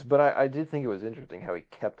anyways, but I did think it was interesting how he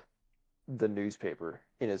kept the newspaper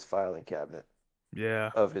in his filing cabinet.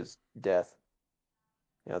 Yeah. Of his death.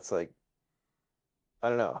 It's like, I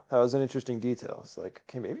don't know. That was an interesting detail. It's like,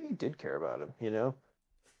 okay, maybe he did care about him,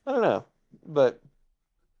 I don't know. But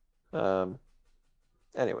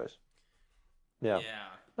anyways. Yeah.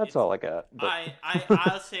 That's all I got. But...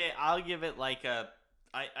 I'll say I'll give it like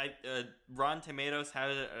Rotten Tomatoes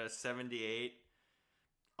has it at a 78.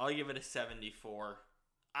 I'll give it a 74.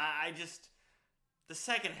 I just, the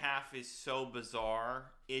second half is so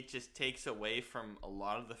bizarre. It just takes away from a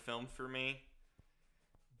lot of the film for me.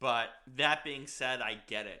 But that being said, I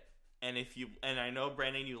get it. And I know,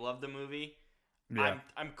 Brandon, you love the movie. Yeah.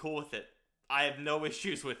 I'm cool with it. I have no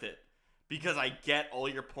issues with it. Because I get all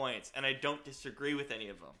your points, and I don't disagree with any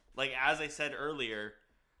of them. Like, as I said earlier,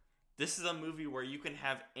 this is a movie where you can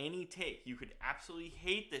have any take. You could absolutely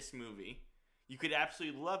hate this movie. You could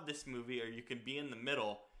absolutely love this movie, or you can be in the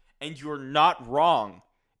middle, and you're not wrong.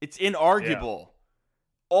 It's inarguable.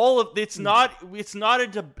 Yeah. It's not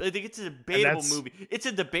I think it's a debatable movie. It's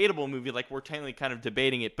a debatable movie, like we're technically kind of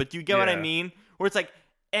debating it, but do you get what I mean? Where it's like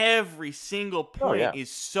every single point is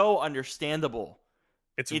so understandable.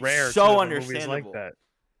 It's rare. So too, understandable. like that.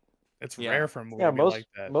 It's rare for a movie like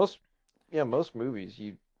that. yeah, most movies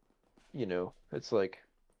you know, it's like,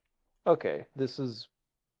 okay,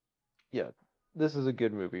 yeah, this is a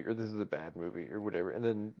good movie or this is a bad movie or whatever, and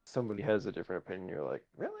then somebody has a different opinion. You're like,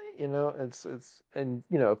 really? You know, it's and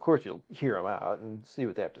you know, of course you'll hear them out and see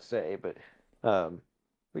what they have to say, um,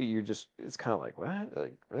 but you're just it's kind of like, what?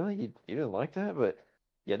 Like, really? You didn't like that? But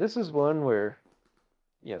yeah, this is one where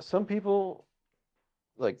yeah, some people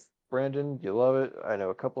like Brandon, you love it. I know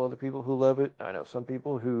a couple other people who love it. I know some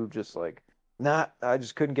people who just like, nah, I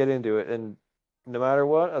just couldn't get into it. And no matter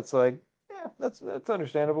what, it's like, yeah, that's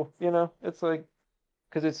understandable. You know, it's like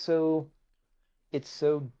because it's so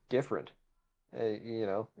different. You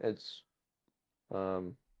know,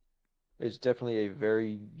 um it's definitely a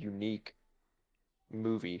very unique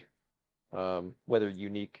movie. Whether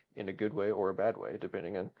unique in a good way or a bad way,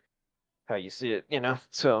 depending on how you see it. You know,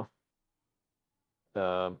 so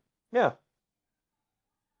um yeah.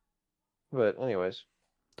 But anyways,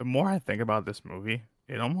 The more I think about this movie,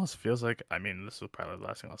 it almost feels like, I mean, this is probably the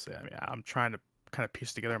last thing I'll say. I mean, I'm trying to kind of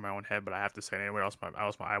piece together in my own head, but I have to say it anyway, else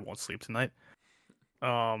I won't sleep tonight.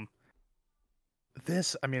 Um,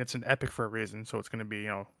 this, I mean, it's an epic for a reason, so it's going to be,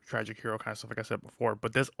 tragic hero kind of stuff, like I said before.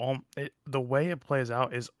 But the way it plays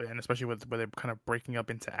out is, and especially with where they're kind of breaking up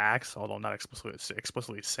into acts, although not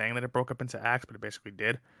explicitly saying that it broke up into acts, but it basically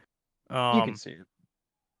did. you can see it.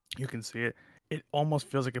 You can see it. It almost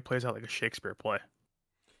feels like it plays out like a Shakespeare play.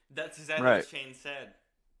 That's exactly Right. what Shane said.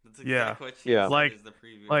 That's Yeah. exactly what Shane Yeah. said Like- is the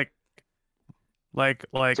preview. Like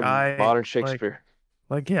Some I modern Shakespeare.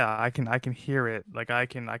 yeah, I can hear it. Like I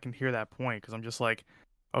can hear that point because I'm just like,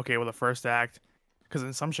 okay, well the first act, because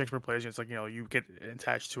in some Shakespeare plays it's like you get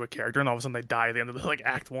attached to a character and all of a sudden they die at the end of like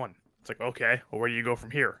Act 1. It's like, okay, well where do you go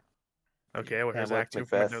from here? Okay, well here's Hamlet, Act 2.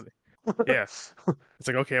 Macbeth. Yeah. It's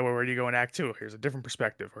like, okay, well where do you go in Act 2? Here's a different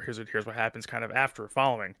perspective, or here's what happens kind of after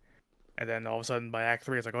following. And then all of a sudden by Act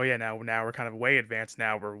 3 it's like, oh yeah, now we're kind of way advanced,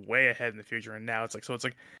 now we're way ahead in the future, and now it's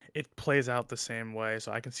like it plays out the same way,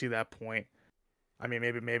 so I can see that point. I mean,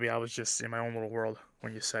 maybe I was just in my own little world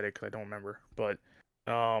when you said it because I don't remember. But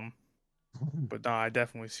no, I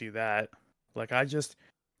definitely see that. Like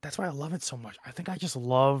that's why I love it so much. I think I just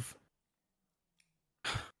love,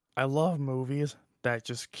 I love movies that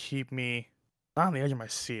just keep me not on the edge of my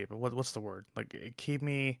seat, but what's the word? Like keep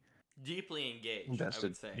me, deeply engaged, I Invested.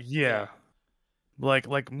 would say. yeah,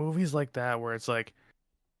 like movies like that where it's like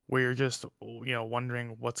where you're just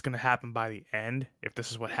wondering what's gonna happen by the end if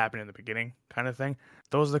this is what happened in the beginning kind of thing.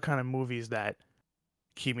 Those are the kind of movies that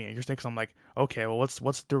keep me interested because I'm like, okay, well what's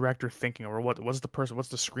the director thinking, or what's the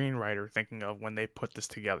screenwriter thinking of when they put this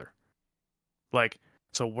together? Like,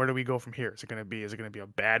 so where do we go from here? Is it gonna be a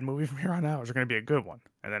bad movie from here on out, or is it gonna be a good one?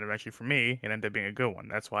 And then eventually for me it ended up being a good one.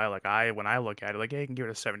 That's why when I look at it, like, yeah, you can give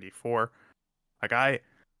it a 74. Like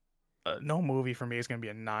no movie for me is gonna be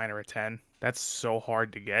a 9 or a 10. That's so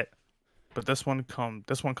hard to get. But this one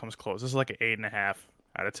comes close. This is like an 8.5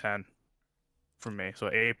 out of 10 for me. So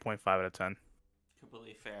 8.5 out of 10.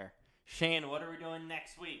 Completely fair. Shane, what are we doing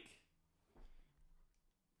next week?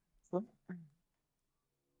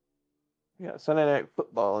 Yeah, Sunday Night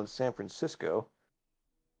Football in San Francisco.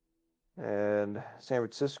 And San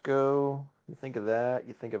Francisco, you think of that,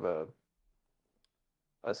 you think of a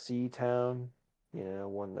sea town,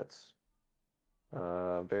 one that's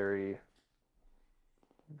very,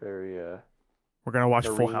 very We're gonna watch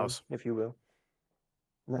Full marine, House. if you will.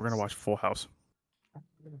 We're gonna watch Full House.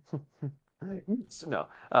 No.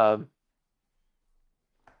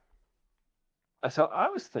 So I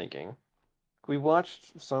was thinking, we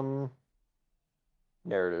watched some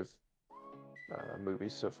narrative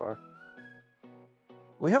movies so far.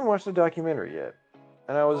 We haven't watched the documentary yet,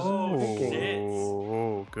 and I was thinking,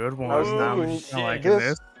 Oh, good one. I was Now I'm thinking liking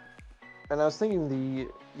this. and I was thinking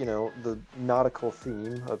the nautical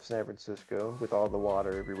theme of San Francisco with all the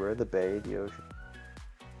water everywhere, the bay, the ocean.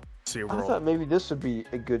 See a I world. thought maybe this would be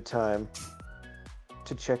a good time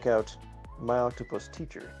to check out My Octopus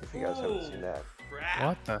Teacher, if you guys haven't seen that. Crap.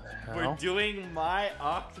 What the We're hell? doing My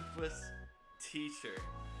Octopus Teacher.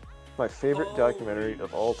 My favorite documentary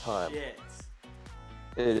of all time. Shit.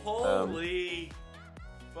 It, Holy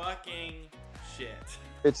fucking shit.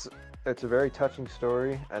 it's a very touching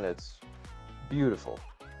story, and it's beautifully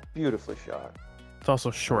shot. It's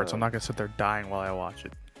also short, so I'm not gonna sit there dying while I watch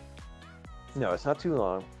it. No, it's not too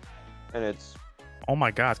long, and it's Oh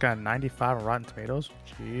my god, it's got a 95 on Rotten Tomatoes.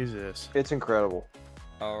 Jesus. incredible.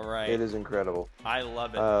 All right. It is incredible. I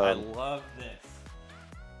love it. I Um, love this.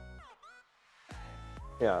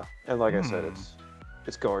 Yeah, and like I said,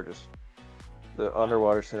 it's gorgeous. The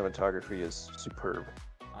underwater cinematography is superb.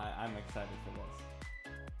 I'm excited for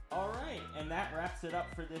this. All right, and that wraps it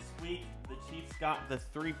up for this week. The Chiefs got the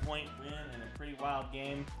 3-point win in a pretty wild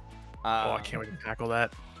game. I can't wait to tackle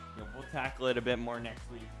that. We'll tackle it a bit more next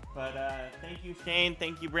week. But thank you, Shane.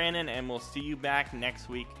 Thank you, Brandon. And we'll see you back next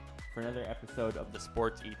week for another episode of the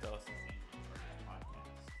Sports Ethos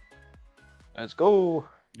podcast. Let's go.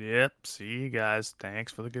 Yep. See you guys.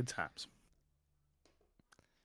 Thanks for the good times.